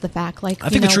 or is this the fact? I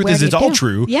think the truth is it's all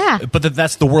true. Yeah. But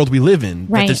that's the world we live in.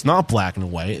 Right. That it's not black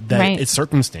and white. That it's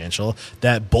circumstantial.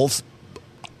 That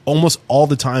almost all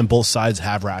the time, both sides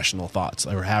have rational thoughts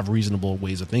or have reasonable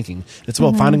ways of thinking. It's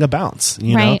about finding a balance,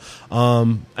 you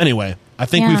know? Anyway, I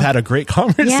think Yeah. we've had a great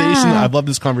conversation. Yeah. I love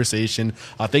this conversation.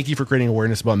 Thank you for creating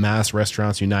awareness about Mass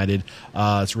Restaurants United.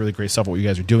 It's really great stuff what you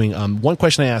guys are doing. One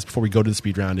question I asked before we go to the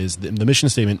speed round is the mission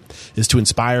statement is to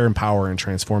inspire, empower, and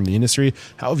transform the industry.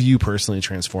 How have you personally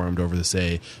transformed over the,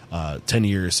 say, 10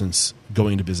 years since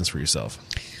going into business for yourself?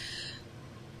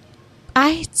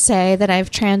 I'd say that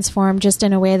I've transformed just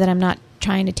in a way that I'm not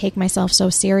trying to take myself so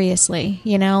seriously.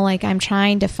 You know, like I'm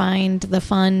trying to find the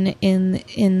fun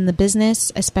in the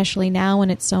business, especially now when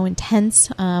it's so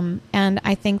intense. And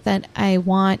I think that I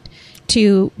want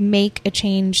to make a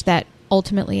change that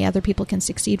ultimately other people can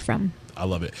succeed from. I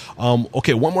love it.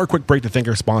 Okay, one more quick break to thank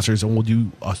our sponsors, and we'll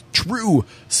do a true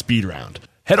speed round.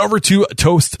 Head over to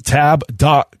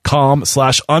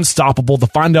toasttab.com/unstoppable to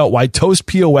find out why Toast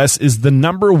POS is the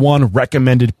 #1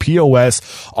 recommended POS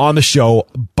on the show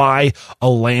by a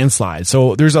landslide.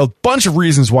 So there's a bunch of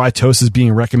reasons why Toast is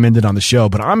being recommended on the show,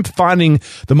 but I'm finding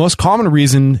the most common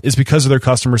reason is because of their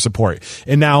customer support.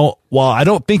 And now, while I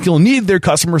don't think you'll need their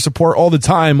customer support all the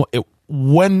time,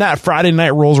 when that Friday night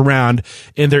rolls around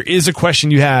and there is a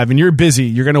question you have and you're busy,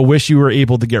 you're going to wish you were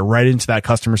able to get right into that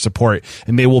customer support,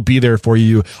 and they will be there for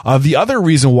you. The other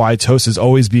reason why Toast is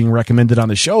always being recommended on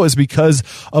the show is because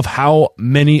of how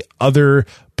many other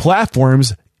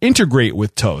platforms integrate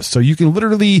with Toast. So you can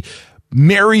literally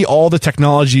marry all the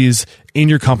technologies in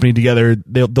your company together.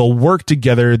 They'll work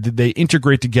together. They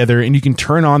integrate together, and you can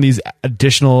turn on these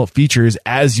additional features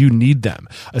as you need them.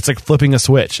 It's like flipping a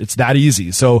switch. It's that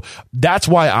easy. So that's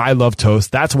why I love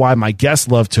Toast. That's why my guests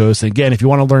love Toast. And again, if you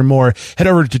want to learn more, head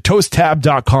over to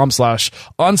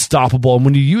toasttab.com/unstoppable. And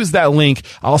when you use that link,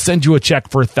 I'll send you a check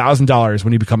for $1,000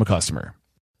 when you become a customer.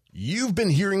 You've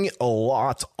been hearing it a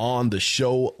lot on the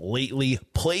show lately.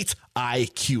 Plate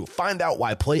IQ. Find out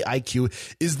why Plate IQ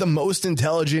is the most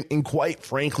intelligent and, quite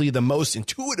frankly, the most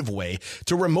intuitive way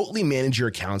to remotely manage your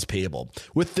accounts payable.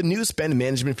 With the new spend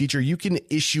management feature, you can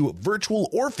issue virtual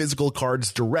or physical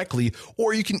cards directly,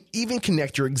 or you can even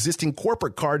connect your existing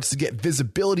corporate cards to get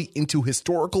visibility into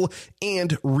historical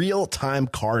and real-time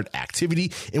card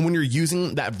activity. And when you're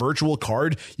using that virtual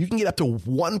card, you can get up to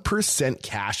 1%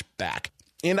 cash back.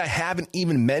 And I haven't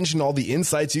even mentioned all the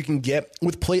insights you can get.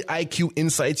 With Plate IQ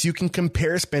Insights, you can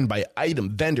compare spend by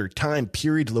item, vendor, time,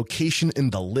 period, location,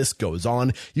 and the list goes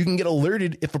on. You can get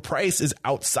alerted if a price is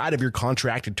outside of your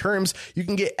contracted terms. You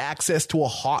can get access to a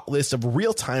hot list of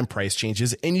real-time price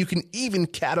changes, and you can even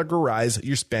categorize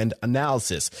your spend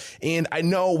analysis. And I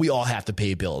know we all have to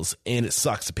pay bills, and it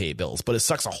sucks to pay bills, but it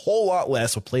sucks a whole lot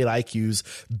less with Plate IQ's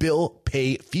bill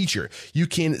pay feature. You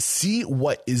can see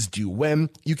what is due when.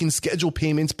 You can schedule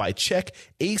payments by check,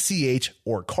 ACH,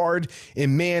 or card.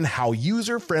 And man, how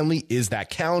user-friendly is that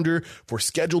calendar for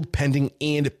scheduled, pending,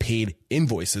 and paid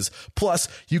invoices. Plus,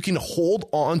 you can hold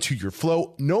on to your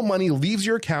flow. No money leaves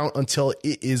your account until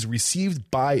it is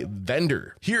received by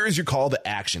vendor. Here is your call to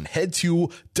action. Head to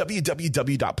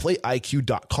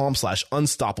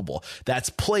www.plateiq.com/unstoppable. That's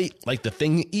plate, like the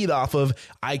thing you eat off of,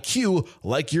 IQ,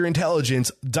 like your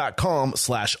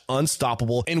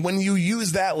intelligence.com/unstoppable. And when you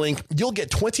use that link, you'll get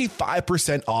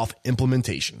 25% off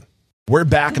implementation. We're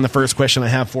back, and the first question I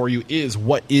have for you is,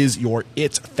 what is your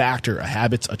it factor? A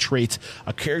habit, a trait,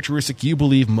 a characteristic you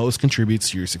believe most contributes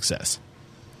to your success?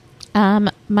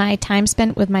 My time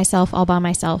spent with myself all by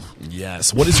myself.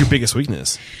 Yes. What is your biggest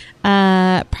weakness?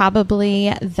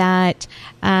 Probably that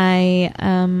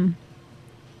I'd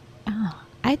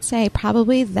say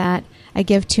probably that I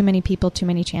give too many people too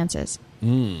many chances.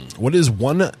 What is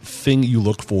one thing you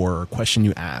look for or question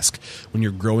you ask when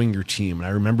you're growing your team? And I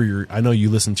remember I know you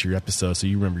listened to your episode, so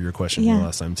you remember your question from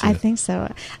last time too. I think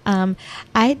so. I'm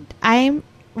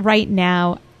right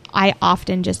now, I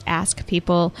often just ask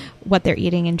people what they're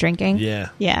eating and drinking. Yeah.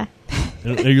 Yeah.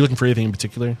 Are you looking for anything in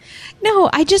particular? No,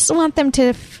 I just want them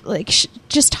to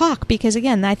just talk, because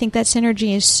again, I think that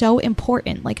synergy is so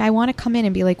important. Like, I want to come in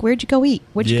and be like, "Where'd you go eat?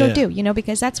 What'd you go do?" You know,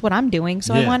 because that's what I'm doing.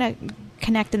 So I want to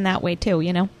connect in that way too.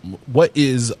 You know. What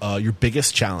is your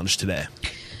biggest challenge today?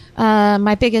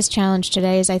 My biggest challenge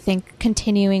today is, I think,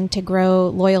 continuing to grow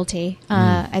loyalty.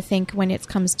 I think when it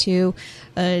comes to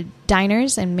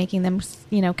diners and making them,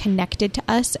 connected to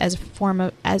us as a form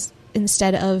of,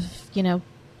 instead of,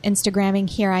 Instagramming,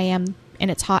 here I am and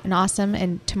it's hot and awesome,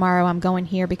 and tomorrow I'm going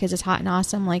here because it's hot and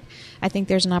awesome. Like, I think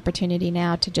there's an opportunity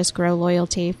now to just grow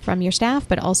loyalty from your staff,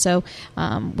 but also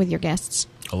with your guests.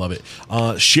 I love it.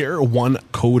 Share one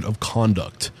code of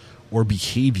conduct or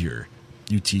behavior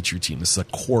you teach your team. This is a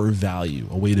core value,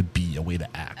 a way to be, a way to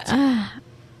act.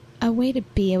 a way to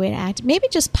be, a way to act, maybe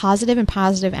just positive and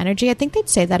positive energy. I think they'd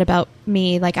say that about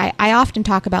me. Like I often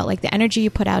talk about like the energy you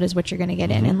put out is what you're going to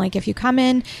get in. And like if you come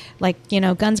in like,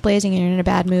 guns blazing and you're in a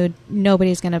bad mood,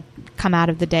 nobody's going to come out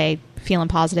of the day feeling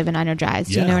positive and energized.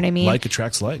 Yeah, you know what I mean? Like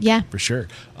attracts like. Yeah. For sure.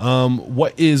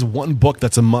 What is one book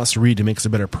that's a must read to make us a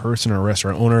better person or a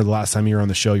restaurant owner? The last time you were on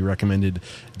the show, you recommended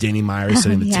Danny Meyer,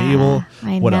 Setting the Table.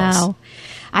 What else?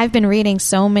 I've been reading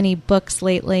so many books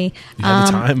lately. You have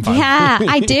the time, finally. Yeah,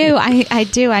 I do. I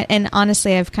do. And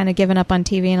honestly, I've kind of given up on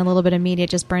TV, and a little bit of media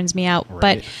just burns me out.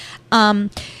 Right.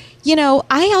 But,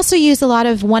 I also use a lot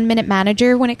of 1 Minute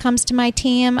Manager when it comes to my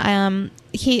team.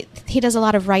 He does a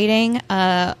lot of writing,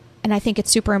 and I think it's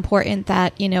super important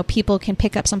that, people can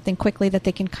pick up something quickly that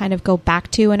they can kind of go back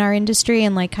to in our industry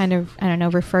and like kind of,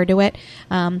 refer to it.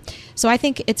 So I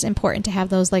think it's important to have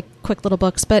those like quick little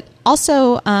books, but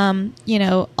also,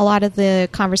 a lot of the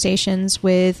conversations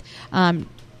with,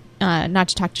 Not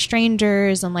to Talk to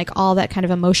Strangers and like all that kind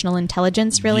of emotional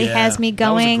intelligence really has me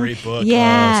going. That was a great book.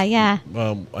 Yeah.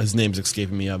 His name's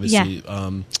escaping me, obviously.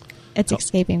 Yeah. It's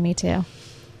escaping me too.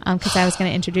 Because I was going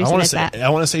to introduce it as that. I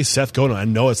want to say Seth Godin. I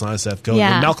know it's not Seth Godin.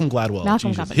 Yeah. Malcolm Gladwell.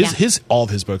 All of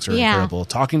his books are incredible.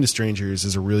 Talking to Strangers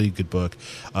is a really good book.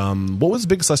 What was the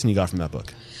biggest lesson you got from that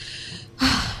book?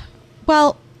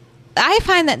 Well, I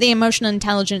find that the emotional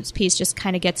intelligence piece just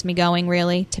kind of gets me going,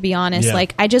 really, to be honest. Yeah.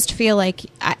 Like, I just feel like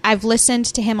I've listened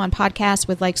to him on podcasts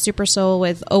with like Super Soul,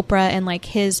 with Oprah, and like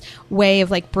his way of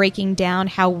like breaking down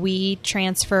how we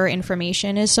transfer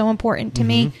information is so important to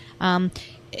me. I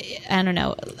don't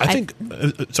know. I think.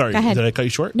 Sorry, go ahead. Did I cut you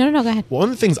short? No, go ahead. Well, one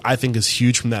of the things I think is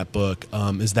huge from that book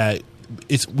is that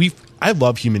I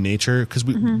love human nature because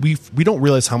we don't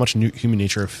realize how much human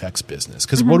nature affects business.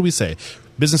 Because what do we say?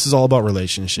 Business is all about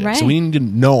relationships. Right. So we need to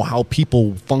know how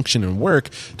people function and work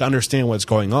to understand what's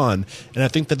going on. And I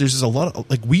think that there's just a lot of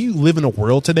like we live in a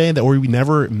world today that we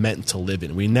never meant to live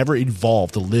in. We never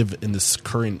evolved to live in this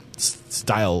current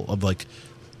style of like,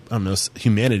 I don't know,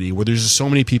 humanity, where there's just so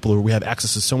many people, where we have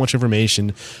access to so much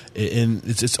information, and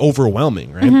it's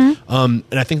overwhelming, right? And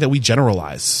I think that we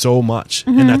generalize so much,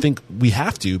 and I think we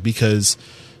have to, because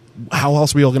how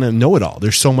else are we all going to know it all?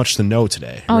 There's so much to know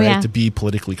today, right? Yeah. To be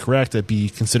politically correct, to be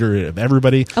considerate of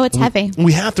everybody. Oh, it's heavy.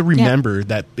 We have to remember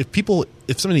that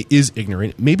if somebody is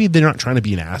ignorant, maybe they're not trying to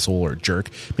be an asshole or a jerk.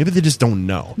 Maybe they just don't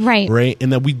know. Right.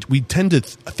 And that we tend to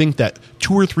think that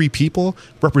 2 or 3 people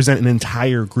represent an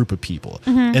entire group of people.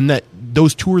 And that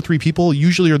those 2 or 3 people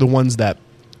usually are the ones that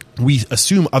we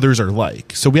assume others are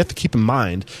like. So we have to keep in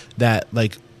mind that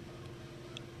like,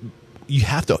 you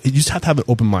just have to have an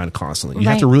open mind constantly. You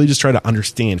have to really just try to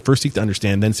understand. First seek to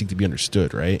understand, then seek to be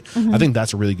understood, right? I think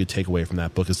that's a really good takeaway from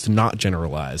that book, is to not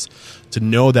generalize, to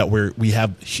know that we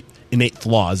have innate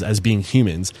flaws as being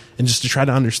humans, and just to try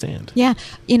to understand. Yeah.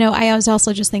 I was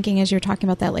also just thinking as you're talking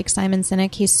about that, like Simon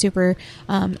Sinek, he's super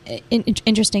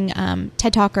interesting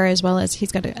TED Talker, as well as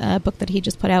he's got a book that he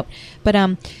just put out. But,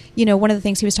 one of the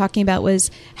things he was talking about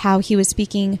was how he was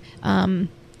speaking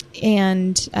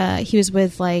and he was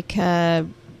with like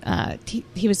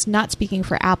he was not speaking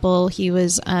for Apple. He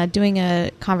was doing a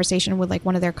conversation with like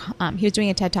one of their he was doing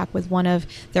a TED Talk with one of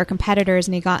their competitors,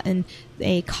 and he got in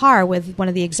a car with one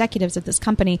of the executives of this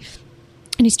company,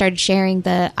 and he started sharing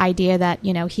the idea that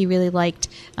he really liked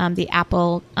the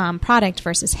Apple product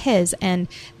versus his, and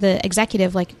the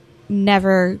executive like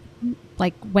never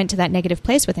like went to that negative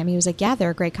place with him. He was like, yeah, they're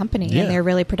a great company and they're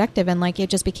really productive. And like, it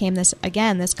just became this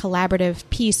collaborative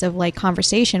piece of like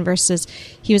conversation, versus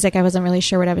he was like, I wasn't really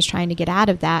sure what I was trying to get out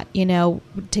of that,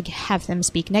 to have them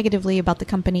speak negatively about the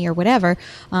company or whatever.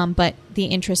 But the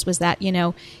interest was that,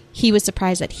 he was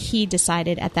surprised that he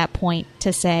decided at that point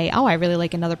to say, oh, I really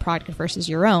like another product versus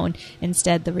your own.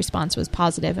 Instead, the response was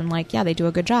positive and like, yeah, they do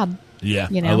a good job. Yeah.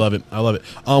 I love it.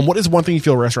 What is one thing you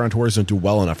feel restaurateurs don't do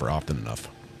well enough or often enough?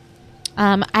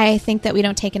 I think that we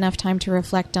don't take enough time to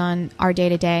reflect on our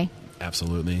day-to-day.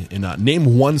 Absolutely. And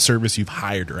name one service you've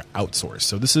hired or outsourced.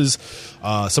 So this is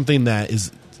something that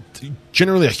is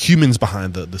generally a humans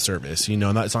behind the service.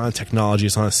 It's not a technology,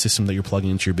 it's not a system that you're plugging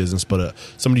into your business, but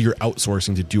somebody you're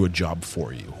outsourcing to do a job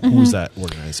for you. Who is that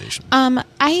organization?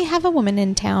 I have a woman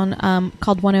in town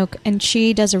called One Oak, and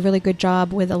she does a really good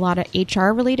job with a lot of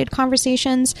HR-related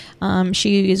conversations.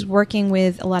 She is working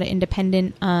with a lot of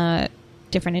independent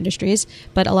different industries,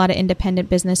 but a lot of independent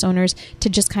business owners to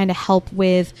just kind of help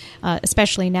with,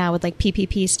 especially now with like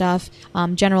PPP stuff,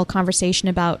 general conversation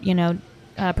about,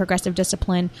 progressive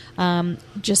discipline,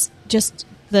 just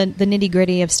the nitty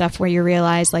gritty of stuff where you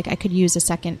realize like I could use a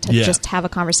second to Yeah. just have a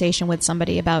conversation with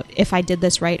somebody about if I did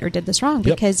this right or did this wrong,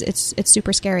 because it's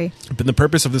super scary. But the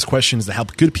purpose of this question is to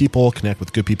help good people connect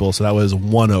with good people. So that was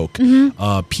One Oak.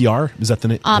 PR, is that the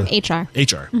name? HR.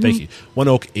 HR. Thank you. One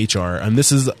Oak HR. And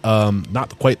this is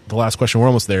not quite the last question. We're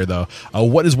almost there, though.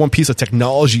 What is one piece of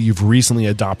technology you've recently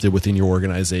adopted within your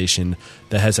organization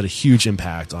that has had a huge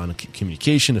impact on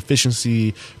communication,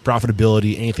 efficiency,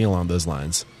 profitability, anything along those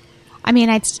lines? I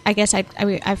mean, I guess I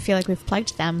feel like we've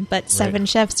plugged them, but 7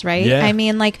 shifts, right? Yeah. I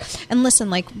mean, like, and listen,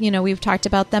 like, you know, we've talked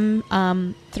about them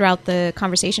throughout the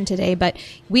conversation today, but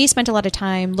we spent a lot of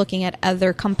time looking at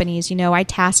other companies. You know, I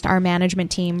tasked our management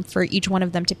team for each one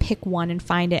of them to pick one and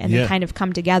find it and then kind of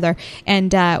come together.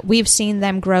 And we've seen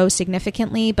them grow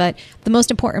significantly, but the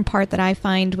most important part that I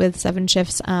find with 7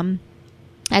 shifts,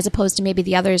 as opposed to maybe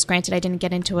the others, granted I didn't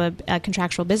get into a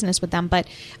contractual business with them, but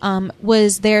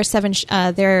was their service,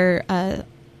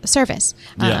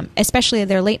 especially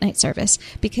their late night service,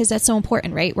 because that's so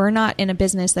important, right? We're not in a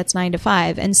business that's 9 to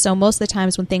 5. And so most of the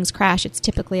times when things crash, it's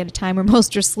typically at a time where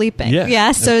most are sleeping.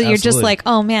 Yeah, So you're just absolutely. like,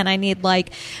 oh man, I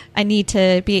need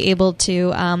to be able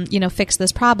to, fix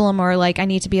this problem, or like, I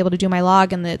need to be able to do my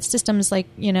log, and the system's like,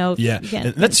 Yeah, again,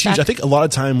 and that's huge. stuck. I think a lot of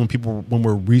time when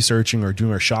we're researching or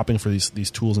doing our shopping for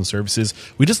these tools and services,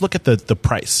 we just look at the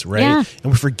price, right? Yeah.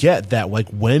 And we forget that like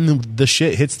when the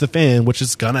shit hits the fan, which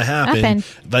is gonna happen,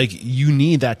 like you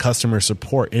need that customer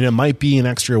support, and it might be an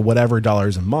extra whatever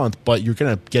dollars a month, but you're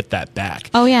gonna get that back.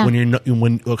 Oh, yeah. When you're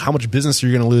not, how much business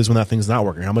you're gonna lose when that thing's not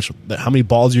working, how many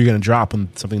balls you're gonna drop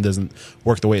when something doesn't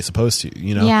work the way it's supposed to,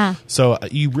 you know? Yeah. So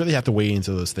you really have to weigh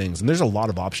into those things, and there's a lot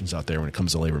of options out there when it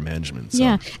comes to labor management. So.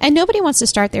 Yeah. And nobody wants to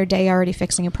start their day already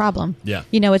fixing a problem. Yeah.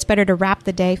 You know, it's better to wrap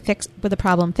the day with a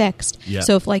problem fixed. Yeah.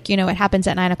 So if like, you know, it happens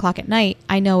at 9 o'clock at night,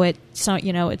 I know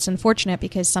it's unfortunate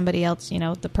because somebody else, you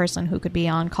know, the person who could be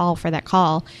on call for that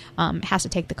call has to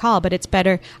take the call. But it's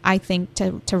better, I think,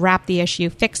 to wrap the issue,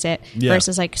 fix it,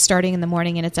 versus like starting in the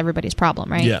morning and it's everybody's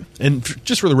problem, right? Yeah. And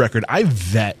just for the record, I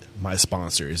vet my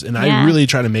sponsors, and I really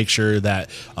try to make sure that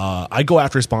I go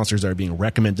after sponsors that are being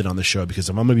recommended on the show, because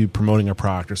if I'm going to be promoting a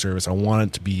product or service, I want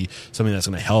it to be something that's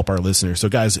going to help our listeners. So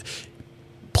guys,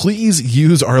 please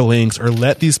use our links, or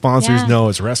let these sponsors know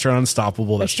it's Restaurant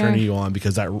Unstoppable that's turning you on,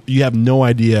 because you have no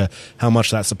idea how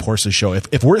much that supports the show.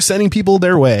 If we're sending people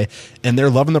their way and they're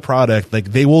loving the product,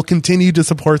 like, they will continue to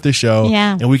support the show,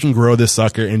 and we can grow this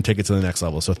sucker and take it to the next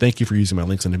level. So thank you for using my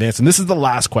links in advance. And this is the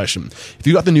last question. If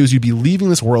you got the news, you'd be leaving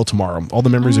this world tomorrow. All the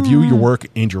memories of you, your work,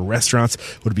 and your restaurants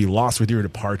would be lost with your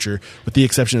departure, with the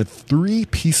exception of 3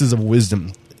 pieces of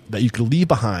wisdom that you could leave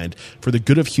behind for the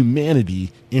good of humanity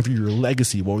and for your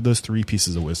legacy. What would those 3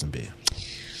 pieces of wisdom be?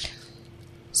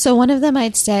 So one of them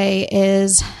I'd say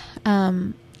is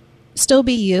still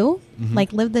be you.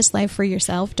 Like, live this life for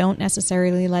yourself. Don't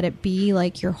necessarily let it be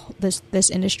like this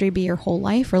industry be your whole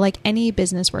life, or like any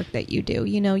business work that you do.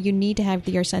 You know, you need to have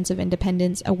your sense of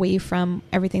independence away from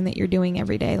everything that you're doing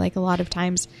every day. Like, a lot of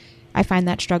times I find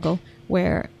that struggle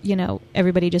where, you know,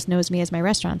 everybody just knows me as my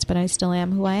restaurants, but I still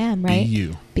am who I am, right?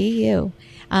 Be you.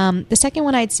 The second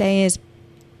one I'd say is,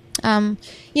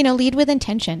 lead with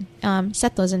intention.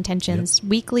 Set those intentions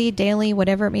weekly, daily,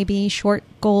 whatever it may be, short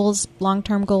goals,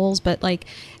 long-term goals, but like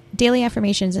daily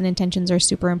affirmations and intentions are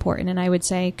super important. And I would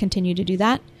say continue to do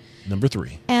that. Number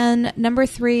 3. And number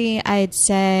 3, I'd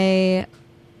say,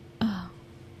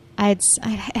 I'd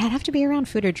have to be around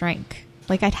food or drink.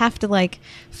 Like, I'd have to like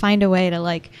find a way to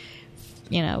like,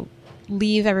 you know,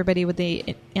 leave everybody with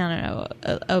a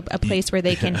place where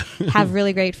they can have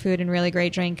really great food and really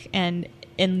great drink, and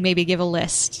maybe give a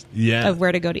list of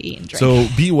where to go to eat and drink. So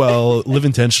be well, live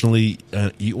intentionally,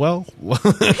 eat well.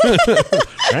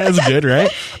 That's good,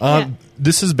 right?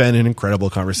 This has been an incredible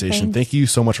conversation. Thanks. Thank you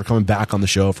so much for coming back on the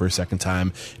show for a second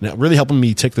time, and really helping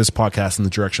me take this podcast in the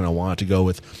direction I want it to go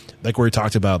with. Like we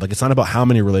talked about, like, it's not about how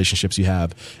many relationships you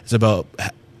have. It's about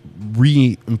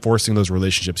reinforcing those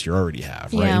relationships you already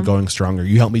have, right? And going stronger.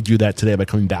 You helped me do that today by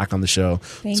coming back on the show.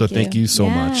 Thank you so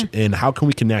much. And how can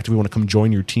we connect if we want to come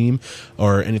join your team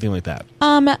or anything like that?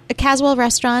 Caswell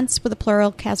Restaurants, with a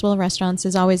plural, Caswell Restaurants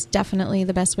is always definitely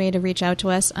the best way to reach out to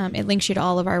us. It links you to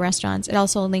all of our restaurants. It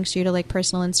also links you to like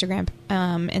personal Instagram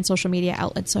and social media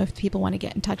outlets. So if people want to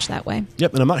get in touch that way.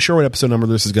 Yep. And I'm not sure what episode number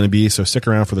this is going to be, so stick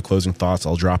around for the closing thoughts.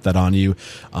 I'll drop that on you.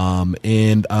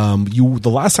 The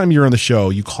last time you were on the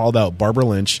show, you called out Barbara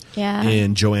Lynch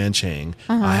and Joanne Chang.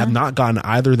 I have not gotten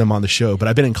either of them on the show, but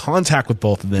I've been in contact with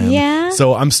both of them.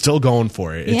 So I'm still going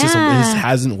for it. It just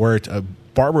hasn't worked.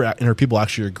 Barbara and her people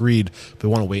actually agreed they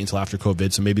want to wait until after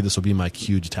COVID. So maybe this will be my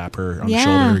cue to tap her on the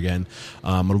shoulder again.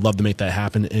 I'd love to make that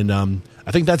happen. And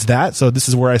I think that's that. So this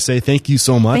is where I say thank you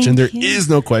so much. And there is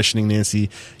no questioning, Nancy.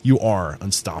 You are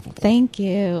unstoppable. Thank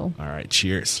you. All right.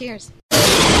 Cheers. Cheers.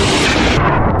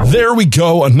 There we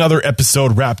go. Another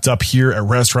episode wrapped up here at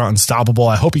Restaurant Unstoppable.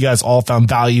 I hope you guys all found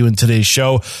value in today's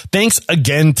show. Thanks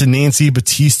again to Nancy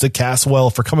Batista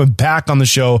Caswell for coming back on the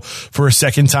show for a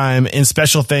second time. And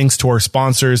special thanks to our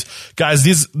sponsors. Guys,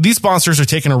 these sponsors are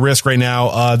taking a risk right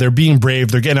now. They're being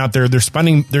brave. They're getting out there. They're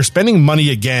spending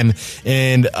money again,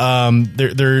 and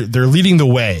they're leading the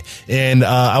way. And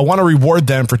I want to reward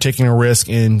them for taking a risk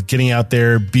and getting out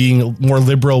there, being more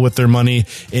liberal with their money,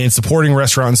 and supporting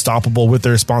Restaurant Unstoppable with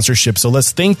their sponsorship. So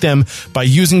let's thank them by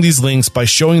using these links, by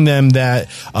showing them that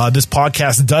this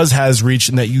podcast has reach,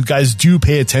 and that you guys do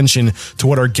pay attention to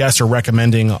what our guests are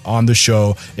recommending on the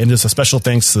show. And just a special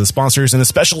thanks to the sponsors, and a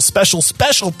special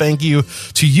thank you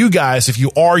to you guys if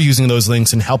you are using those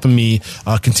links and helping me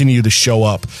continue to show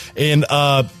up. And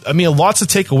I mean, lots to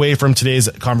take away from today's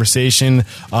conversation.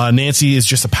 Nancy is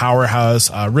just a powerhouse.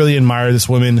 I really admire this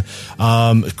woman.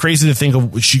 Crazy to think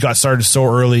of, she got started so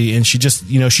early, and she just,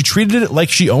 she treated it like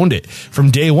she owned it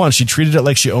from day one. She treated it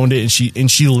like she owned it,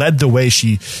 and she led the way.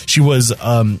 She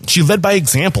led by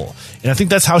example. And I think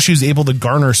that's how she was able to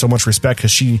garner so much respect,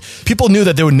 because people knew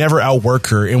that they would never outwork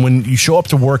her. And when you show up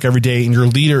to work every day and your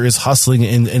leader is hustling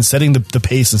and setting the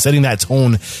pace and setting that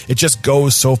tone, it just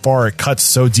goes so far. It cuts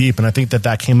so deep. And I think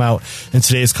that came out in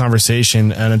today's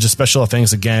conversation. And just special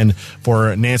thanks again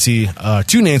for Nancy,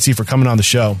 to Nancy, for coming on the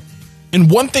show. And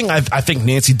one thing I think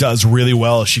Nancy does really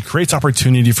well is she creates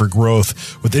opportunity for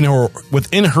growth within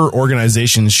her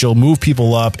organization. She'll move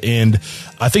people up, and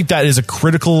I think that is a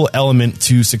critical element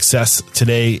to success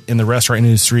today in the restaurant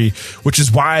industry, which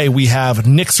is why we have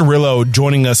Nick Cirillo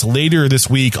joining us later this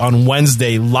week on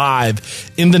Wednesday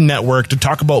live in the network to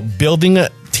talk about building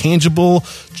tangible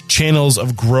channels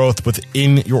of growth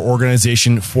within your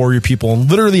organization for your people,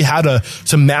 and literally how to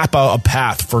map out a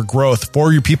path for growth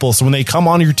for your people. So when they come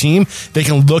on your team, they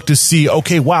can look to see,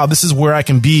 okay, wow, this is where I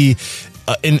can be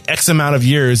in X amount of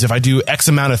years if I do X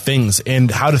amount of things, and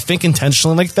how to think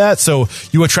intentionally like that. So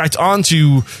you attract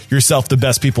onto yourself the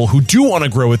best people who do want to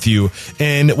grow with you.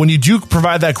 And when you do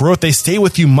provide that growth, they stay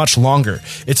with you much longer.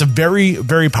 It's a very,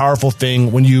 very powerful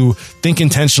thing when you think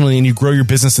intentionally and you grow your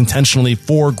business intentionally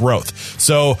for growth.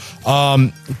 So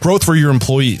growth for your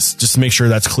employees, just to make sure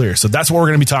that's clear. So that's what we're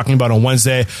going to be talking about on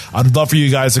Wednesday. I'd love for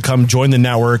you guys to come join the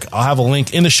network. I'll have a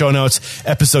link in the show notes,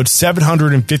 episode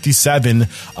 757.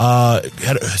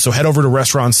 So head over to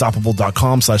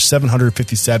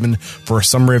restaurantunstoppable.com/757 for a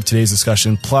summary of today's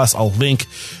discussion. Plus, I'll link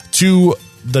to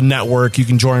the network. You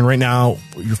can join right now.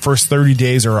 Your first 30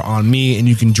 days are on me, and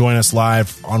you can join us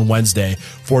live on Wednesday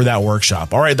for that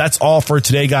workshop. All right, that's all for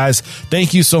today, guys.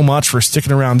 Thank you so much for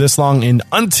sticking around this long, and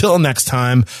until next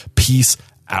time, peace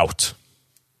out.